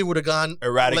 And then you would have gone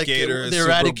Eradicator, the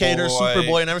Eradicator, Superboy,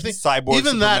 Superboy, and everything. Cyborg,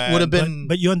 Even that Superman. would have been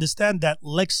But you understand that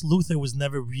Lex Luthor was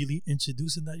never really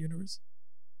introduced in that universe?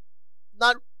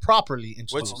 not properly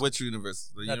introduced. Which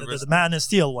universe? The universe. The Man of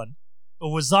Steel one.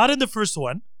 It was Zod in the first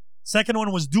one. Second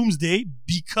one was Doomsday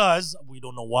because, we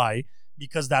don't know why,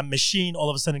 because that machine all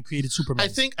of a sudden created Superman.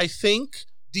 I think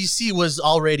DC was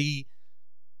already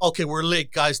okay. We're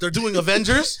late, guys. They're doing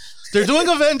Avengers.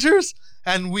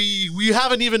 And we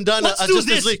haven't even done Let's a do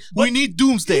Justice this. League. We need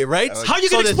Doomsday, right? How you going to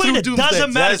So they explain threw it? Doomsday.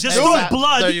 Doesn't matter. That's Just true. throw There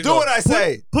blood. you Do go. what I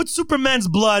say. Put Superman's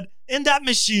blood in that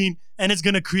machine, and it's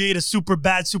going to create a super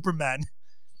bad Superman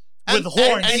with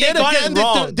horns. And they yet got it again,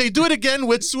 wrong. they do it again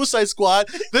with Suicide Squad.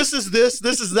 This is this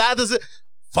is that. This is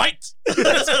fight.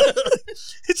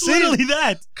 It's literally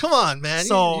that. Come on, man.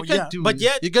 So, you can't yeah. do. But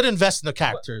yet- you got to invest in the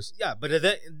characters. Yeah, but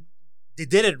they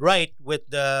did it right with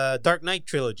the Dark Knight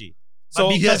trilogy. So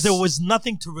because yes. there was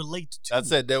nothing to relate to. That's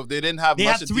it. They didn't have They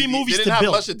much had to three deviate. movies They to didn't have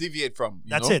build. much to deviate from.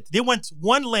 That's know? it. They went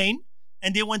one lane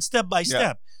and they went step by Yeah.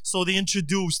 step. So they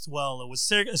introduced, well, it was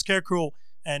Scarecrow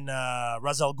and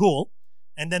Ra's al Ghul.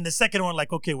 And then the second one,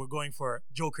 like, okay, we're going for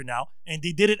Joker now. And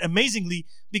they did it amazingly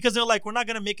because they're like, we're not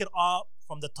going to make it all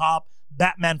from the top.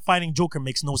 Batman fighting Joker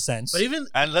makes no sense. But even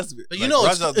And let's. but like, you know,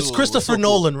 Ra's al it's Ghul Christopher was so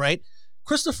cool. Nolan, right?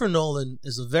 Christopher Nolan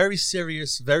is a very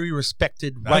serious, very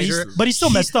respected but, writer. he's still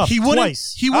messed up He wouldn't.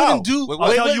 twice. He How? wouldn't do. Wait, I'll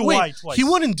wait, tell you why twice. He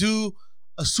wouldn't do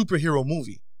a superhero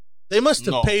movie. They must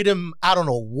have No. paid him I don't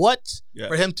know what Yeah.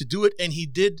 for him to do it, and he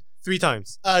did 3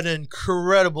 times. an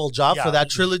incredible job Yeah, for that he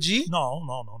did. trilogy.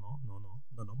 No.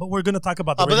 But we're going to talk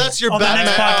about the But ratings that's your on the Batman.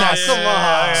 next podcast. Come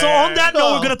on. So on that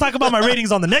note, we're going to talk about my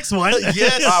ratings on the next one.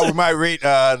 Yes. We might rate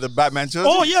the Batman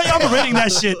trilogy. Oh, yeah, I'm rating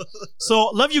that shit. So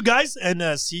love you guys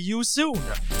and see you soon.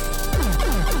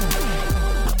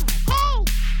 Hey,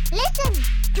 listen.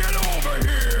 Get over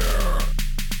here!